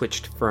had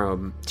switched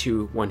from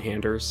 2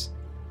 one-handers,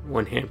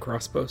 one-hand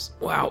crossbows.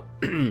 Wow.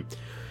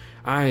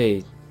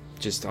 I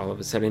just all of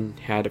a sudden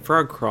had a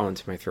frog crawl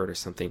into my throat or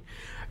something,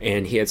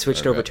 and he had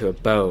switched over to a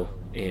bow,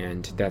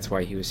 and that's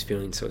why he was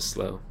feeling so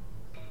slow.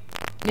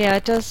 Yeah,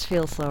 it does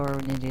feel slower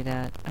when you do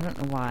that. I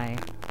don't know why.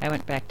 I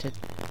went back to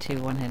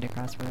 2 one-handed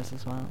crossbows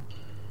as well.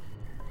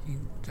 You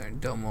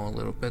Domo a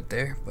little bit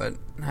there, but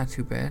not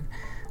too bad.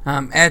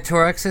 At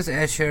Torax says,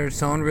 at Shattered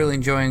Stone, really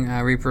enjoying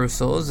Reaper of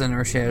Souls and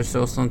our Shattered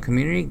Soulstone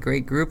community.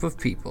 Great group of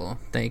people.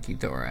 Thank you,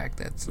 Torak.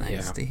 That's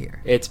nice to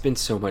hear. It's been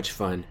so much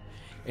fun,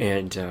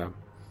 and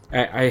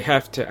I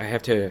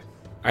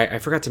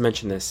forgot to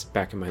mention this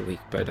back in my week,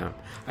 but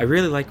I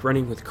really like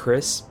running with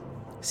Chris,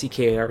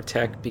 CKAR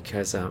Tech,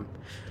 because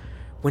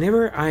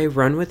whenever I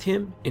run with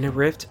him in a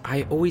rift,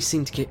 I always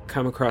seem to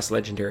come across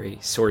legendary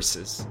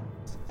sources.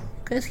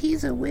 Because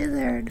he's a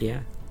wizard.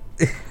 Yeah.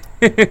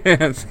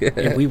 That's good.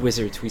 And we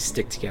wizards, we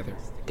stick together.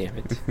 Damn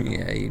it.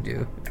 Yeah, you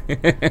do.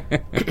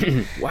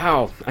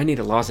 Wow, I need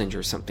a lozenge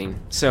or something.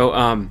 So,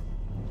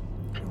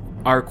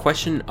 our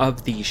question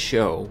of the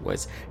show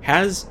was,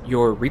 has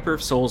your Reaper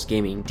of Souls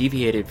gaming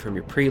deviated from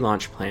your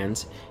pre-launch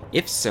plans?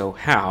 If so,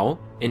 how?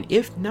 And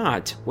if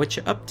not, what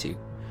you up to?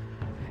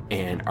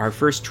 And our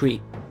first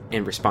tweet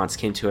and response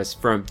came to us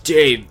from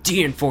Dave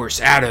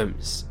D-Enforce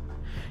Adams.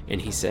 And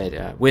he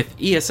said, with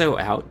ESO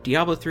out,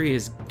 Diablo 3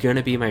 is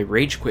gonna be my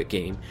rage quit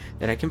game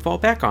that I can fall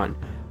back on.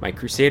 My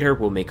Crusader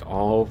will make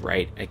all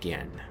right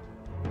again.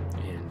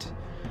 And,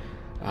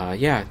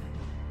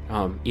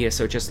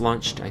 ESO just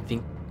launched, I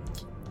think,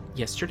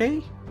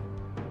 yesterday?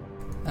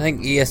 I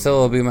think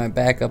ESO will be my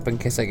backup in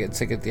case I get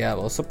sick of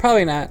Diablo, so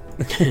probably not.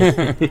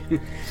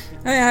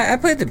 I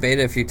played the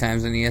beta a few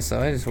times in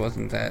ESO, I just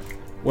wasn't that...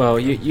 Well,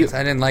 I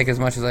didn't like as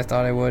much as I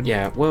thought I would.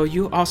 Yeah, well,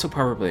 you also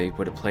probably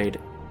would have played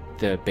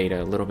the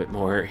beta a little bit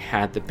more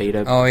had the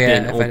beta been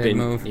been if open. I didn't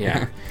move.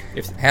 Yeah.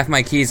 Half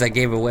my keys I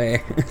gave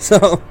away,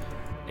 so...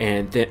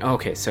 And then,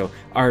 okay, so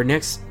our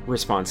next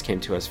response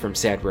came to us from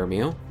Sad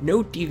Romeo.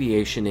 No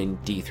deviation in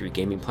D3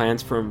 gaming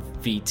plans from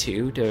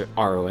V2 to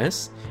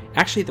ROS.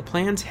 Actually, the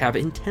plans have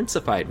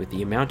intensified with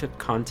the amount of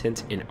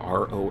content in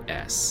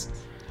ROS.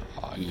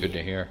 Oh, good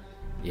to hear.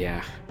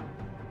 Yeah.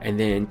 And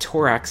then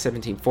Torax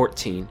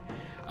 1714,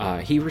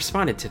 he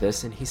responded to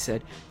this and he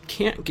said,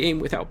 can't game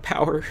without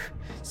power.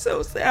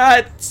 So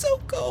sad, so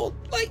cold,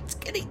 light's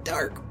getting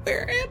dark.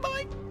 Where am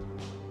I?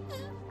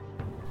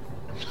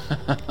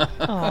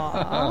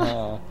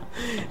 Aww.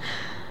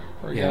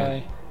 Poor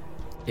guy.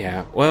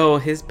 Yeah, well,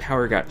 his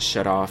power got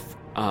shut off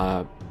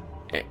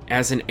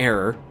as an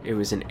error. It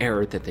was an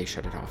error that they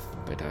shut it off.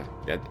 But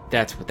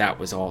that's what that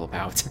was all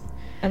about.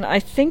 And I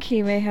think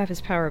he may have his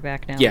power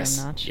back now. Yes.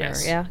 I'm not sure.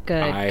 Yes. Yeah,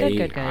 good.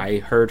 I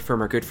heard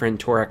from our good friend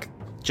Torek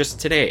just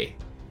today.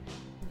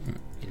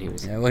 And he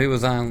was... Yeah, well, he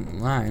was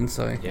online,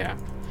 so... Yeah.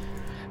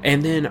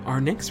 And then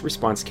our next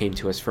response came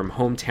to us from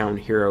Hometown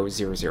Hero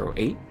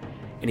 008.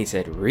 And he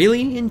said,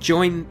 really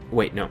enjoying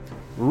the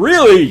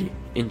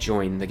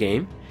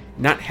game.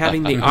 Not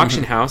having the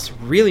auction house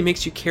really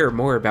makes you care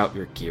more about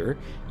your gear.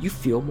 You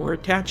feel more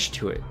attached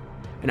to it.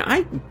 And I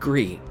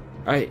agree.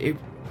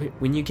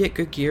 When you get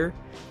good gear,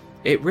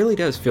 it really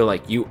does feel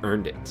like you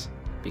earned it.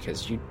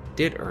 Because you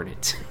did earn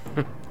it.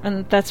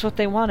 And that's what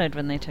they wanted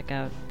when they took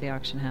out the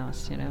auction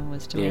house,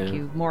 was to make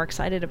you more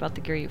excited about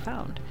the gear you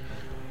found.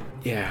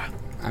 Yeah.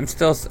 I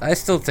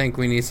still think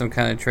we need some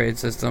kind of trade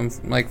system,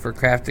 like for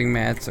crafting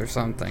mats or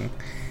something.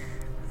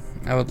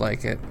 I would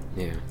like it.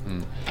 Yeah.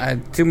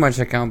 Too much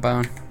account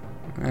bound.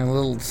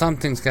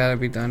 Something's got to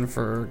be done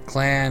for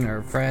clan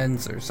or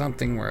friends or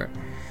something where...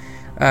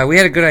 we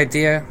had a good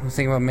idea. I was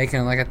thinking about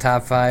making it like a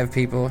top 5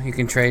 people you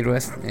can trade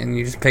with, and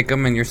you just pick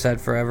them and you're set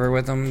forever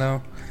with them,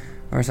 though,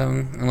 or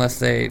something, unless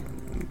they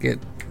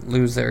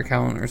lose their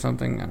account or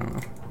something. I don't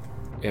know.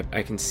 Yep,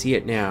 I can see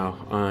it now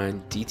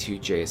on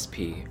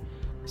D2JSP.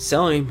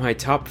 Selling my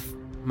top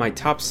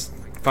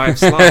 5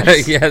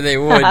 slots. Yeah, they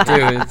would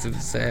too.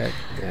 It's sad.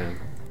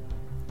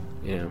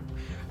 Yeah.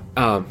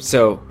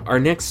 So our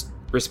next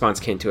response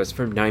came to us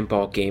from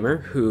 9Ball Gamer,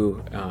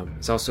 who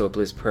is also a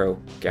Blizz Pro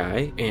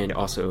guy and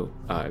also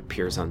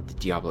appears on the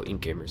Diablo Inc.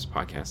 Gamers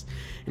podcast.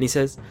 And he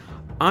says,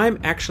 I'm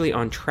actually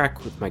on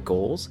track with my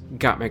goals,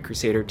 got my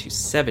Crusader to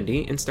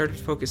 70, and started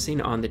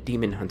focusing on the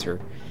Demon Hunter.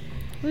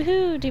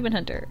 Woohoo, Demon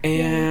Hunter.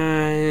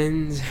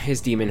 And his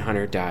Demon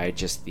Hunter died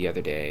just the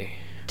other day.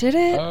 Did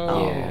it?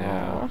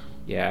 Oh.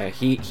 Yeah.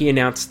 He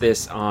announced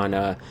this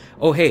on,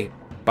 oh hey,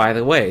 by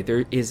the way,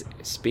 there is,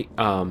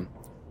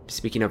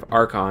 speaking of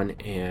Archon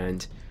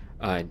and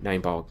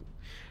 9Ball,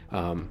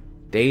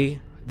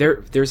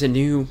 there's a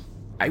new,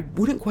 I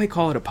wouldn't quite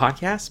call it a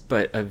podcast,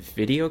 but a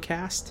video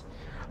cast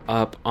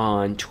up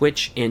on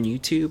Twitch and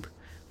YouTube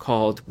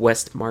called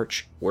West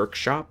March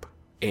Workshop,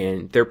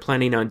 and they're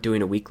planning on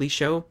doing a weekly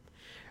show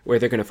where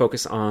they're going to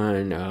focus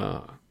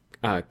on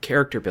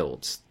character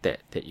builds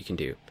that you can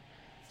do.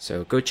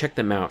 So go check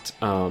them out.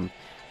 You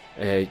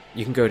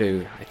can go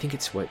to, I think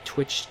it's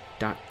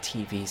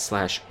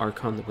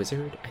twitch.tv/Archon the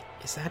Wizard.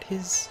 Is that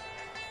his?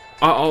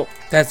 Oh,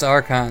 that's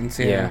Archon's.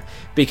 Yeah,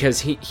 because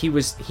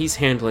he's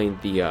handling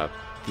the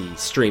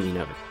streaming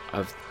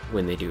of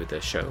when they do the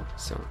show.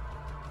 So,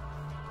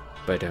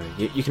 but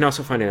you can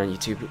also find it on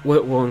YouTube.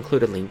 We'll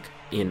include a link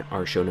in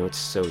our show notes.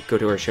 So go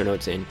to our show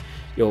notes and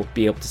you'll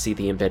be able to see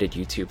the embedded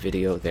YouTube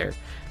video there.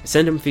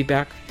 Send them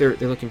feedback. They're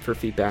looking for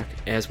feedback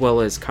as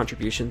well as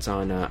contributions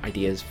on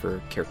ideas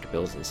for character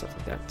builds and stuff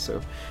like that. So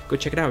go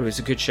check it out. It was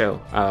a good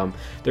show.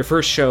 Their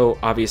first show,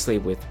 obviously,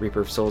 with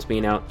Reaper of Souls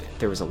being out,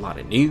 there was a lot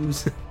of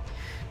news.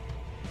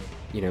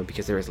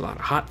 Because there was a lot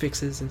of hot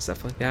fixes and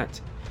stuff like that.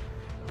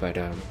 But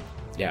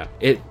yeah,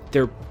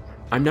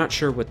 I'm not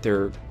sure what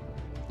the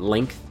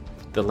length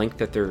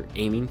that they're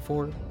aiming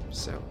for.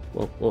 So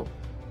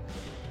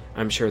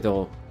I'm sure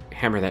they'll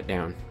hammer that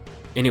down.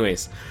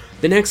 Anyways,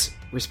 the next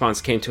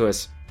response came to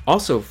us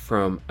also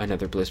from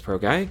another Blizz Pro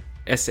guy,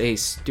 SA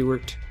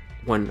Stewart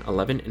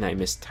 111, and I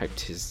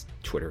mistyped his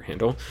Twitter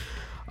handle.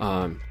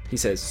 He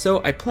says,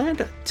 so I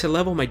planned to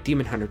level my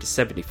Demon Hunter to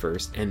 70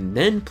 first and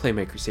then play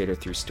my Crusader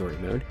through story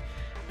mode.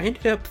 I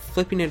ended up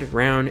flipping it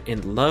around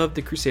and loved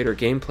the Crusader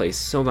gameplay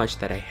so much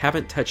that I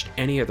haven't touched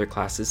any other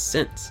classes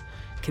since.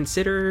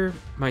 Consider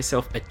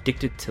myself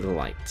addicted to the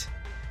light.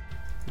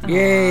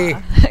 Yay!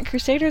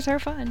 Crusaders are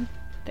fun.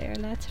 They're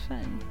lots of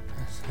fun.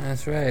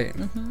 That's right.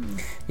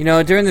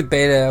 Mm-hmm. During the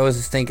beta, I was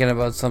just thinking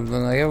about something.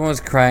 Like, everyone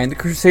was crying, the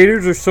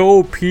Crusaders are so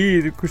OP.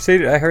 The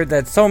Crusaders, I heard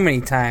that so many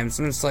times.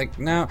 And it's like,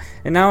 now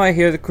I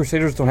hear the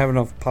Crusaders don't have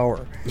enough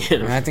power.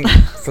 And I think,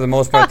 for the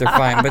most part, they're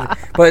fine.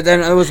 But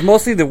then it was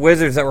mostly the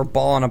Wizards that were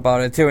bawling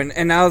about it, too.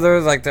 And now they're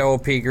like the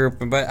OP group.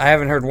 But I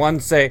haven't heard one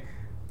say,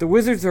 the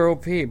Wizards are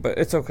OP, but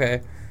it's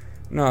okay.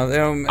 No, they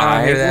don't. I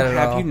don't hear that at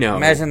all.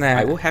 Imagine that.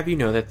 I will have you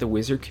know that the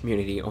Wizard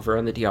community over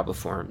on the Diablo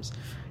forums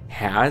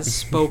has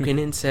spoken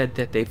and said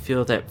that they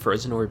feel that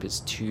Frozen Orb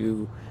is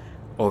too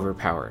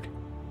overpowered.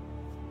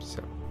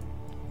 So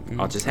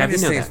I'll just have you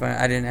know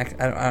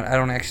that. I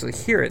don't actually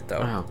hear it though.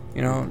 Wow.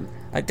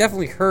 I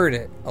definitely heard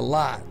it a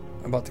lot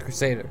about the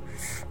Crusader.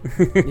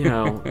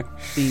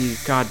 The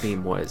God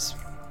Beam was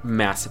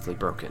massively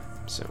broken.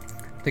 So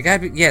the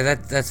God Beam, yeah,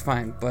 that's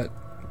fine, but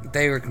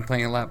they were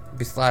complaining a lot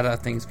of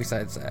things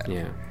besides that.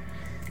 Yeah.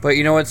 But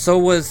you know what? So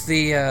was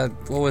the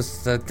what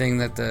was the thing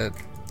that the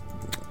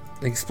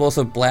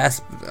explosive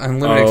blast,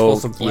 unlimited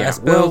explosive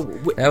blast build?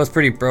 That was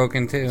pretty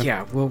broken too.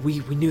 Yeah, well, we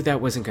knew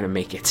that wasn't going to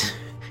make it.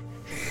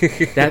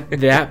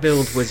 that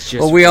build was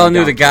just. Well, we all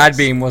knew the God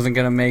Beam wasn't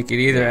going to make it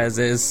either, as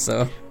is.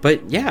 So,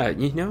 but yeah,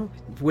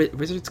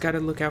 Wizards got to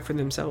look out for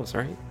themselves,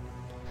 right?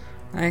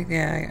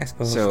 I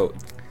suppose. So,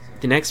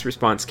 the next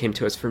response came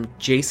to us from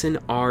Jason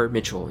R.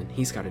 Mitchell, and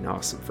he's got an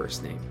awesome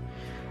first name.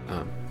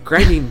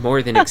 Grinding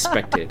more than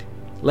expected,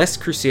 less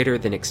Crusader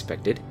than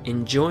expected,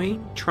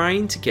 enjoying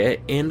trying to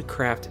get and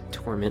craft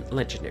Torment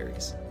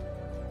legendaries.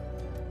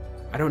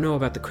 I don't know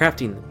about the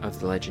crafting of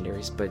the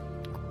legendaries, but,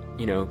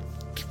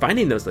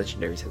 finding those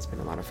legendaries has been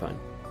a lot of fun.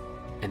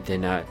 And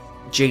then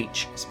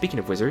Jage, speaking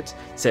of wizards,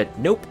 said,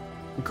 nope,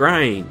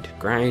 grind,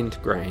 grind,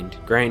 grind,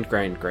 grind,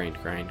 grind, grind,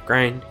 grind,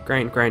 grind,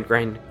 grind, grind,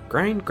 grind,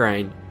 grind,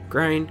 grind,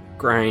 grind,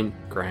 grind,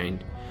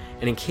 grind.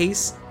 And in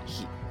case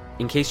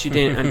you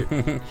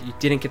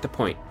didn't get the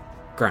point,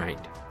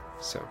 grind.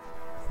 So.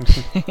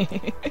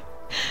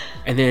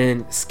 And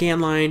then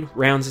Scanline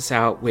rounds us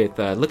out with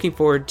looking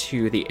forward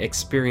to the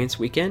experience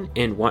weekend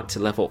and want to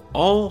level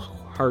all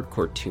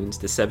hardcore tunes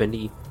to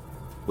 70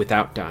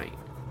 without dying.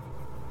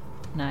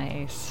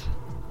 Nice.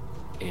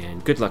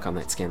 And good luck on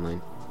that,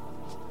 Scanline.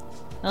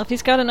 Well, if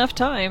he's got enough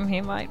time,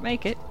 he might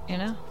make it,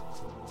 Yeah.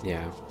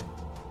 Yeah,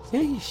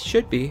 he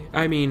should be.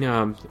 I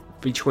mean,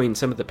 between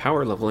some of the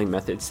power leveling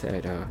methods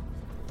that...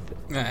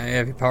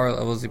 if he power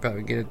levels, you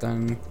probably get it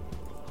done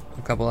in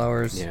a couple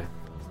hours. Yeah.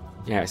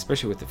 Yeah,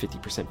 especially with the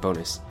 50%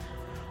 bonus.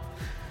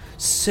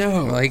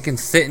 So... Well, he can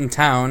sit in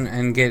town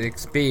and get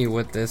XP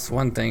with this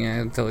one thing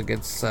until it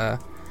gets...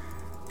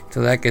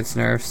 till that gets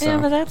nerfed, so... Yeah,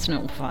 but that's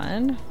no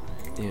fun.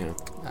 Yeah.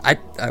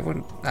 I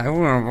went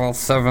all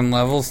 7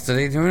 levels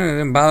today doing it. It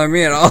didn't bother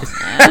me at all.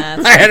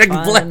 That's I had a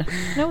fun. blast.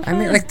 No I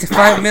made fun. like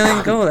 5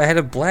 million gold. I had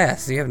a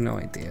blast. You have no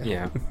idea.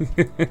 Yeah.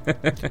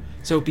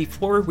 So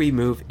before we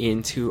move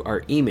into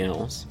our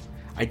emails,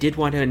 I did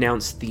want to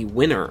announce the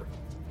winner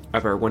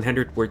of our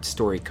 100-word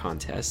story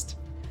contest.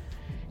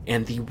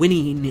 And the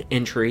winning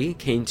entry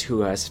came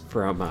to us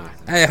from...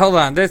 Hey, hold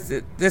on. This.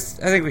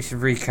 I think we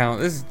should recount.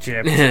 This is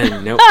Jim.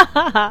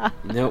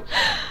 Nope.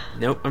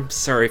 I'm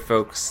sorry,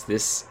 folks.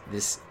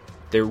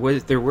 There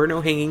were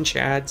no hanging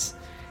chads.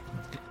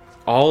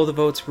 All the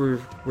votes were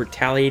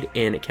tallied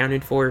and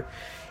accounted for,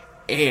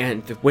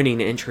 and the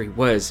winning entry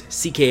was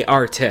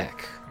CKR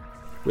Tech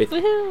with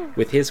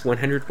his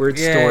 100-word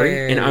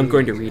story. And I'm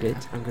going to read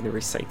it. I'm going to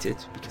recite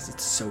it because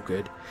it's so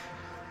good.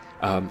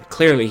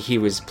 Clearly, he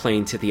was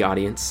playing to the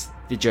audience,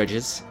 the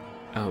judges,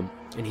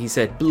 and he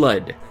said,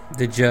 "Blood.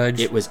 The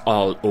judge. It was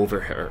all over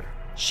her.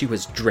 She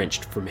was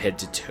drenched from head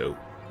to toe.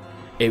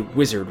 A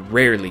wizard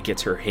rarely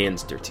gets her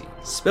hands dirty.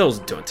 Spells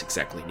don't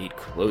exactly need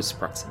close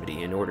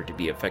proximity in order to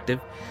be effective,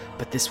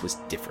 but this was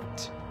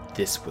different.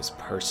 This was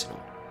personal."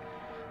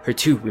 Her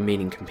 2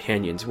 remaining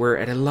companions were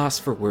at a loss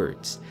for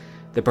words.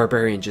 The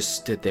barbarian just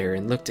stood there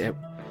and looked at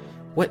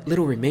what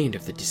little remained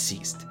of the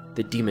deceased.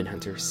 The demon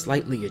hunter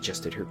slightly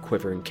adjusted her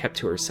quiver and kept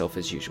to herself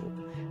as usual.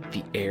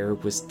 The air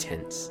was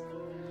tense.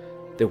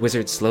 The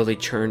wizard slowly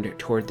turned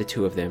toward the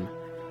 2 of them.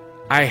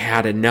 "I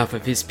had enough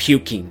of his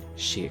puking,"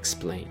 she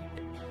explained.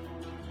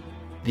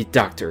 "The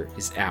doctor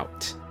is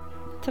out."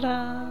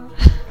 Ta-da!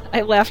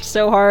 I laughed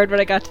so hard when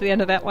I got to the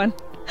end of that one.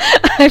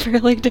 I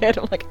really did.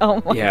 I'm like,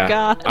 oh my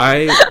god.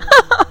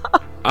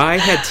 I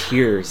had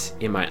tears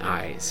in my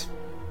eyes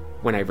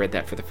when I read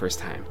that for the first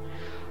time.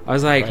 I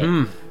was like,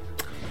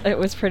 It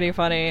was pretty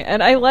funny.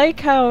 And I like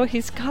how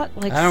he's got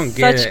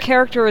such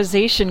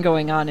characterization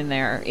going on in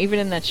there, even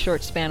in that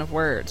short span of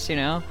words,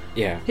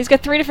 Yeah. He's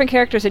got 3 different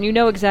characters and you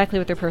know exactly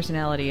what their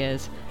personality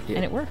is. Yeah.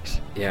 And it works.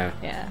 Yeah.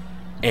 Yeah.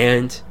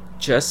 And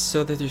just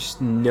so that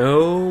there's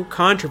no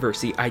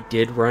controversy, I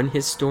did run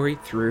his story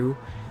through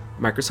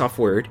Microsoft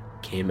Word.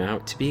 Came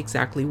out to be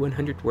exactly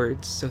 100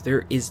 words, so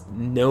there is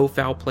no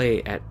foul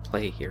play at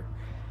play here.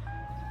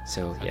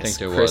 So I yes, think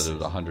there Chris, was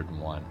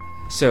 101.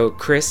 So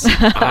Chris,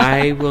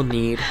 I will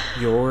need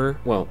your...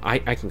 Well, I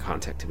can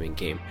contact him in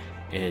game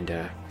and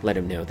let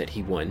him know that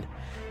he won,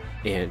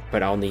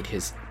 but I'll need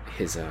his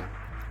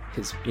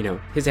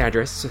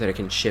address so that I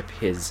can ship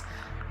his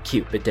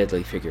cute but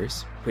deadly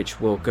figures, which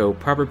will go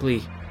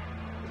probably...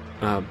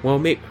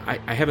 maybe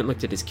I haven't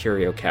looked at his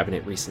curio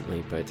cabinet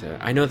recently, but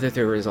I know that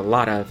there is a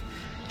lot of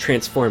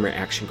Transformer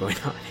action going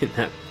on in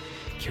that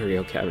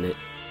curio cabinet.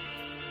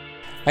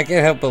 I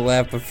can't help but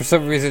laugh, but for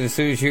some reason, as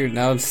soon as you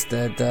announced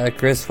that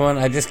Chris won,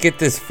 I just get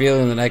this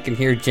feeling that I can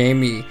hear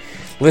Jamie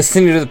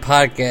listening to the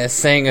podcast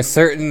saying a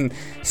certain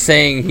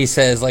saying he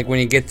says, like when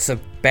he gets a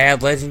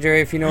bad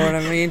legendary, if you know what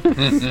I mean.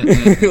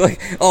 Like,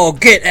 oh,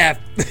 get F.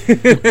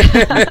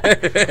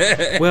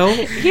 Well,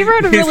 he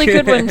wrote a really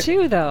good one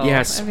too, though.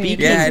 Yeah,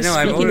 speaking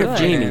of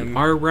Jamie,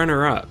 our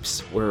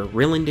runner-ups were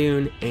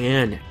Rillandune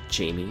and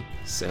Jamie.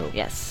 So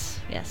yes.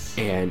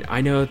 And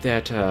I know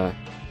that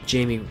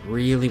Jamie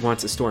really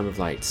wants a Storm of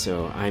Light,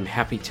 so I'm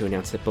happy to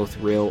announce that both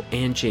Rill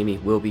and Jamie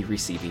will be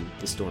receiving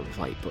the Storm of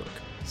Light book.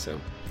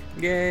 So,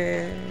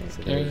 yay!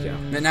 So there you go.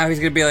 And now he's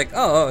gonna be like,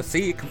 "Oh,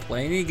 see, you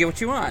complain, you get what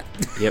you want."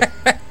 Yep.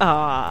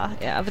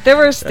 Yeah. But there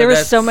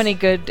was so many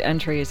good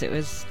entries. It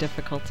was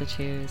difficult to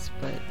choose,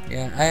 but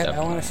yeah, I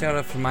want to shout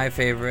out for my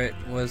favorite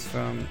was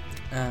from.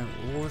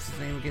 What was his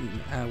name again?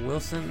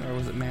 Wilson, or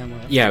was it Manlow?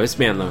 Yeah, it was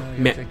Manlow.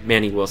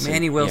 Manny Wilson.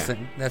 Manny Wilson.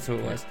 Yeah. That's who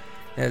it was.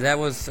 Yeah, that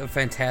was a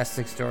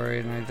fantastic story,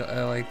 and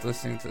I liked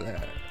listening to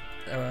that.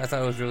 I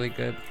thought it was really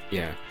good.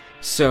 Yeah.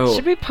 So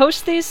should we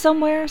post these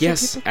somewhere? So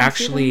yes, people can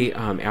see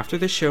them? actually, after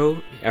this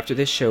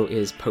show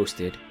is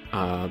posted,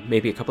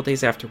 maybe a couple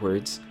days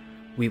afterwards,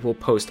 we will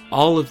post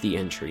all of the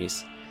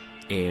entries,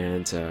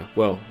 and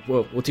we'll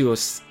do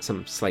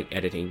some slight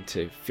editing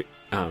to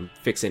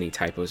fix any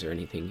typos or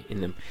anything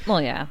in them.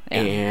 Well, yeah.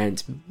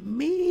 And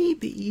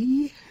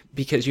maybe,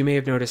 because you may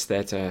have noticed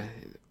that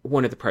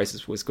one of the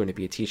prizes was going to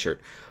be a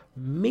t-shirt,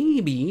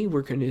 maybe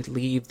we're going to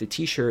leave the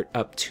t-shirt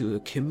up to a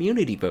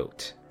community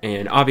vote.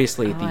 And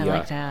obviously I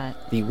like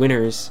that. the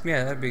winners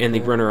that'd be and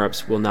cool. the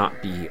runner-ups will not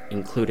be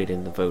included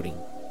in the voting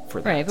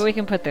for that. Right, but we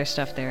can put their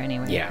stuff there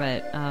anyway. Yeah.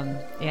 But,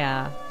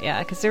 yeah,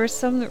 because there were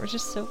some that were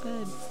just so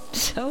good.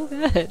 So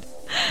good.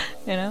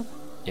 You know?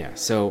 Yeah,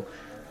 so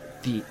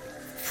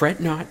fret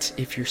not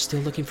if you're still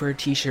looking for a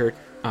t-shirt.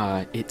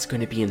 It's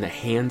going to be in the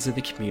hands of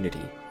the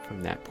community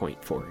from that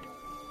point forward.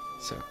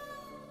 So,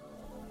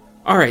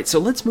 all right, so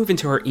let's move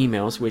into our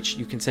emails, which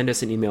you can send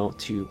us an email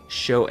to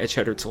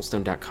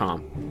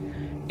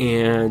show@shatteredsoulstone.com.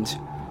 And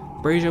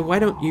Brazia, why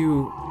don't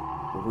you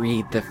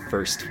read the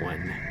first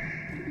one?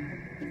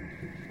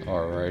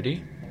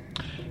 Alrighty.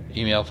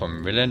 Email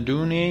from Rilan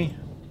Dune.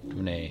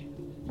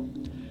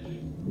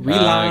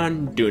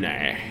 Rilan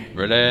Dune.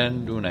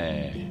 Rilan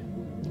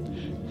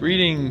Dune.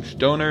 Greetings,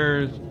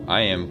 stoners.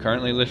 I am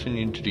currently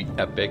listening to the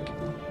epic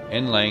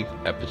in-length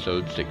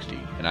episode 60,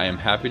 and I am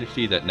happy to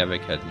see that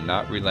Nevik has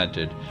not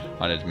relented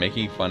on his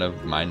making fun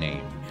of my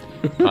name.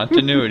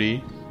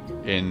 Continuity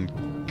in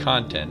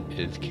content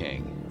is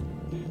king.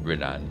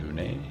 Rilan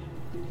Dune.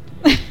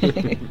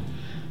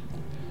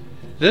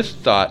 This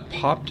thought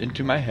popped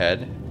into my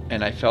head,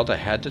 and I felt I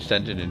had to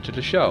send it into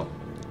the show.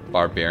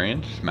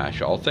 Barbarians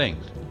smash all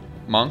things.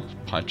 Monks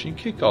punch and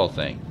kick all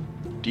things.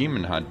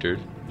 Demon hunters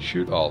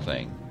shoot all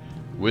things.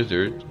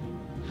 Wizards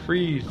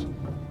freeze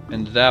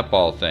and zap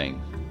all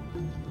things.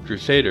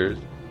 Crusaders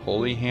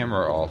holy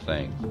hammer all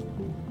things.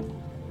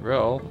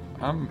 Well,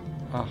 I'm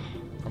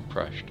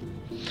crushed.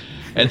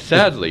 And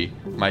sadly,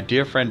 my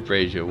dear friend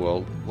Brazia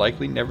will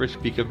likely never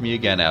speak of me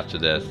again after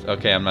this.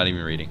 Okay, I'm not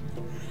even reading.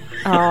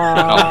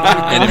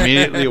 And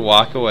immediately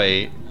walk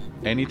away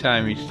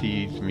anytime he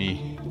sees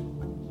me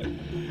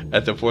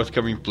at the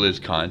forthcoming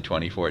BlizzCon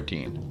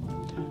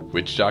 2014.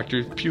 Witch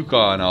doctors puke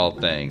on all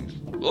things.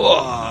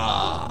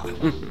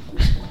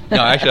 No,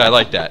 actually, I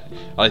like that.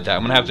 I'm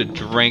gonna have to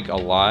drink a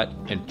lot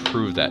and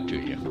prove that to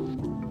you.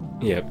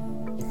 Yep.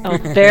 Oh,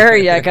 there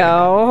you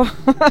go.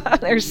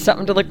 There's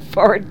something to look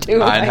forward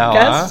to, I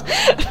guess.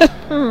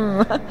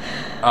 Huh?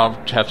 I'll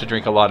have to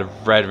drink a lot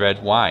of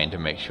red wine to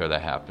make sure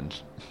that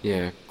happens.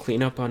 Yeah,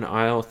 clean up on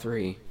aisle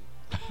 3.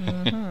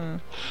 Mm-hmm.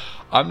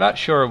 I'm not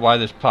sure why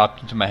this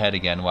popped into my head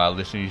again while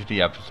listening to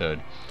the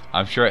episode.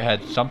 I'm sure it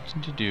had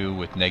something to do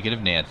with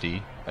Negative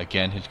Nancy.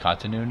 Again, his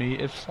continuity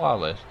is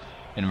flawless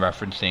in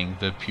referencing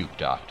the puke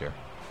doctor.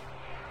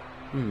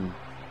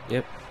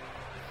 Yep.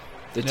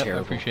 Terrible.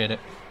 I appreciate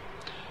it.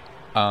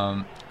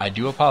 I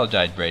do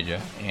apologize,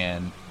 Brazia,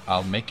 and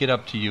I'll make it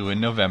up to you in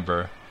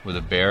November with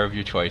a bear of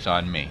your choice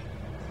on me.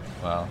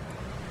 Well,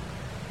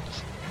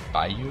 just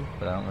by you,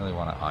 but I don't really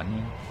want it on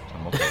you, so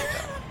I'm okay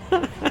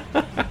with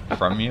that.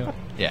 From you?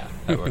 Yeah,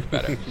 that works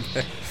better.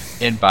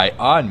 And by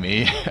on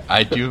me,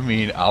 I do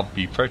mean I'll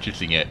be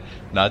purchasing it,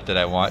 not that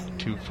I want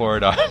to pour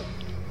it on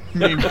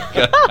me,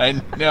 because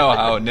I know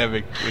how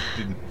Nevik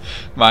twisted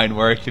mind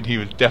works, and he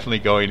was definitely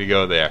going to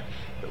go there.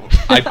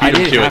 I beat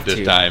him to it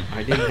this time.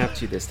 I didn't have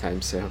to this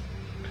time, so.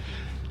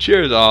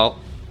 Cheers, all.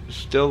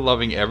 Still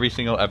loving every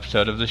single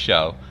episode of the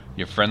show.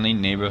 Your friendly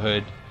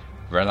neighborhood,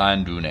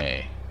 Rilan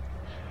Dune.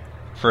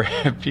 For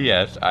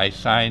P.S., I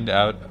signed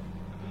out...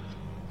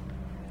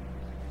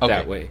 Okay.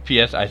 That way.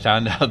 P.S., I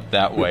signed out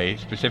that way,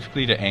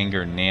 specifically to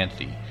anger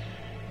Nancy,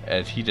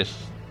 as he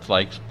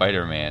dislikes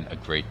Spider-Man a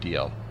great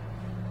deal.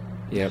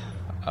 Yep.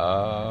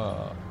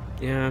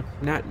 Yeah,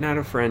 not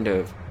a friend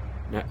of...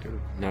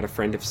 Not a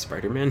friend of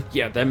Spider-Man?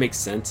 Yeah, that makes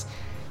sense.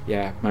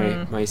 Yeah,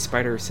 my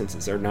spider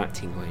senses are not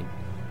tingling.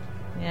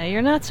 Yeah,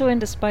 you're not so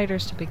into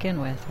spiders to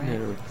begin with, right?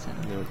 No.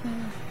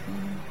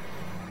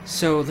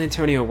 So,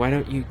 Lantonio, why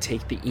don't you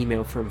take the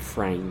email from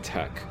Frying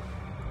Tuck?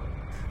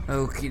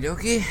 Okie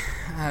dokie.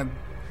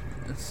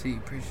 Let's see.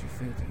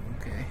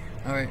 Okay.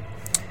 Alright.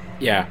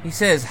 Yeah. He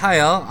says, "Hi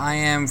all, I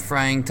am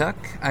Frying Tuck.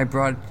 I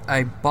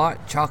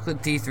bought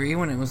Chocolate D3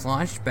 when it was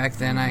launched. Back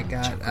then I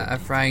got a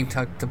Frying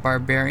Tuck to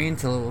Barbarian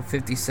to level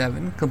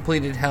 57.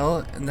 Completed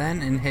Hell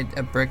then and hit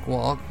a brick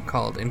wall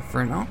called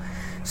Inferno.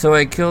 So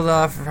I killed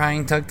off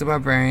Frying Tuck the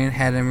Barbarian,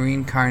 had him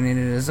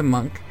reincarnated as a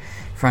monk.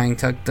 Frying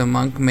Tuck the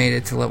Monk made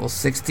it to level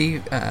 60,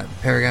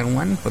 Paragon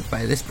 1, but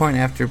by this point,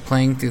 after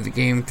playing through the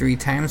game 3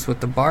 times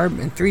with the Barb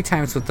and 3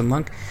 times with the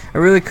Monk, I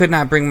really could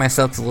not bring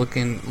myself to look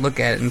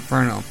at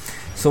Inferno,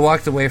 so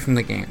walked away from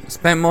the game.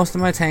 Spent most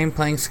of my time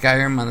playing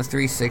Skyrim on the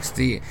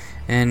 360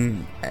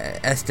 and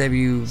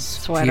SW...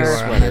 Sweater.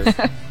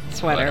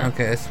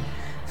 Okay,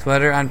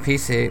 Sweater on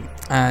PC.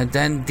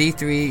 Then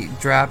D3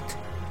 dropped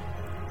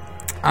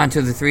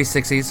onto the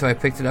 360, so I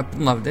picked it up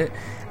and loved it.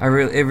 It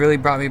really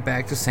brought me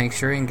back to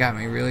Sanctuary and got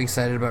me really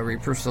excited about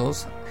Reaper of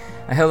Souls.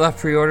 I held off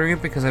pre-ordering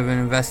it because I've been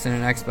invested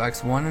in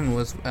Xbox One and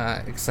was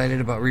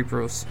excited about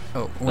Reaper of...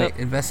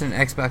 invested in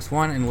Xbox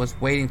One and was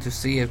waiting to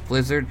see if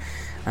Blizzard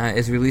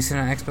is releasing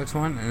on Xbox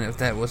One, and if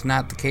that was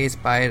not the case,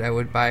 I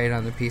would buy it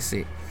on the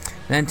PC.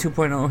 Then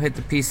 2.0 hit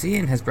the PC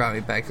and has brought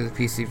me back to the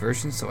PC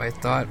version, so I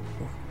thought...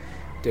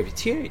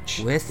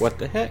 WTH. What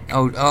the heck?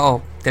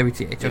 Oh,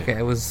 WTH. Okay,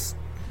 it was...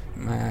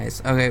 My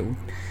eyes. Okay,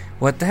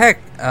 what the heck?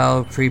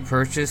 I'll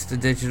pre-purchase the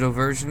digital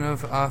version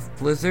of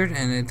Blizzard,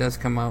 and it does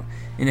come out.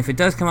 And if it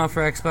does come out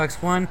for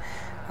Xbox One,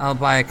 I'll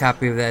buy a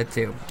copy of that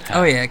too.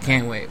 Oh yeah, I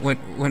can't wait.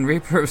 When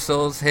Reaper of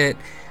Souls hit,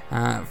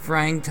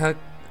 Frying Tuck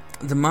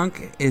the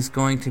Monk is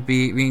going to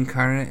be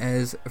reincarnated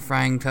as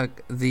Frying Tuck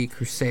the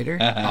Crusader.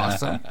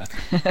 Awesome.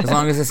 As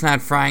long as it's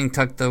not Frying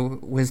Tuck the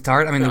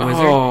Wizard. I mean the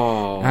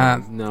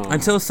Wizard. No.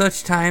 Until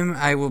such time,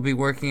 I will be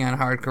working on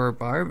Hardcore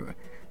Barb.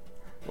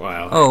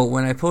 Wow. Oh,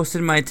 when I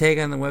posted my take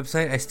on the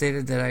website, I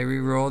stated that I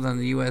re-rolled on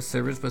the U.S.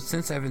 servers, but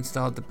since I've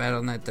installed the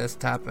Battle.net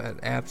desktop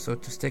app,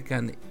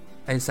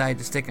 I decided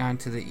to stick on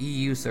to the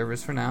EU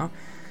servers for now.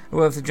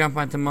 We'll have to jump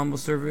onto Mumble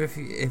server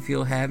if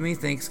you'll have me.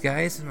 Thanks,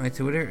 guys. My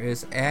Twitter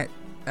is at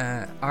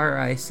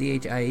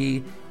RICHIECOOKE.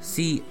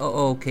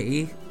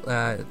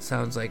 It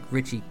sounds like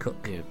Richie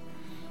Cook.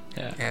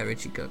 Yeah,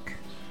 Richie Cook.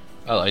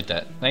 I like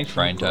that. Thanks,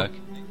 Frying Tuck.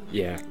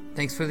 Yeah.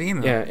 Thanks for the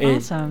email. Yeah, and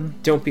awesome.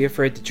 Don't be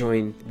afraid to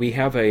join. We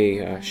have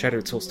a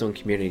Shattered Soulstone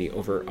community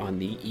over on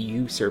the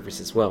EU service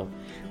as well,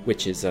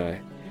 which is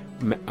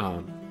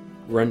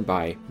run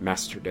by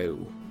Master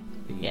Doe.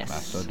 Yes,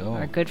 Master Doe.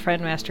 Our good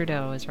friend Master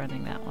Doe is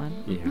running that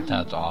one. Yeah,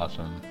 that's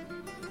awesome.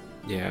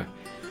 Yeah.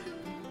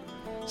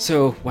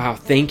 So wow,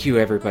 thank you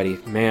everybody.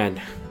 Man,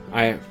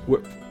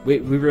 we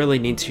really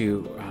need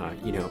to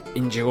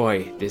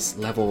enjoy this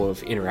level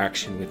of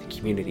interaction with the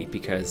community,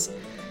 because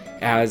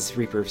as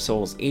Reaper of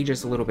Souls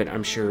ages a little bit,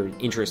 I'm sure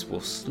interest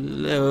will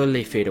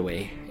slowly fade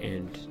away,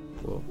 and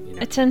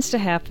it tends to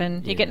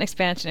happen. You get an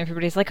expansion,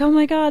 everybody's like, "Oh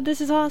my god, this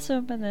is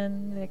awesome," and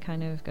then they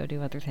kind of go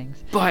do other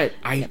things. But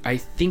I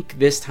think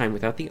this time,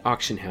 without the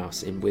auction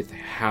house, and with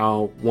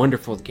how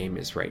wonderful the game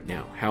is right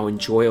now, how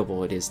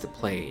enjoyable it is to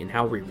play, and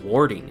how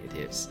rewarding it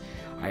is,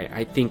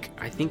 I think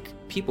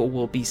people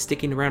will be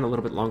sticking around a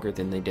little bit longer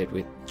than they did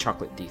with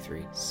Chocolate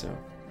D3. So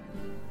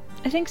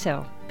I think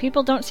so.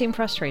 People don't seem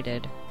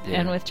frustrated. Yeah.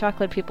 And with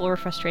Chocolate, people were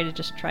frustrated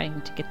just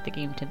trying to get the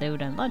game to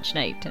load on lunch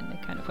night, and they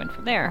kind of went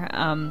from there.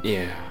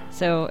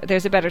 So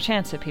there's a better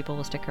chance that people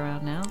will stick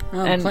around now.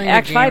 Well, and playing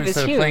Act a game 5 is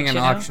instead huge. of playing an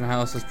auction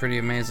house is pretty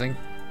amazing.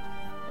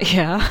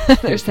 Yeah,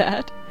 there's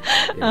that.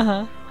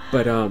 Yeah.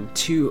 But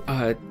to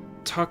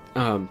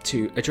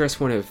address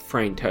one of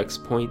Frying Tuck's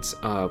points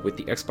with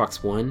the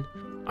Xbox One,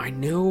 I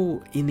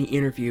know in the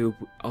interview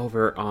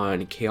over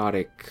on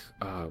Chaotic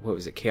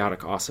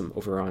Awesome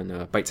over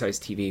on Bite Size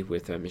TV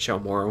with Michelle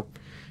Morrow,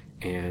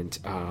 and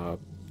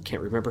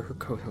can't remember her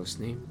co-host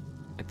name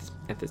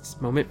at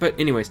this moment, but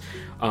anyways,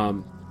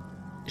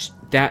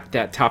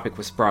 that topic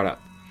was brought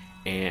up,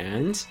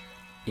 and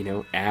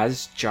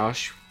as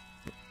Josh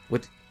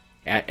would,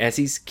 as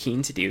he's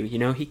keen to do,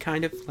 he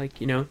kind of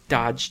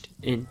dodged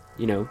and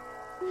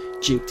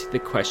juked the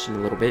question a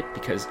little bit,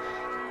 because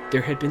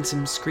there had been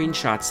some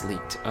screenshots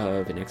leaked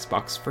of an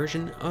Xbox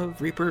version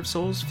of Reaper of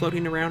Souls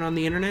floating around on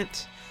the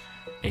internet,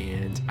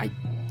 and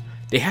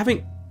they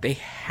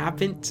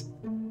haven't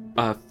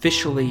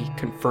officially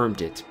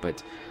confirmed it,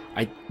 but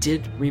I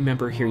did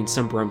remember hearing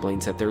some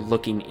rumblings that they're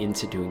looking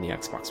into doing the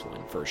Xbox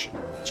One version.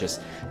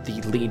 Just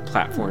the lead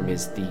platform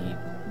is the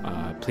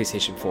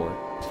PlayStation 4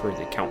 for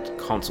the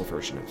console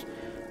version of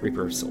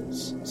Reaper of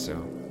Souls. So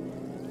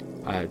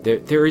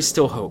there is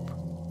still hope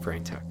for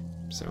Antuck.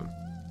 So.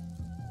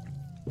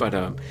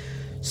 But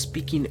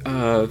speaking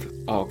of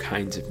all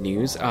kinds of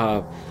news,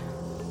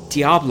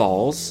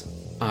 Diablos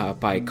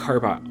by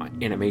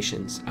Carbot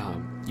Animations.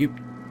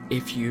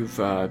 If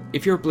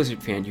you're a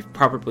Blizzard fan, you've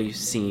probably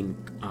seen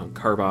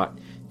Carbot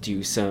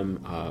do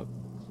some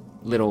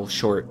little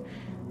short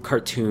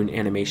cartoon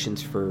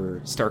animations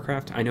for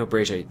StarCraft. I know,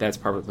 Breja, that's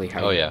probably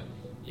how. Oh yeah.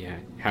 Yeah,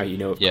 how you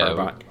know of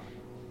Carbot.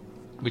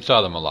 We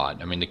saw them a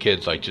lot. I mean, the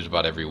kids just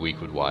about every week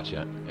would watch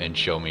it and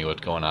show me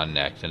what's going on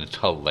next, and it's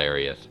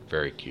hilarious.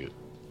 Very cute.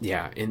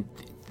 Yeah, and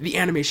the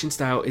animation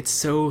style, it's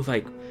so,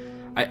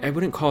 I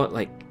wouldn't call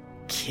it,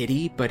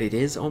 kiddie, but it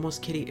is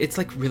almost kiddie. It's,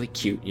 really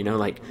cute,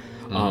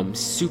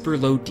 super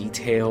low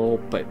detail,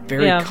 but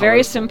very colorful.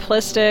 Very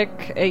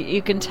simplistic.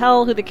 You can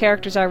tell who the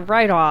characters are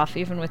right off,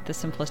 even with the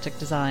simplistic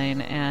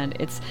design, and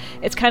it's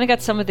kind of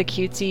got some of the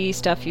cutesy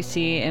stuff you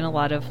see in a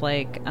lot of,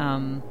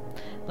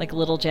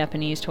 little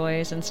Japanese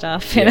toys and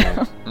stuff, you know?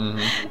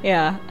 Mm-hmm.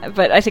 Yeah,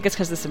 but I think it's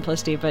because of the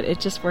simplicity, but it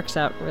just works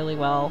out really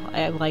well.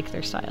 I like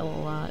their style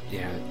a lot.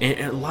 Yeah,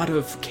 and a lot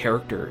of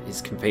character is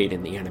conveyed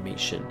in the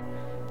animation.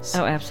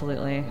 So. Oh,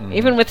 absolutely. Mm-hmm.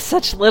 Even with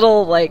such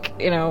little,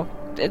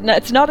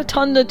 it's not a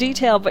ton of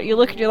detail, but you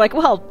look and you're like,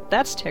 well,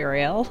 that's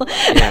Teriel.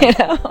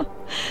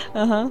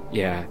 Yeah.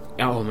 Yeah.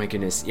 Oh, my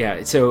goodness.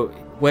 Yeah, so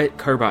what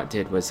Carbot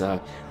did was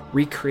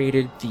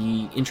recreated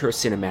the intro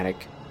cinematic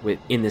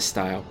in this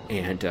style,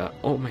 and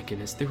oh my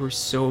goodness, there were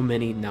so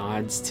many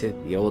nods to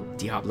the old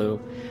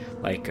Diablo,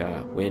 like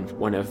when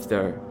one of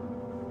the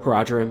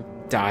Horadrim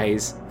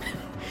dies,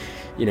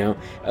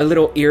 a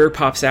little ear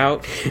pops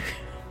out.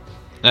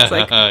 It's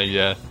like,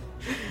 yeah.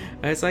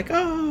 It's like,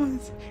 oh,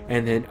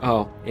 and then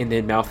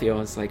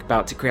Malthael is like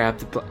about to grab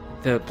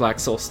the Black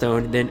Soul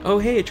Stone, and then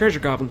hey, a treasure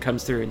goblin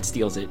comes through and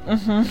steals it.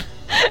 Mm-hmm.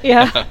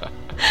 Yeah.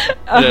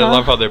 I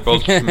love how they're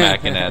both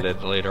smacking at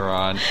it later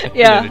on.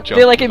 Yeah,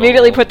 they like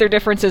immediately put their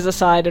differences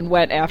aside and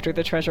went after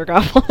the treasure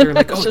goblin. They're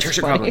like, oh,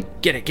 treasure goblin,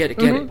 get it.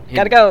 Mm-hmm.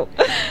 Gotta go.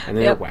 And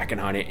then they're whacking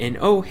on it, and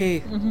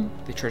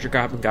the treasure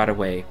goblin got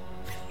away.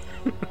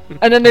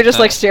 And then they're just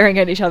like staring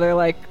at each other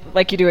like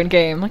you do in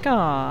game, like,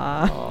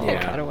 aw,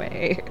 it got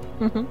away.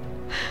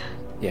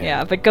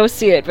 Yeah, but go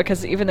see it,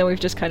 because even though we've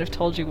just kind of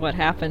told you what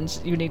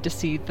happens, you need to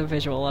see the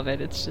visual of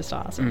it. It's just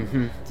awesome.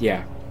 Mm-hmm.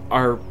 Yeah,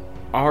 our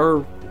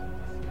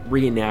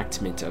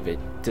reenactment of it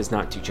does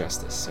not do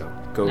justice, so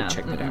go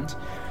check that out.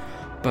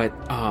 But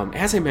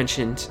as I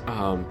mentioned,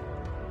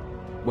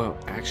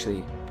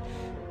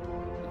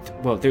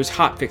 there's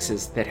hot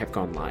fixes that have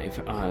gone live.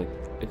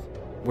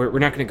 We're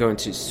not going to go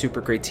into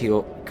super great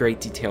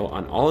detail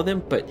on all of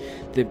them, but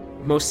the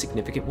most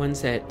significant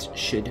ones that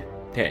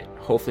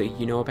hopefully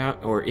you know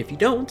about, or if you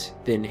don't,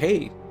 then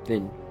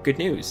good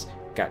news.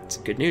 Got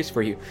some good news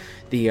for you.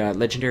 The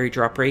legendary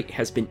drop rate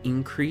has been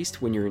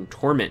increased when you're in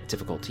Torment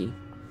difficulty,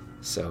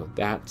 so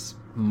that's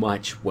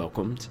much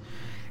welcomed.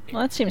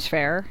 Well, that seems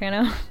fair,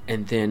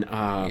 And then,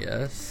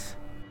 yes.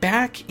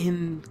 Back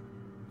in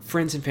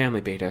Friends and Family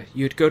Beta,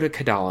 you'd go to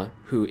Kadala,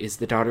 who is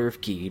the daughter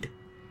of Geed,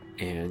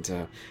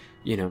 and,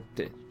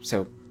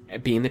 so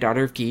being the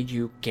daughter of Geed,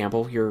 you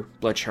gamble your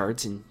blood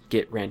shards and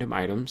get random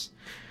items.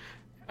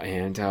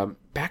 And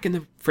back in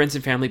the Friends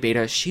and Family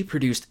Beta, she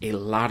produced a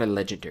lot of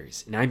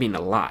legendaries, and I mean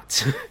a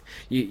lot.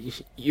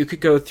 you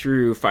could go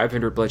through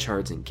 500 blood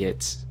shards and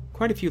get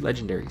quite a few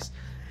legendaries.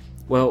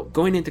 Well,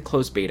 going into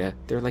closed beta,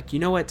 they're like, you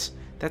know what?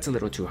 That's a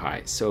little too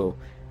high. So,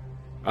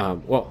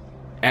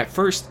 at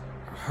first,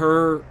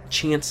 her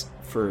chance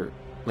for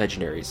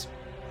legendaries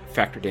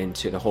factored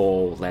into the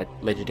whole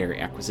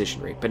legendary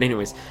acquisition rate. But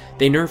anyways,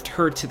 they nerfed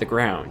her to the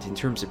ground in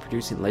terms of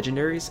producing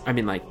legendaries. I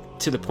mean, like,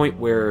 to the point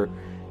where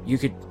you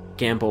could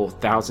gamble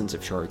thousands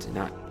of shards and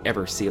not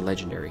ever see a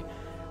legendary.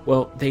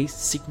 Well, they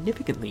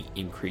significantly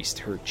increased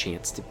her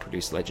chance to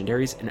produce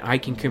legendaries, and I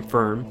can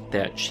confirm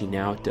that she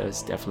now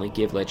does definitely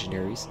give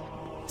legendaries.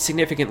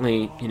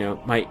 Significantly,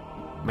 might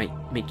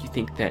make you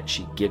think that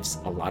she gives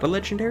a lot of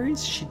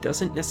legendaries. She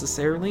doesn't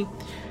necessarily.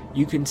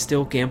 You can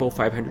still gamble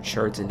 500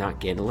 shards and not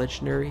get a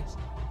legendary,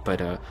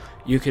 but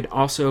you could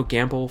also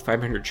gamble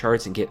 500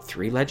 shards and get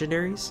 3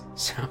 legendaries.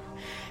 So,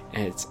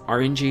 it's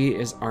RNG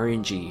is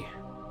RNG.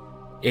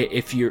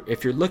 If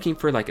you're looking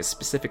for like a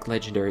specific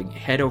legendary,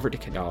 head over to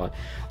Kadala.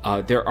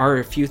 There are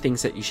a few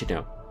things that you should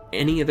know.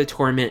 Any of the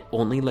Torment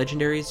only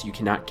legendaries you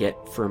cannot get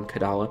from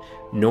Kadala,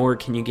 nor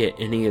can you get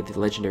any of the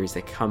legendaries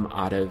that come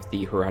out of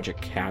the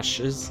Horadric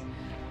caches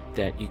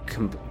that you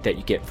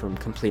get from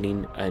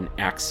completing an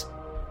axe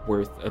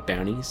worth of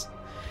bounties.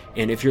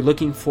 And if you want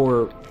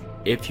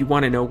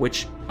to know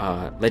which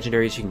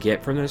legendaries you can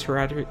get from those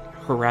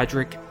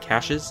Horadric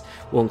caches,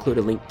 we'll include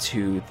a link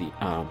to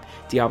the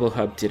Diablo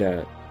Hub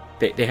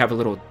They have a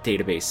little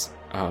database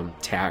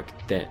tag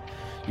that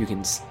you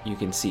can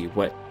see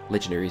what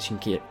legendaries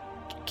you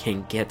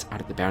can get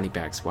out of the bounty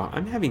bags. Wow,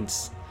 I'm having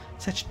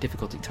such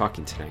difficulty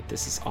talking tonight.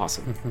 This is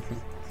awesome.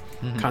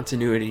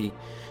 Continuity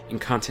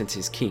and content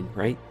is king,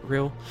 right?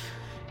 Real?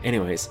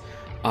 Anyways,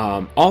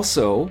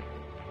 also,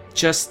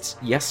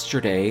 just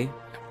yesterday,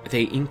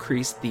 they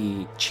increased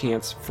the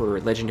chance for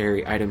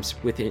legendary items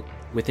within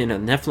a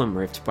Nephilim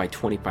Rift by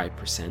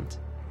 25%.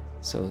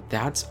 So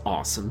that's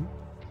awesome.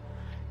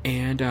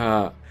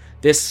 And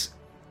this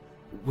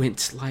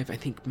went live, I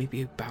think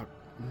maybe about,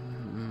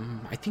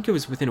 I think it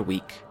was within a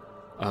week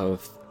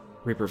of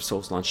Reaper of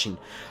Souls launching.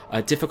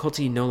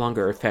 Difficulty no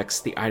longer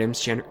affects the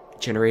items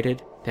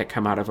generated that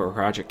come out of a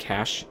Horadric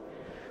cache.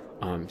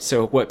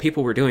 So what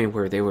people were doing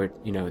were they would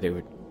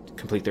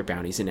complete their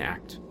bounties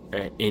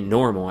in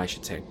normal, I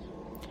should say,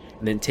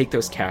 and then take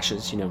those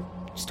caches,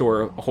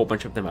 store a whole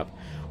bunch of them up,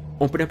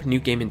 open up a new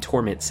game in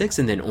Torment 6,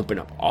 and then open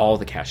up all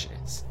the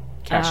caches.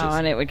 Oh,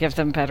 and it would give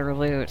them better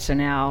loot. So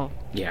now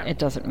it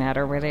doesn't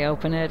matter where they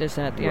open it. Is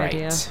that the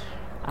idea?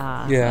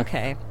 Yeah.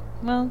 Okay.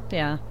 Well,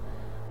 yeah.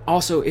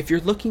 Also, if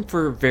you're looking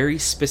for very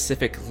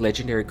specific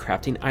legendary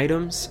crafting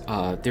items,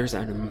 there's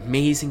an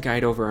amazing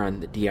guide over on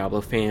the Diablo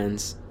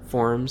fans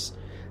forums.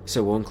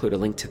 So we'll include a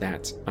link to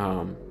that.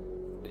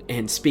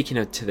 And speaking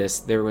of to this,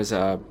 there was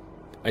a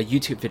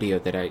YouTube video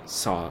that I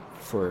saw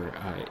for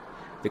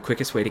the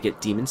quickest way to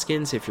get demon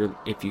skins if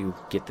you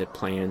get the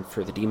plan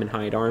for the demon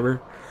hide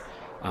armor.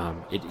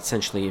 It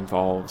essentially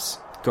involves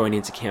going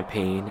into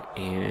campaign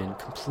and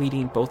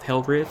completing both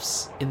Hell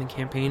Rifts in the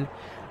campaign,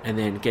 and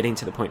then getting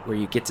to the point where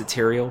you get to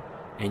Tyrael,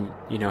 and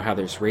you know how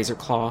there's Razor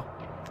Claw,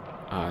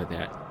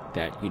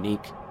 that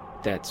unique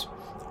that's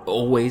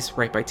always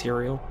right by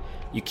Tyrael.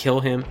 You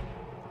kill him,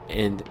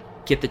 and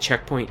get the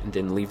checkpoint and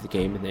then leave the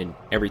game, and then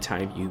every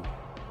time you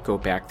go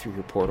back through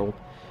your portal,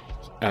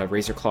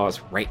 Razor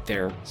Claw's right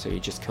there, so you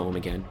just kill him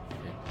again.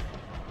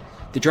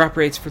 The drop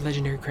rates for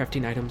legendary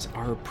crafting items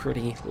are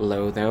pretty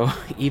low, though.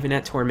 Even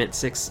at Torment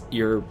 6,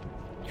 you're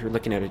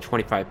looking at a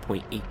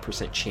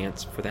 25.8%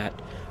 chance for that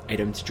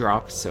item to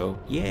drop, so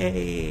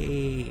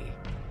yay!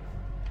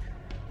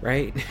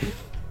 Right?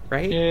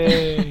 Right?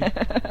 Yay!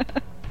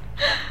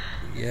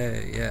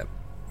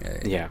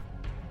 Yeah.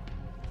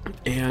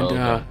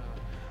 And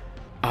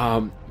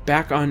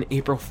back on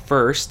April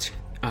 1st,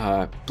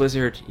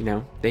 Blizzard,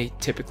 they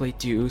typically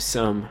do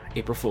some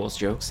April Fool's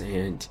jokes,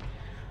 and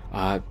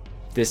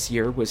this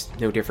year was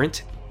no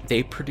different.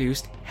 They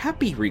produced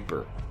Happy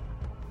Reaper,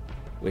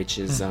 which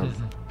is Is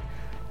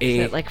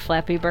it like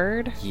Flappy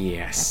Bird?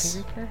 Yes.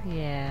 Happy Reaper?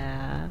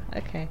 Yeah.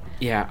 Okay.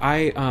 Yeah,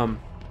 I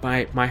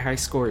my high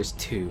score is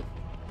 2.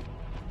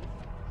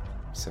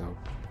 So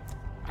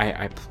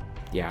I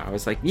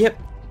was like,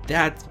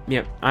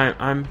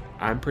 I'm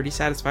pretty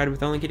satisfied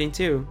with only getting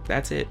 2.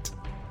 That's it.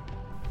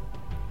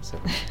 So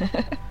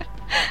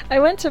I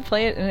went to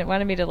play it and it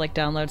wanted me to like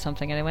download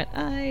something, and I went,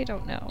 I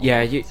don't know.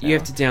 Yeah, you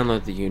have to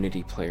download the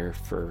Unity player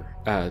for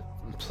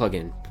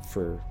plugin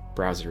for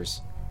browsers.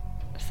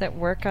 Does that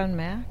work on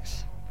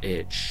Macs?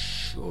 It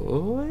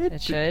should.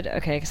 It should.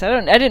 Okay, because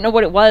I didn't know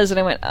what it was, and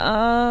I went,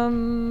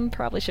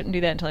 probably shouldn't do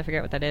that until I figure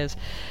out what that is.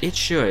 It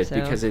should,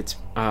 because it's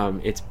a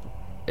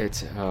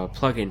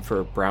plugin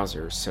for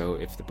browsers. So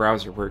if the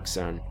browser works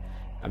on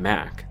a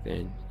Mac,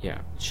 then yeah,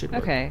 it should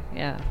work. Okay,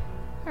 yeah.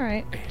 All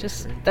right.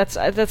 Just that's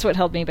what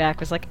held me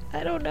back. Was like,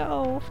 I don't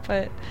know,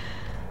 but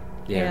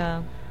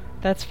yeah.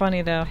 That's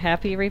funny though.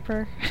 Happy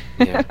Reaper.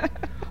 Yeah.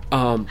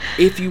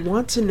 If you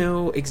want to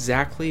know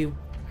exactly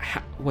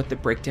what the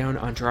breakdown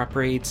on drop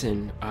rates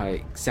and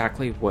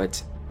exactly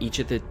what each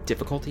of the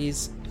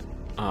difficulties,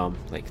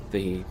 like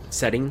the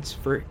settings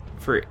for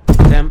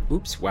them.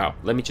 Oops! Wow.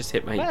 Let me just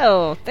hit my.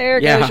 Oh,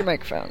 there goes your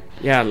microphone.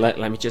 Yeah.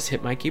 Let me just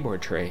hit my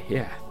keyboard tray.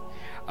 Yeah.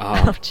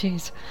 Oh,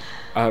 jeez.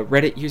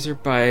 Reddit user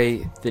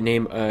by the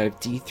name of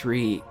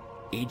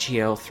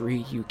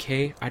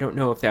D3AGL3UK. I don't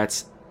know if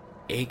that's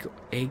Eagle.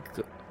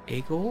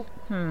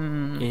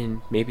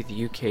 And maybe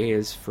the UK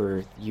is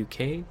for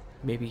UK.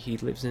 Maybe he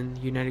lives in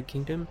the United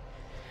Kingdom.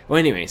 Well,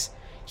 anyways,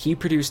 he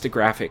produced a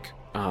graphic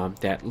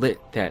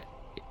that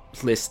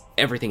lists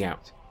everything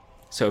out.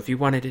 So if you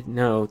wanted to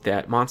know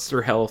that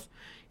monster health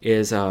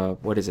is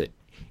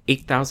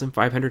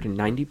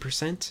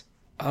 8,590%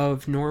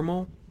 of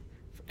normal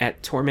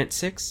at Torment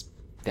 6,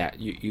 that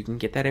you can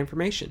get that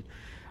information.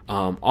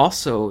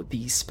 Also,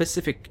 the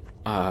specific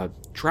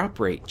drop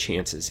rate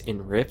chances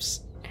in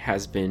Rifts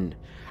has been,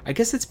 I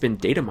guess it's been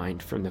data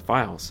mined from the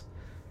files.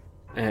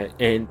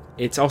 And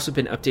it's also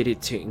been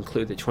updated to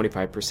include the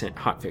 25%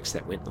 hotfix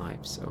that went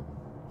live, so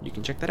you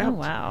can check that out. Oh,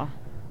 wow.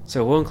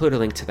 So we'll include a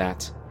link to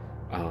that.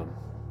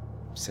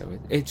 So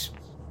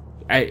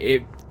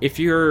if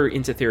you're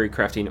into theory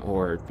crafting,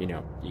 or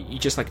you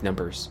just like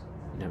numbers,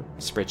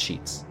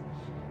 spreadsheets,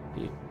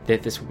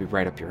 this would be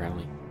right up your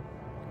alley.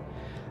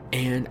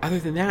 And other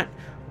than that,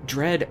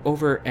 Dread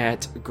over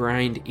at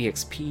Grind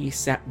EXP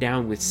sat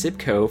down with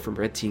Sibco from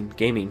Red Team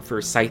Gaming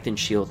for Scythe and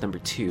Shield number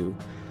 2.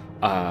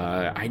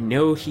 I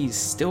know he's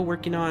still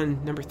working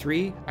on number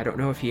 3. I don't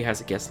know if he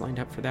has a guest lined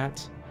up for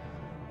that,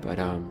 but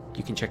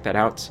you can check that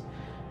out.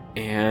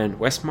 And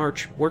West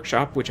March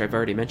Workshop, which I've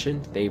already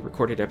mentioned, they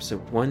recorded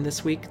episode 1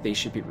 this week. They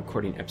should be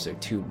recording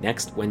episode 2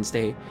 next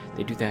Wednesday.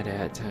 They do that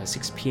at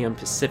 6 p.m.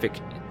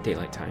 Pacific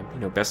Daylight Time,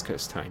 Best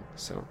Coast time.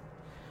 So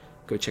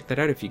go check that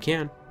out if you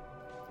can,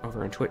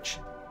 over on Twitch.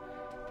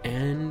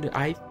 And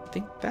I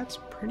think that's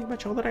pretty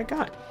much all that I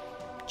got.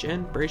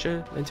 Jen,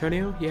 Brazia,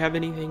 Antonio, you have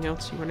anything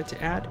else you wanted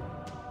to add?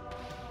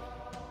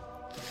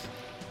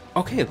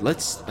 Okay,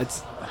 let's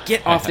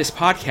get off this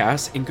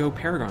podcast and go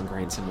Paragon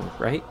grind some more,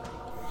 right?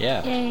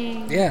 Yeah.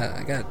 Yay. Yeah,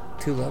 I got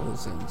 2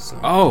 levels in, so...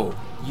 Oh,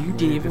 you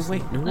didn't even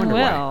wait. No wonder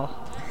why.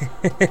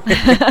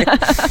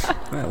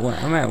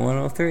 I'm at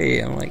 103.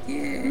 I'm like,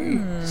 yay.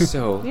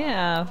 So...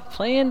 Yeah,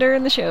 playing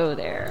during the show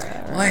there.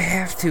 Well, I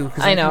have to.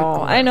 'Cause I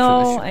know.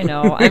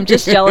 I'm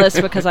just jealous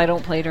because I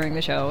don't play during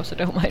the show, so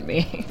don't mind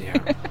me.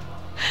 Yeah.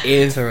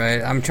 It's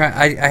alright. I'm trying.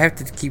 I have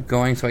to keep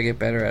going so I get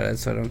better at it,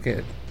 so I don't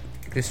get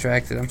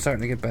distracted. I'm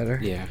starting to get better.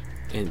 Yeah.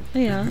 And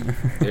Yeah.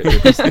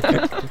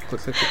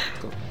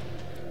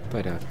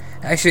 But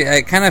actually,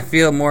 I kind of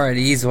feel more at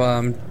ease while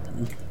I'm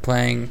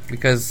playing,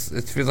 because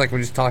it feels like we're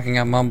just talking.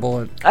 I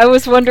mumble. I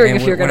was wondering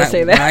if you were going to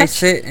say that. When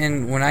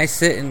I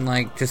sit and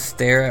like just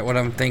stare at what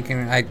I'm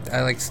thinking, I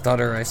like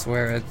stutter. I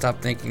swear, I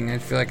stop thinking. I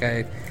feel like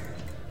I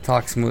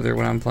talk smoother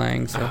when I'm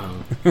playing. So.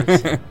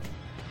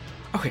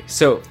 Okay,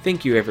 so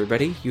thank you,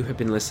 everybody. You have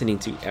been listening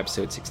to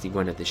episode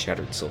 61 of the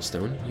Shattered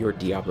Soulstone, your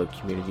Diablo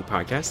community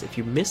podcast. If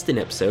you missed an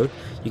episode,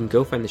 you can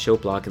go find the show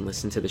blog and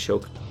listen to the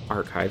show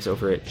archives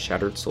over at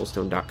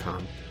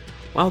shatteredsoulstone.com.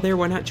 While there,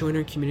 why not join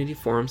our community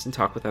forums and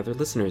talk with other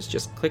listeners?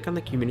 Just click on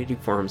the community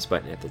forums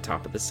button at the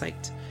top of the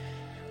site.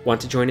 Want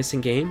to join us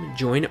in-game?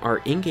 Join our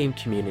in-game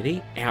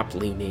community,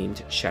 aptly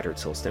named Shattered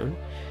Soulstone.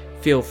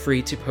 Feel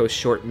free to post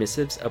short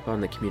missives up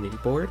on the community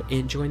board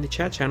and join the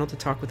chat channel to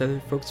talk with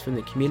other folks from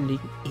the community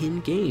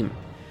in-game.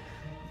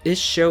 This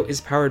show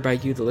is powered by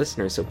you, the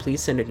listener, so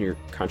please send in your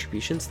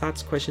contributions,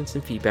 thoughts, questions,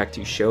 and feedback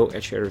to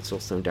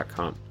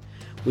show@shatteredsoulstone.com.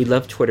 We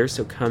love Twitter,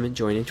 so come and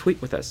join and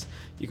tweet with us.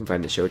 You can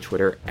find the show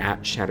Twitter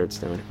at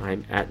ShatteredStone.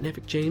 I'm at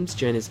Nevik James.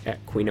 Jen is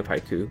at Queen of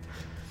Haiku.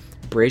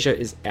 Brazia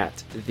is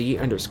at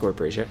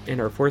 @the_Brazia,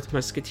 and our fourth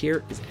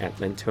musketeer is at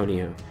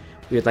Lentonio.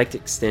 We would like to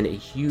extend a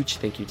huge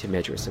thank you to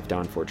Medris of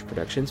Dawnforge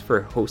Productions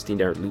for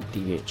hosting our Loot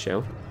Deviant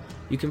show.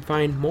 You can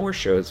find more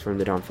shows from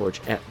the Dawnforge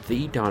at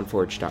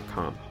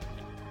thedawnforge.com.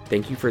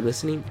 Thank you for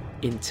listening.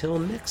 Until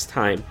next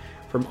time,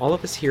 from all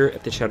of us here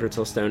at the Shattered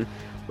Soulstone,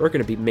 we're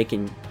going to be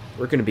making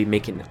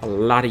a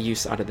lot of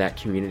use out of that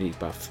community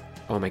buff.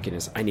 Oh my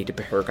goodness, I need to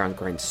Paragon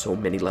grind so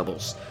many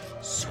levels.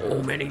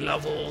 So many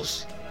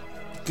levels.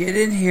 Get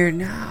in here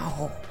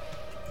now.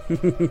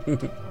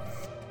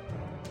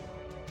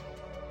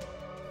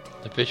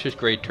 The vicious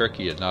gray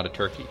turkey is not a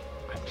turkey.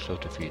 I'm so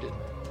defeated.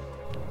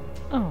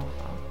 Oh.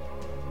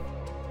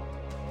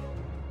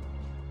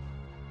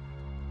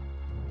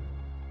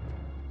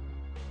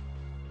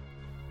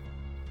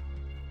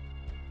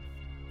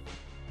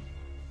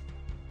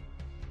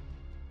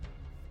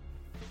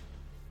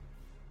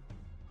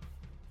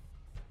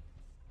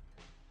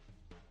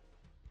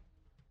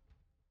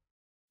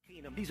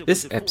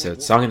 This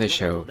episode's Song of the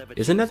Show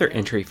is another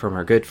entry from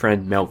our good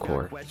friend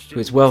Melkor, who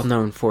is well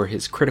known for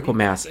his Critical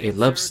Mass A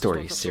Love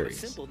Story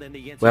series.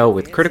 Well,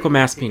 with Critical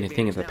Mass being a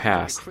thing of the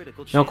past,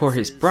 Melkor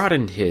has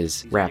broadened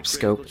his rap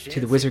scope to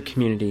the wizard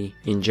community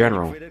in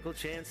general,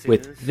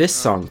 with this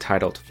song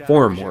titled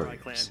Forum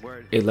Warriors,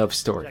 A Love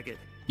Story.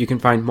 You can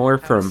find more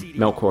from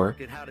Melkor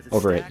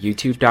over at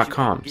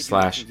youtube.com/MikeyMaze.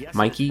 That's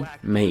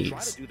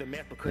MikeyMayez.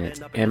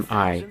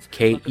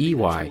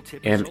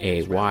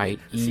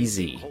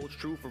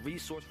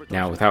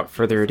 Now, without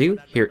further ado,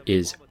 here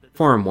is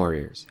Forum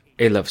Warriors,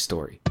 A Love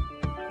Story.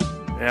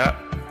 Yeah.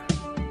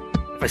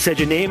 If I said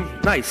your name,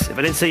 nice. If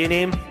I didn't say your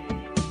name,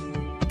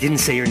 didn't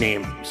say your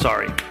name.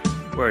 Sorry.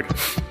 Word.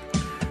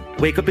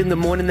 Wake up in the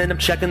morning, then I'm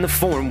checking the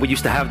forum. We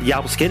used to have the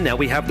owl skin, now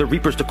we have the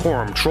Reaper's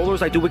decorum.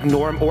 Trollers, I do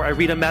ignore them, or I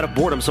read them out of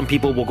boredom. Some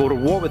people will go to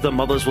war with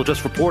them, others will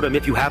just report them.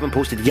 If you haven't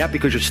posted yet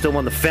because you're still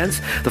on the fence,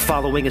 the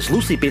following is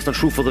loosely based on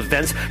truthful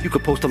events. You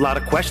could post a lot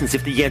of questions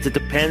if the answer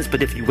depends,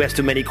 but if you ask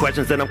too many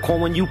questions, then I'm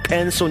calling you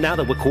pen. So now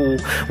that we're cool,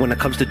 when it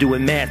comes to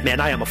doing math,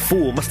 man, I am a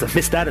fool. Must have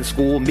missed that in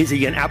school.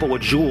 Mizzy and Apple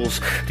with Jules.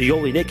 The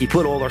only Nicky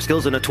put all our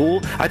skills in a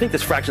tool. I think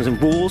there's fractions and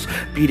rules.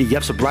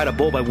 BDF's a brighter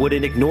bulb, I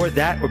wouldn't ignore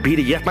that. Or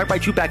BDF might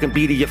write you back in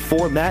BDF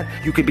format.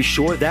 You can be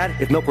sure that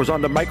if Melkor's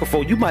on the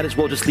microphone, you might as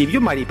well just leave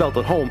your mighty belt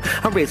at home.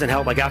 I'm raising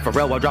hell like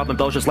Apharel while dropping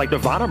bells just like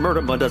Nirvana.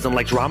 Murder Bun doesn't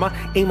like drama.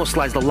 Amos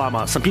slides the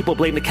llama. Some people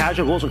blame the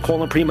casuals and call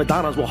them prima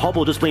donnas, while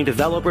Hubble just blame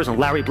developers and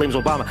Larry blames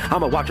Obama.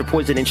 I'm a watcher,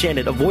 poison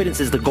enchanted.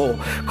 Avoidance is the goal.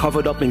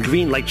 Covered up in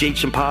green like Jade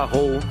Champagne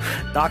hole.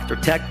 Dr.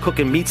 Tech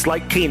cooking meats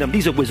like Keenum.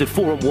 These are wizard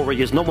forum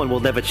warriors. No one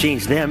will ever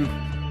change them.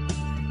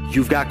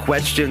 You've got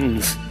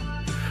questions.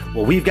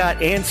 Well, we've got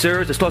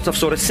answers. It starts off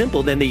sort of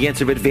simple, then the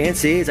answer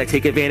advances. I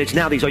take advantage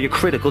now. These are your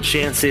critical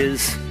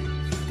chances.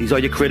 These are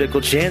your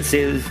critical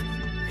chances.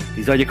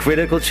 These are your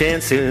critical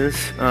chances.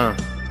 Shout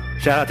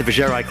out to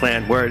Vigerai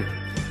clan. Word.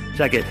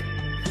 Check it.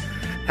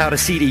 How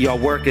does CDR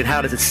work and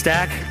how does it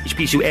stack? Each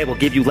piece you add will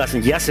give you less,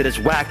 and yes, it is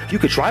whack. You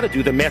could try to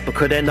do the math, but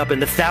could end up in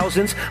the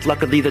thousands.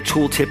 Luckily, the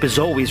tooltip is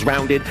always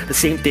rounded. The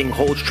same thing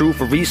holds true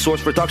for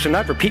resource reduction.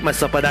 I'd repeat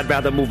myself, but I'd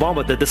rather move on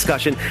with the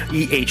discussion.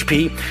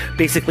 EHP,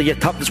 basically a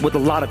toughness with a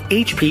lot of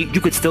HP.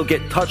 You could still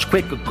get touched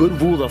quick. A good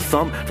rule of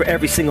thumb for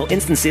every single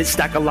instance is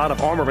stack a lot of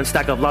armor and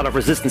stack a lot of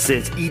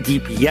resistances.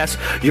 EDPS,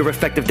 your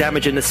effective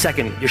damage in a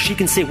second. Your she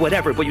can say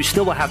whatever, but you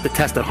still will have to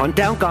test it. Hunt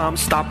down Gom,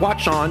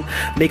 stopwatch on.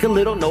 Make a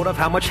little note of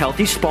how much health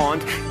he spawned.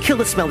 Kill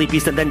the smelly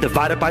beast and then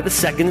divide it by the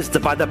seconds.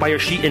 Divide that by your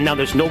sheet and now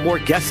there's no more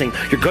guessing.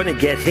 You're gonna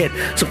get hit.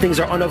 Some things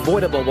are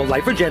unavoidable. Well,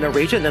 life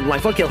regeneration and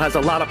life on kill has a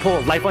lot of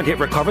pull. Life on hit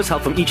recovers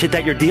health from each hit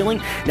that you're dealing.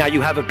 Now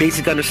you have a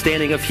basic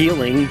understanding of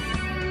healing.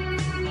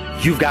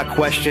 You've got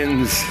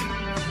questions.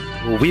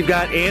 Well, we've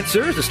got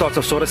answers. It starts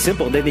off sort of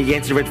simple, then the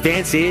answer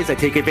advances. I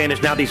take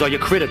advantage now. These are your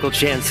critical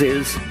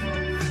chances.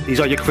 These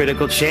are your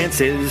critical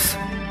chances.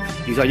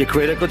 These are your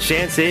critical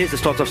chances. It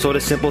starts off sort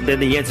of simple, then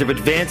the answer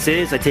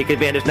advances. I take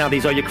advantage now.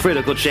 These are your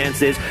critical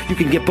chances. You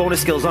can get bonus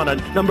skills on a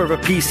number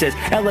of pieces.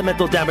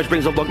 Elemental damage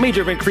brings along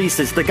major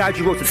increases. The guide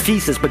you wrote the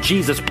thesis, but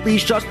Jesus,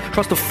 please just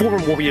trust the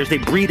forum warriors. They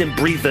breed and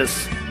breathe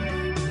this.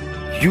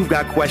 You've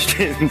got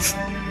questions.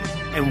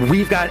 And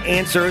we've got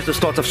answers. It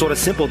starts off sort of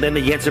simple, then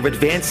the answer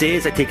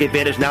advances. I take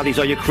advantage now. These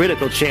are your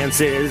critical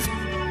chances.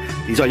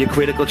 These are your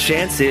critical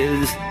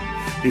chances.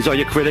 These are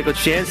your critical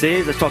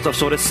chances. It starts off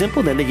sort of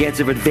simple, then the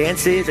answer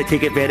advances. I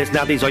take advantage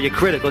now. These are your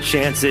critical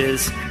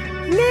chances.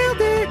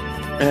 Nailed it.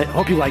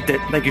 Hope you liked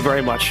it. Thank you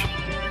very much.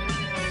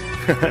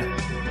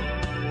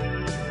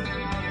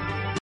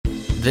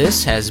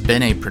 This has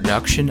been a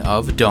production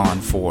of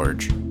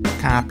Dawnforge.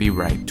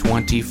 Copyright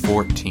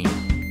 2014.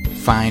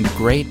 Find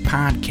great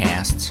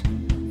podcasts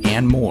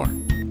and more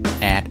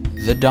at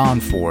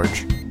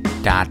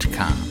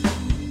thedawnforge.com.